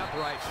splits the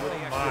uprights with the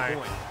extra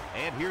point.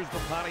 And here's the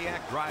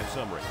Pontiac drive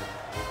summary.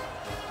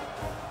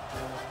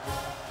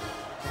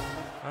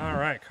 All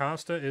right,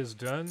 Costa is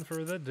done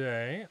for the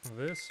day.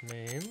 This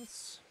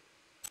means...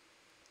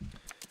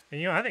 And,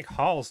 you know, I think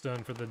Hall's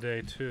done for the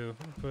day, too.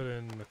 I'll put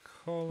in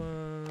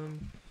McCollum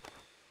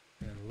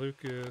and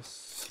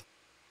Lucas.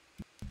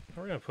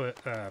 We're going to put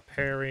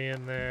Perry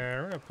in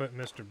there. We're going to put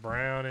Mr.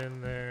 Brown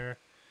in there.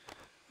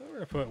 We're going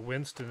to put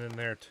Winston in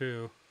there,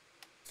 too.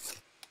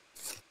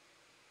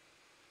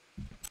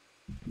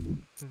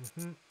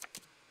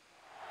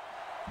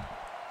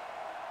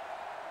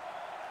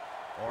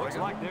 Looks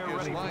like they're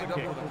ready for the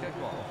kick.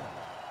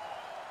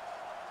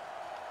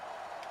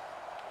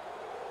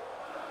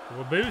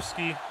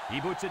 Wabowski. He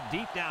boots it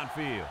deep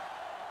downfield.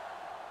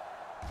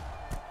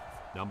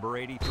 Number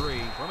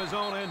 83 from his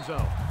own end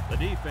zone. The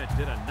defense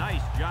did a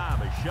nice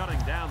job of shutting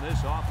down this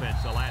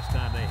offense the last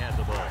time they had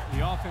the ball.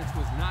 The offense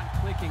was not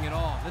clicking at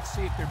all. Let's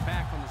see if they're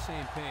back on the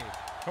same page.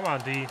 Come on,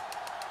 D.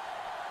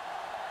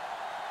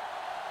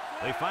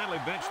 They finally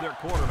benched their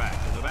quarterback,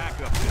 and the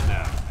backup's in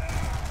now.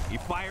 He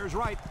fires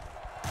right.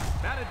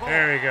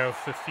 There you go,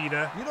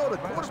 Fafita. You know, the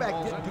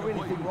quarterback didn't do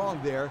anything wrong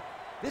there.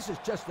 This is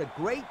just a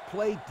great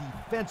play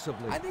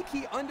defensively. I think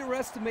he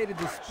underestimated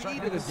the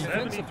speed of the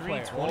defensive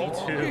player.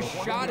 73-22. He just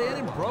shot in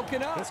and broke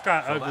it up. This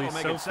got So ugly that'll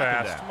make so it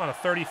second fast. down. I'm on a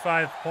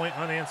 35-point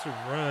unanswered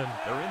run.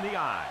 They're in the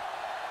eye.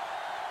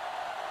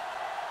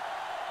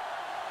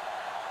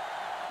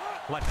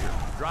 Fletcher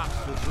drops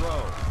to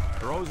throw.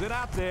 Throws it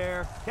out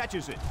there.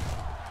 Catches it.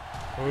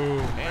 Ooh,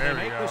 And there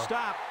they we make go. the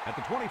stop at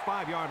the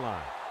 25-yard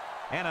line.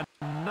 And a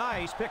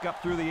nice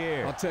pickup through the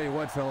air. I'll tell you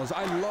what, fellas,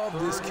 I love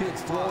this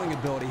kid's throwing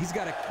ability. He's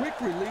got a quick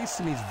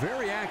release, and he's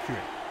very accurate.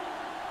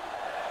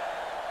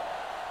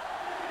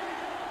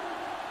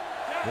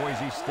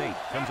 Boise State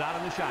comes out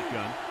in the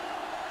shotgun.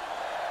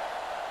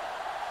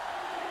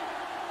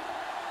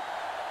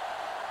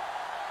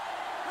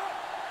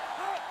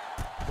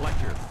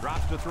 Fletcher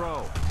drops to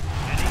throw.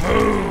 And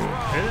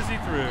he As he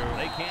threw.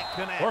 They can't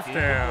connect. 4th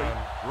down.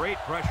 Incomplete. Great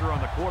pressure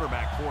on the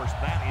quarterback, forced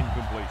that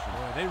incompletion.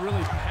 Boy, they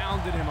really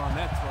pounded him on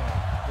that throw.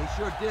 They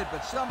sure did,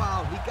 but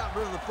somehow he got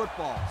rid of the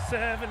football.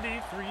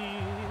 73.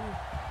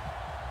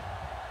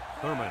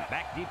 Thurman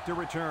back deep to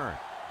return.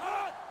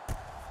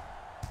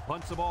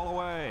 Punts the ball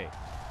away.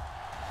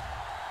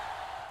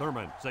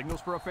 Thurman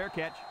signals for a fair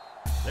catch.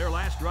 Their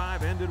last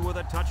drive ended with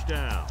a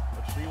touchdown.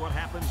 Let's see what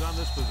happens on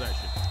this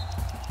possession.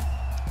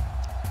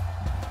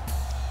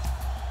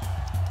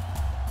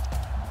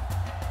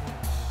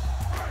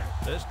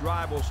 This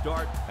drive will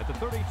start at the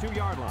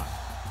 32-yard line.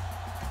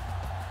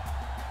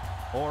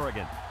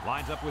 Oregon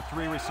lines up with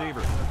 3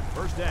 receivers.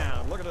 First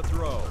down, look at the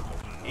throw.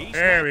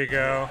 There we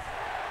go.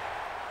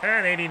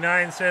 And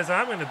 89 says,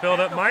 I'm going to build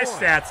up my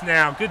stats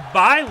now.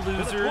 Goodbye,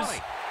 losers.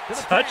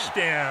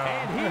 Touchdown.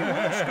 And he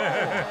will score.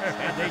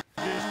 And they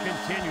just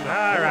continue to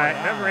All right,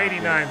 pour it number out.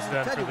 89's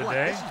done Tell for you the what,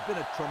 day. this has been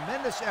a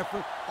tremendous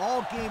effort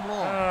all game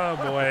long. Oh,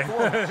 What a boy.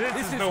 performance.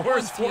 This is the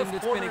worst one team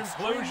fourth that's quarter been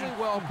extremely implosion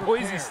well in prepared.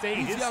 Boise State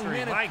These history. young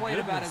men My have played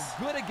about goodness. as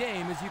good a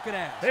game as you could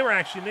ask. They were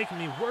actually making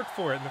me work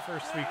for it in the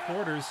first 3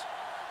 quarters.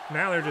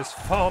 Now they're just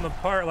falling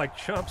apart like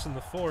chumps in the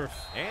 4th.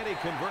 And he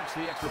converts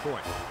the extra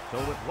point. So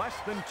with less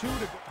than 2 to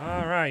go.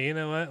 All right, you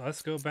know what?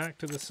 Let's go back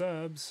to the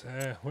subs.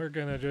 We're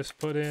going to just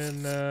put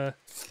in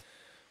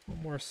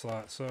one more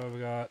slot. So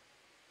we got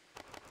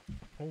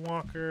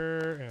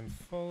Walker and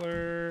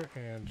Fuller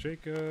and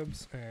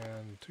Jacobs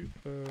and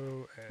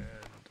Tupou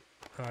and,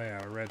 oh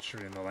yeah,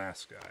 redshirt in the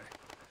last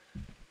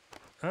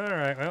guy. All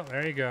right, well,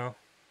 there you go.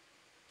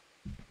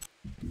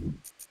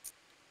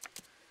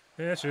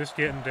 It's just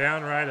getting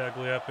downright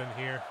ugly up in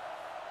here.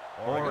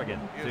 Oregon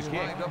is to kick.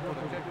 lined up for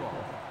the kickoff.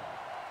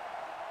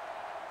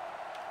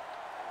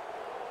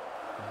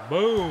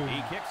 Boom.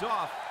 He kicks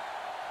off.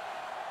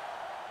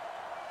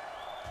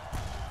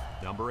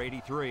 Number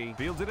 83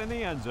 fields it in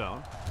the end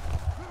zone.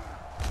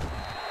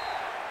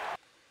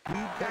 He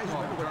guys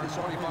remember what this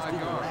offense did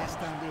the last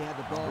time they had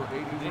the ball?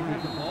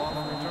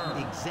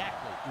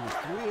 Exactly. It was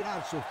 3 and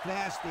out so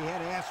fast they had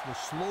to ask for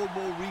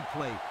slow-mo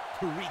replay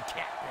to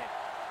recap it.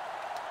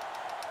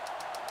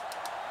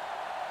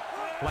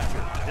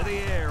 Fletcher to the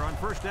air on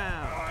first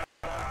down.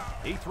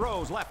 He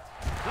throws left.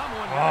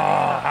 Someone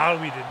how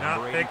we did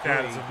not pick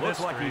that as a mystery. Looks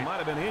like he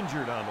might have been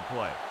injured on the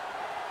play.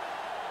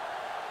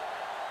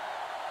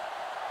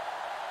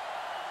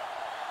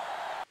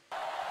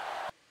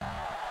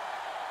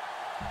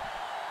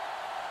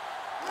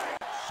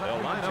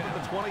 They'll line up at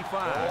the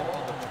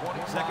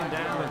 25. Second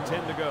down and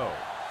 10 to go.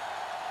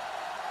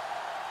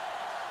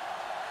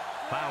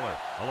 Fowler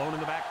alone in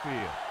the backfield.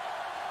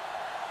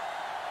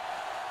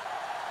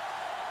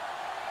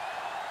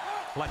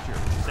 Fletcher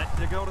set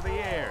to go to the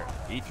air.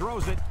 He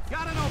throws it.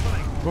 Got an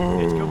opening.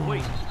 Ooh. It's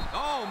complete.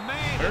 Oh,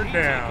 man. Third Did he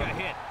down. take a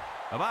hit.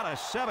 About a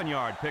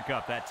 7-yard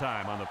pickup that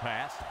time on the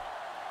pass.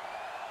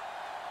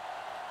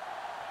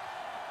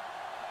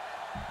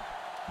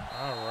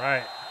 All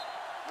right.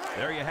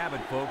 There you have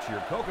it, folks.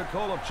 Your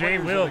Coca-Cola Jay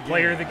Will,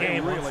 player of the They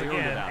game really once earned it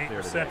again. out 8 there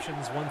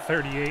receptions,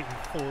 138, and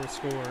 4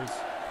 scores.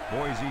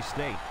 Boise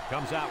State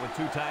comes out with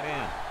 2 tight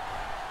ends.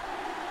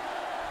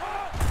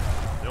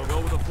 They'll go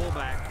with a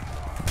fullback.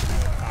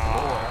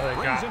 They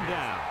Brings got him me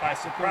down. by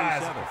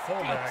surprise. 37.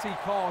 Fullback. Gutsy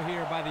call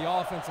here by the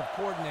offensive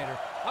coordinator.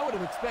 I would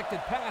have expected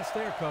pass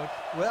there, Coach.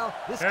 Well,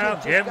 this kid Well,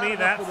 just give got me enough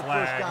that for the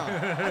flag. first down. I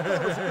thought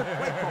it was a good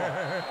play call.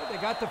 Well, they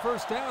got the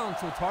first down,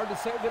 so it's hard to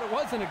say that it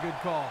wasn't a good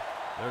call.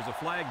 There's a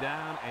flag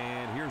down,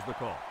 and here's the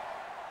call.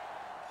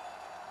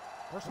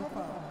 Personal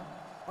foul.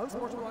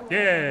 Unsportsmanlike.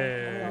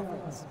 Yeah.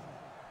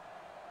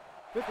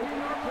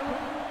 15-yard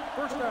penalty.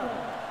 First down.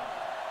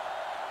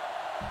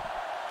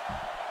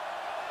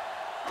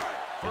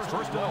 It's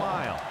first and a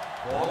mile.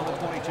 Ball on the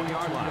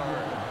 22-yard line.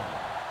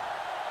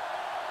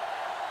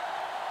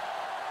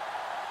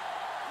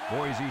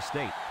 Boise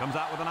State comes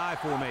out with an I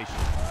formation.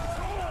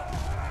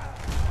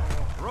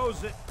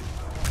 Throws it.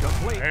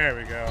 Complete. There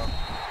we go.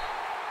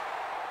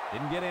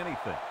 Didn't get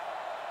anything.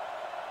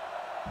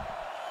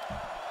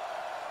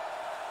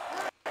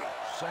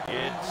 It's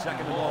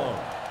second and long.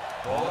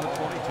 Ball on the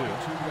 22.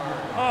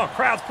 Oh,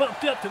 crowd's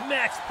pumped up to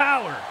max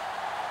power.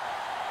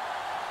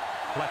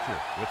 Fletcher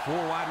with 4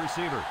 wide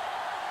receivers.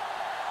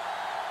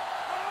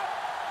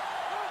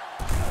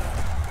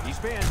 He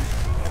spins.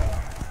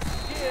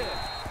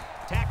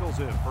 Tackles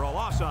him for a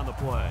loss on the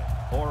play.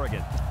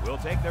 Oregon will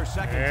take their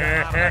second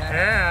time out of the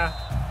half.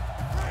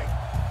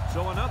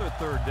 So another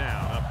third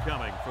down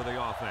upcoming for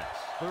the offense.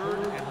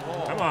 Third and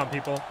long. Come on,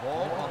 people.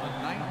 Ball on the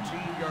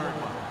 19-yard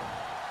line.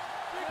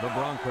 The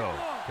Broncos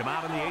come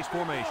out in the ace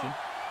formation.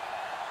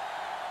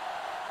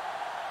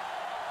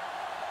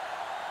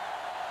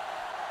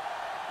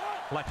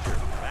 Fletcher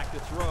back to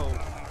throw.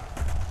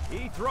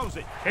 He throws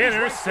it.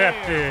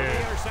 Intercepted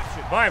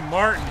by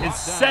Martin, his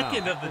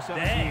second of the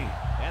day.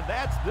 And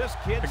that's this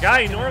kid's The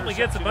guy who normally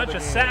gets a bunch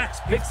of sacks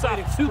picks off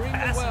 2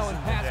 passes well in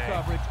in the pass day.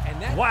 coverage,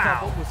 and that Wow.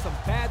 coupled with some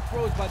bad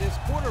throws by this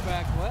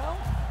quarterback, well,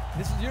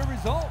 this is your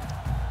result.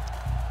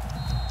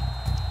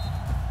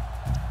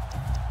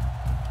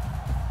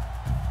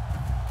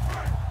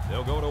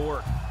 They'll go to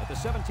work at the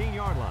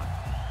 17-yard line.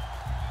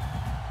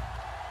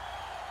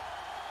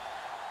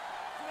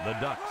 The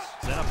Ducks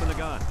set up in the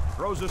gun.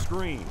 Throws a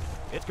screen.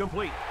 It's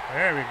complete.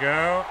 There we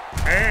go.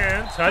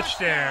 And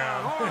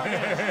touchdown. Well, at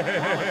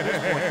this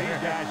point,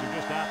 these guys are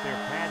just out there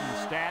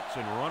padding stats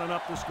and running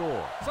up the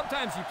score.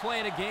 Sometimes you play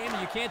in a game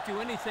and you can't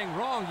do anything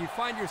wrong. You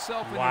find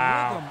yourself in a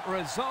Wow. rhythm or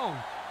a zone.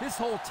 This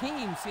whole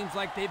team seems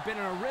like they've been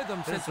in a rhythm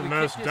This since is the we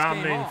most kicked this game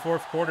dominating off.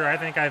 fourth quarter I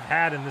think I've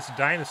had in this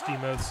Dynasty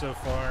mode so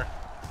far.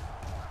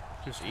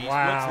 Just He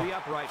wow. splits the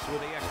uprights with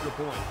the extra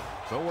point.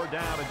 So we're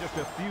down to just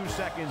a few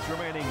seconds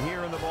remaining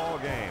here in the ball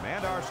game.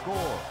 And our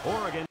score,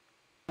 Oregon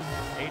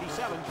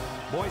 87,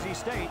 Boise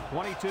State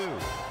 22.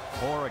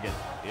 Oregon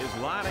is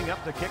lining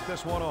up to kick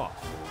this one off.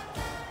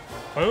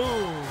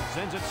 Boom.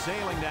 Sends it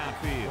sailing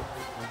downfield.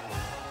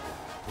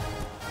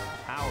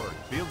 Howard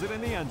fields it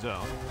in the end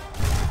zone.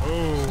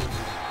 Boom.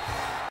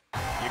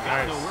 You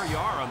got to know Nice. where you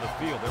are on the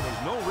field. There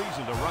was no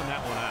reason to run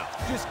that one out.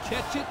 Just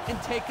catch it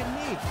and take a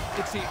knee.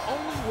 It's the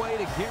only way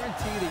to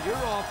guarantee that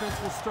your offense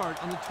will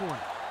start on the 20.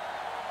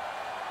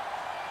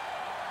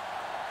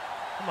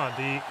 Come on,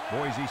 D.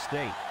 Boise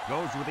State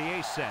goes with the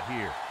ace set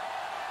here.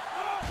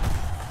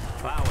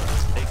 Fowler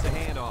takes the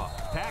handoff.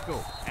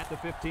 Tackle at the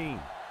 15.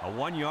 A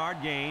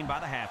 1-yard gain by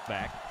the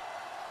halfback.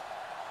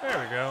 There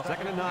we go.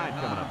 Second and 9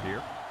 coming up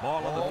here.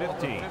 Ball on the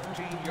 15.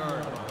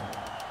 15-yard line.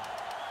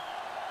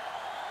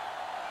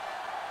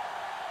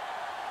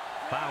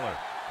 Fowler,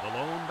 the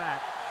lone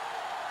back.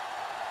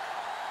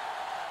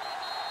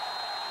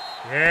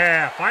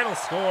 Yeah, final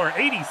score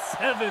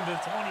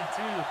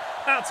 87-22.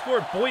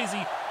 Outscored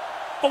Boise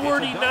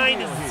 49-0 in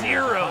the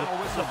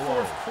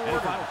fourth quarter.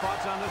 Final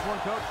thoughts on this one,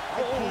 Coach?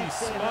 I Holy can't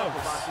say enough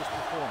smokes. about this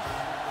performance.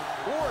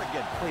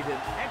 Oregon played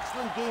an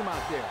excellent game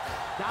out there,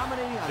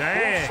 dominating on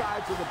Dang. both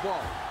sides of the ball.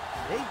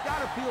 They've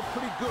got to feel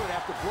pretty good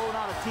after blowing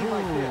out a team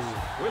like this.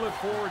 We look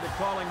forward to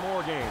calling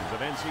more games of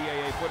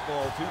NCAA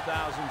Football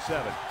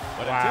 2007.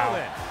 But wow. Until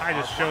then, I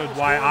just showed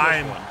why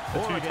I'm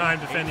the two-time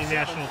defending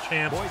national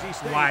champ,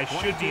 why I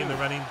should be in the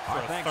running for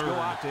our a thanks third. go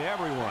out to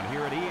everyone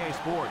here at EA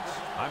Sports.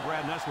 I'm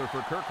Brad Nessler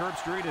for Kirk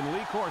Herbstreit and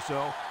Lee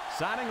Corso,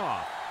 signing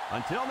off.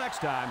 Until next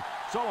time,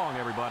 so long,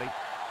 everybody.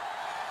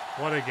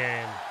 What a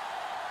game.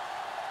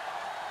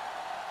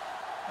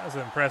 That was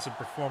an impressive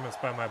performance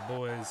by my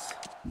boys.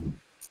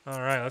 All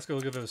right, let's go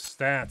look at those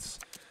stats.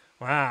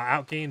 Wow,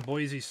 outgained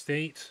Boise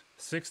State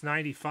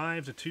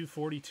 695 to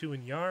 242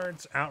 in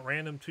yards,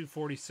 outran them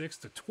 246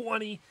 to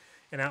 20,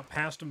 and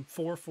outpassed them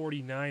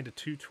 449 to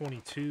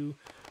 222.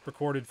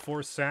 Recorded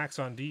 4 sacks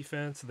on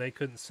defense. They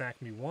couldn't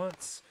sack me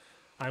once.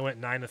 I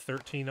went 9 of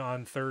 13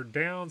 on third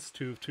downs,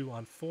 2 of 2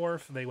 on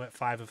fourth. They went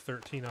 5 of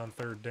 13 on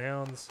third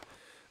downs.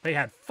 They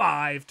had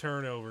 5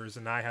 turnovers,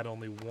 and I had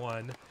only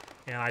 1.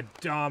 And I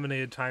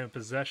dominated time of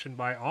possession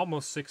by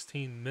almost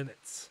 16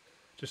 minutes.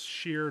 Just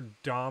sheer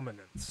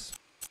dominance.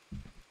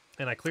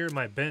 And I cleared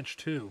my bench,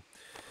 too.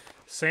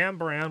 Sam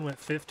Brown went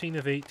 15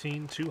 of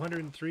 18,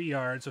 203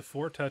 yards of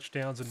 4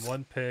 touchdowns and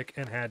 1 pick,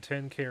 and had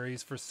 10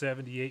 carries for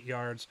 78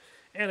 yards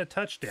and a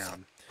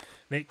touchdown.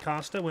 Nate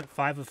Costa went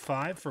 5 of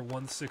 5 for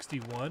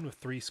 161 with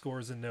 3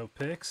 scores and no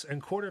picks.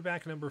 And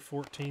quarterback number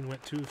 14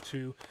 went 2 of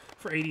 2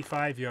 for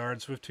 85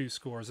 yards with 2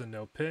 scores and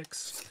no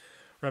picks.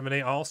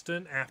 Remine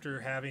Alston, after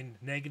having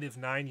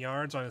 -9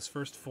 yards on his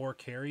first 4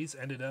 carries,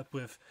 ended up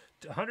with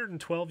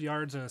 112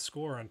 yards and a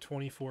score on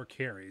 24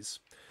 carries.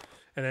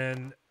 And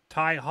then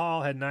Ty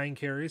Hall had 9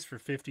 carries for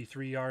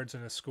 53 yards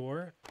and a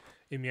score.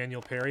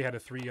 Emmanuel Perry had a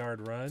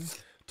 3-yard run.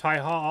 Ty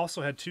Hall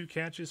also had 2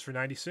 catches for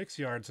 96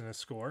 yards and a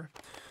score.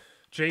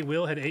 Jay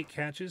Will had 8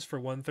 catches for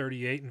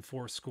 138 and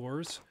 4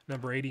 scores.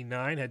 Number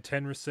 89 had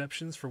 10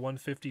 receptions for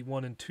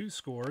 151 and 2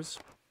 scores.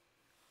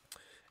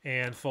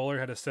 And Fuller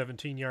had a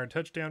 17-yard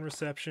touchdown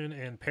reception,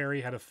 and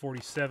Perry had a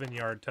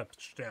 47-yard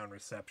touchdown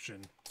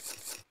reception.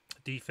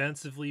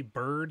 Defensively,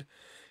 Bird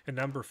and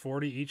number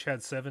 40 each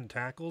had 7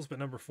 tackles, but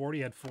number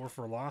 40 had 4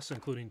 for loss,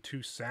 including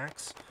 2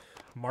 sacks.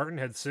 Martin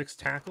had 6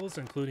 tackles,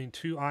 including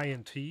 2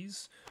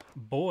 INTs.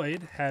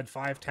 Boyd had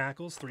 5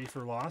 tackles, 3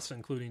 for loss,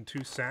 including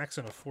 2 sacks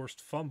and a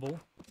forced fumble.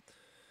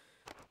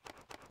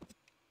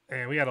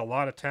 And we had a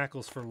lot of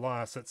tackles for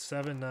loss. That's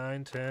 7,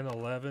 9, 10,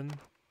 11.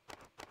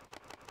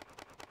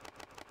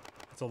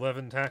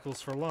 11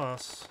 tackles for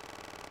loss.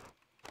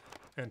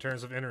 In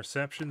terms of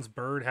interceptions,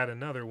 Bird had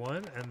another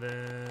one, and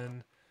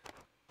then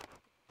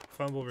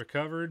fumble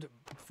recovered.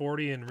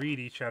 40 and Reed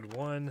each had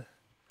 1,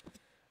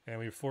 and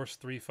we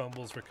forced 3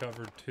 fumbles,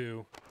 recovered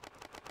 2.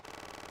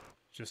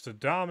 Just a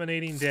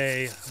dominating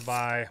day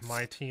by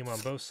my team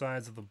on both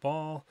sides of the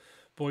ball.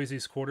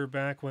 Boise's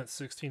quarterback went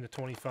 16 to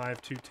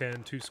 25,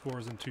 210, 2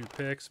 scores and 2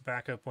 picks.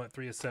 Backup went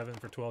 3 of 7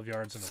 for 12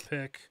 yards and a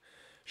pick.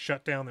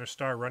 Shut down their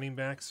star running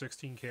back,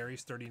 16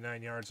 carries,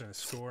 39 yards and a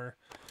score.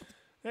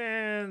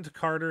 And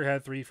Carter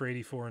had 3 for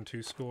 84 and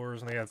 2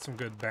 scores, and they had some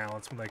good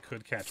balance when they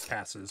could catch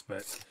passes,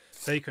 but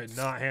they could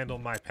not handle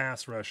my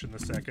pass rush in the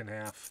second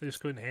half. They just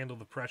couldn't handle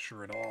the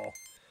pressure at all.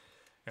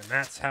 And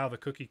that's how the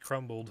cookie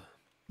crumbled.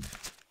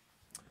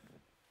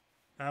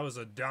 That was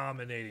a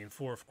dominating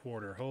fourth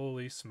quarter.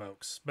 Holy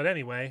smokes. But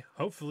anyway,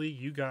 hopefully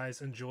you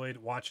guys enjoyed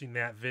watching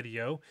that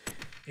video.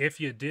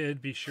 If you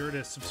did, be sure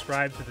to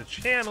subscribe to the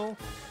channel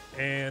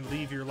and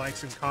leave your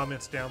likes and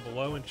comments down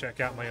below and check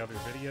out my other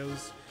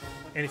videos.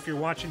 And if you're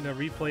watching the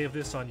replay of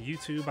this on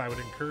YouTube, I would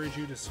encourage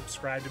you to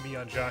subscribe to me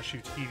on Josh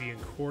U TV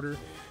and Quarter,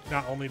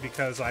 not only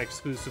because I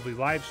exclusively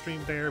live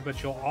stream there,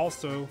 but you'll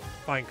also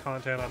find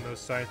content on those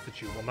sites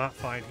that you will not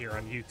find here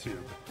on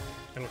YouTube.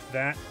 And with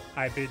that,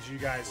 I bid you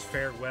guys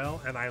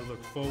farewell, and I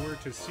look forward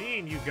to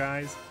seeing you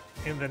guys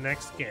in the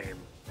next game,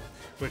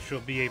 which will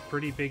be a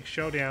pretty big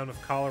showdown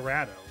of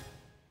Colorado.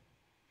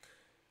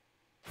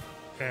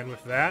 And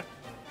with that,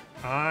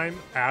 I'm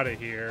out of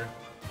here.